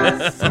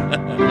Christmas.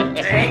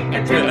 Take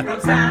a tip from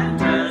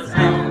Santa's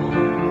home.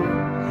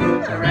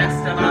 The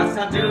rest of us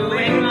are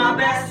doing our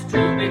best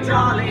to be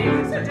jolly.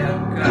 So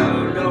don't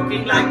go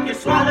looking like you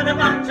swallowed a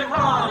bunch of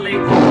holly.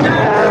 Don't go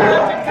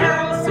to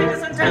carol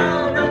singers and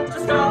tell them to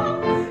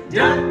stop.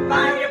 Don't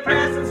buy your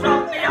presents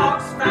from the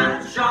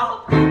Oxfam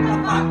shop.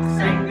 For fuck's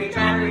sake, be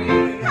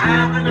merry.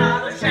 Have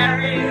another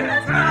sherry.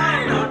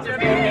 Try not to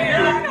be a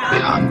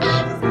cunt.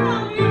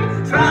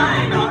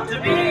 Try not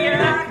to be a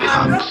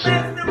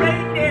cunt. The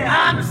reindeer.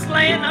 I'm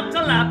sleighing up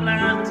to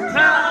Lapland.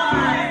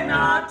 Try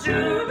not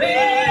to be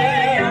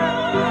a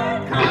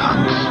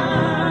cunt.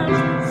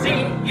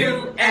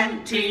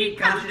 C-U-N-T,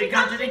 country,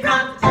 country,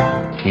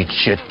 cunt. Eat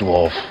shit,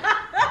 dwarf.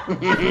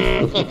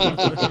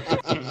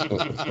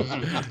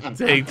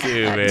 Take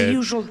two, man. The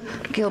usual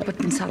Gilbert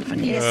and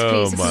Sullivan. Yes,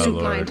 oh, please. My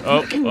Lord.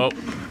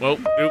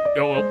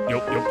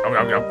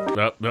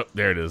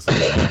 There it is.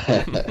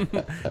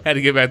 Had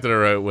to get back to the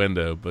right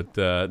window. But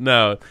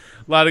no, a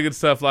lot of good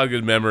stuff, a lot of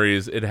good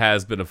memories. It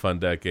has been a fun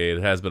decade.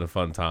 It has been a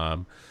fun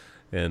time.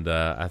 And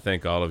I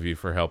thank all of you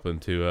for helping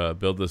to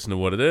build this into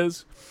what it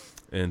is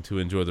and to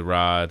enjoy the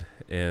ride.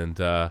 And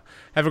have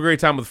a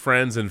great time with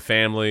friends and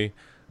family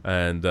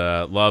and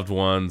loved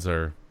ones,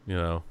 or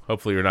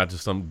hopefully you're not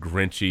just some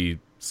grinchy,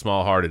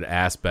 small-hearted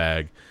ass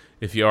bag.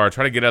 If you are,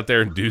 try to get out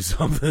there and do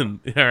something.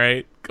 All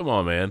right, come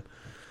on, man.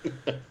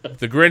 If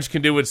the Grinch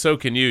can do it, so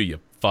can you. You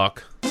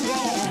fuck.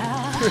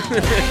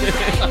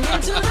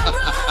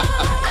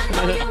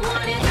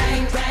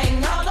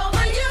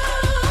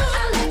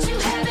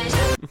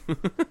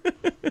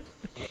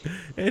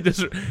 And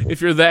just,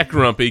 if you're that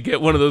grumpy,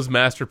 get one of those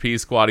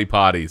Masterpiece Squatty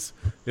Potties.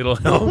 It'll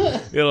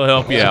help. It'll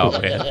help you out,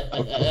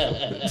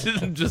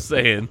 man. Just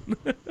saying.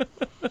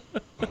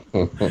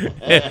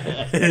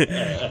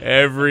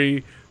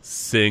 Every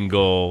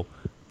single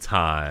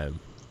time.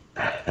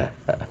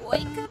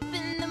 Wake up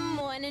in the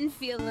morning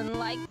feeling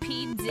like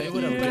P. Diddy.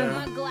 Throw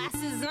my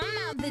glasses, I'm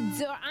out the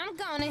door. I'm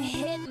gonna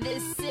hit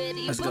this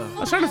city. I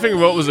was trying to figure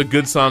what was a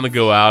good song to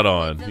go out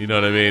on. You know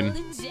what I mean?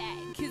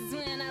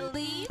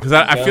 Because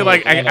I feel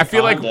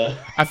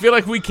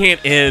like we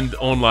can't end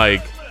on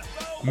like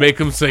make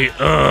them say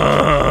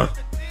I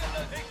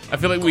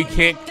feel like we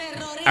can't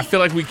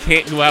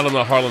go out on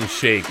the Harlem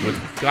Shake. But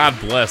God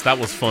bless, that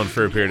was fun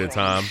for a period of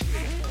time.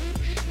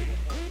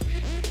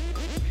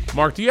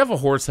 Mark, do you have a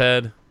horse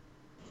head?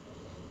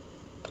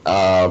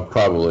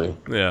 Probably.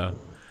 Yeah.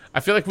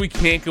 I feel like we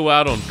can't go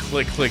out on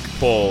click click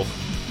pull,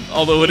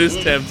 although it is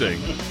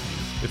tempting.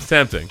 It's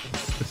tempting.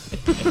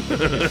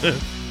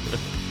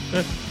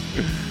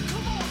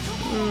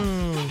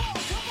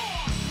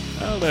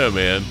 I don't know,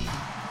 man.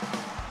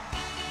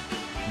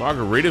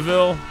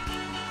 Margaritaville?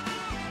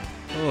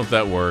 I don't know if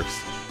that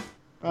works.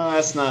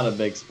 That's not a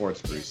big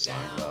Sports Brew song,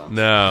 though.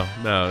 No,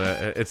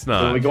 it's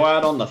not. Can we go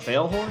out on the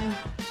Failhorn?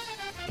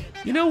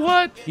 You know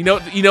what? You know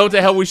what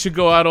the hell we should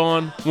go out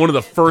on? One of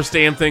the first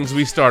damn things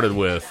we started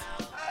with.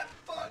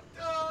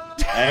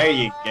 There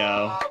you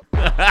go.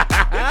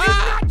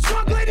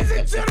 Ladies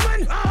and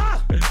gentlemen,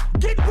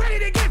 get ready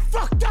to get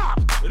fucked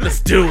up. Let's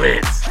do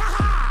it.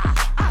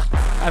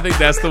 I think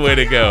that's the way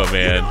to go,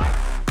 man.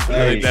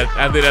 I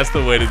think that's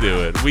the way to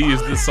do it. We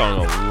use this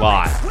song a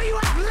lot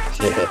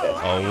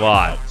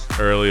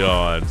early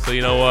on. So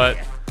you know what?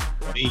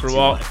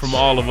 From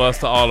all of us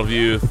to all of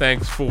you,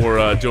 thanks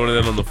for joining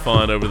in on the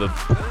fun over the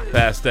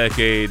past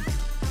decade.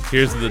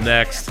 Here's to the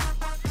next,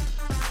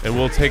 and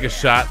we'll take a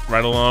shot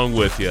right along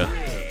with you.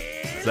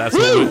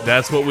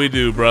 That's what we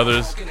do,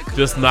 brothers.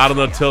 Just not on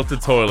a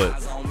tilted toilet,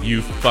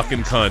 you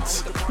fucking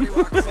cunts.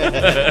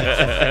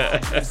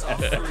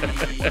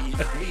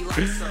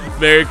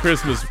 Merry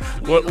Christmas.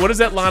 What is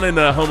that line in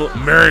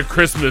Home? Merry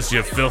Christmas,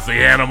 you filthy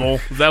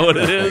animal. Is that what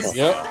it is?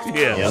 Yep.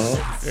 Yeah.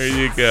 Yep. There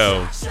you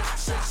go.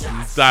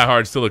 Die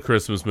Hard's still a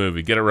Christmas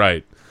movie. Get it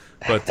right.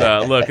 But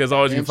look, as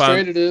always, you can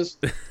find. Damn straight it is.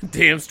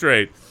 Damn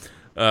straight.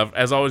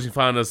 As always, you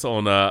find us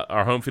on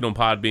our home feed on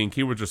Podbean.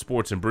 Keywords are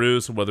sports and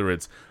brews. So whether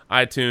it's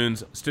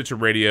iTunes, Stitcher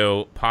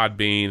Radio,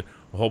 Podbean,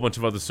 a whole bunch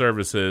of other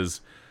services.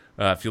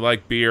 If you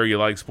like beer, you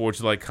like sports,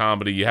 you like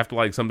comedy, you have to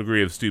like some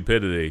degree of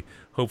stupidity.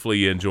 Hopefully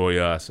you enjoy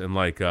us and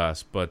like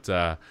us. But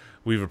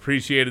we've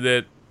appreciated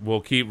it.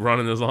 We'll keep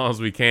running as long as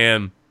we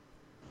can.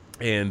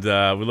 And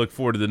we look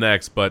forward to the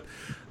next. But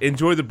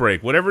enjoy the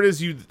break. Whatever it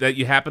is that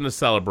you happen to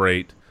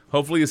celebrate,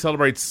 hopefully you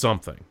celebrate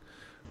something.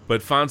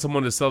 But find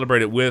someone to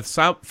celebrate it with.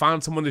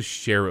 Find someone to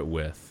share it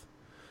with.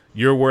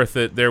 You're worth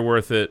it. They're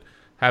worth it.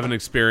 Have an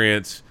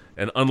experience.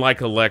 And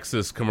unlike a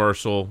Lexus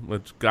commercial,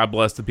 which God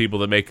bless the people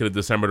that make it a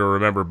December to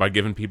remember by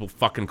giving people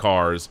fucking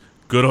cars.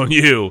 Good on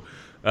you.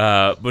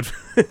 But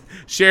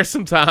share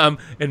some time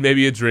and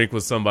maybe a drink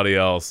with somebody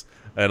else.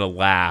 And a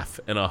laugh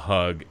and a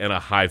hug and a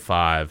high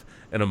five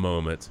and a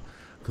moment.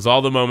 Because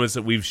all the moments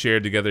that we've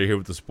shared together here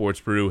with the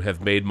Sports Brew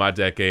have made my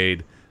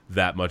decade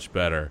that much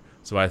better.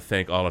 So I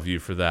thank all of you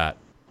for that.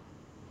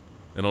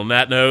 And on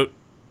that note,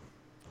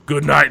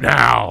 good night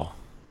now.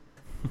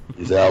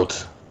 He's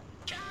out.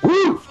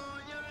 Woo!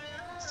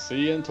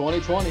 See you in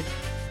 2020.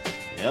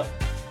 Yep.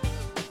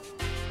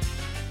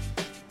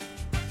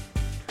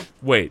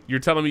 Wait, you're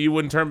telling me you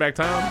wouldn't turn back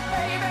time?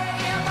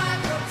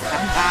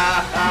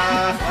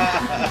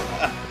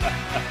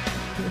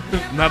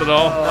 Not at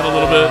all? Not a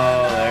little bit?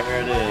 Oh,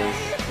 there it is.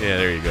 Yeah,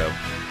 there you go.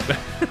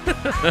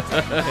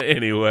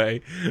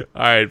 Anyway,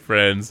 all right,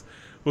 friends.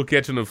 We'll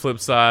catch you on the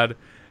flip side.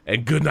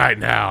 And good night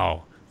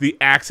now. The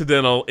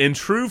accidental, in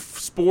true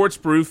Sports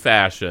Brew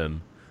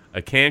fashion,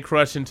 a can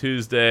crushing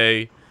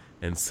Tuesday,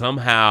 and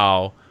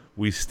somehow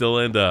we still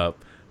end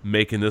up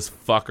making this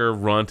fucker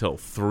run till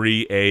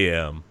 3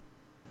 a.m.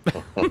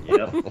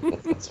 Yep,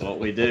 that's what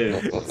we do.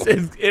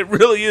 It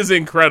really is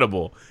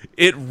incredible.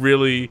 It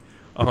really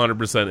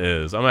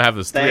 100% is. I'm going to have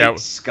this 3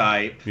 hours.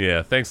 Skype.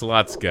 Yeah, thanks a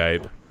lot,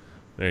 Skype.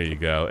 There you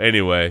go.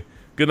 Anyway,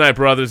 good night,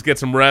 brothers. Get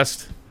some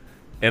rest.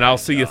 And I'll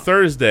see you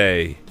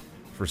Thursday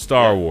for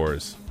Star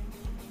Wars.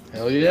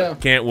 Hell yeah.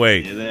 Can't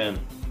wait. See you then.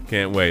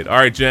 Can't wait. All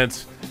right,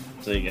 gents.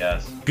 See you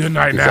guys. Good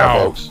night Peace now.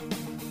 out, folks.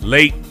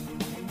 Late.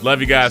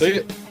 Love you guys. See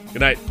ya. Good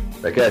night.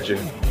 Back at you.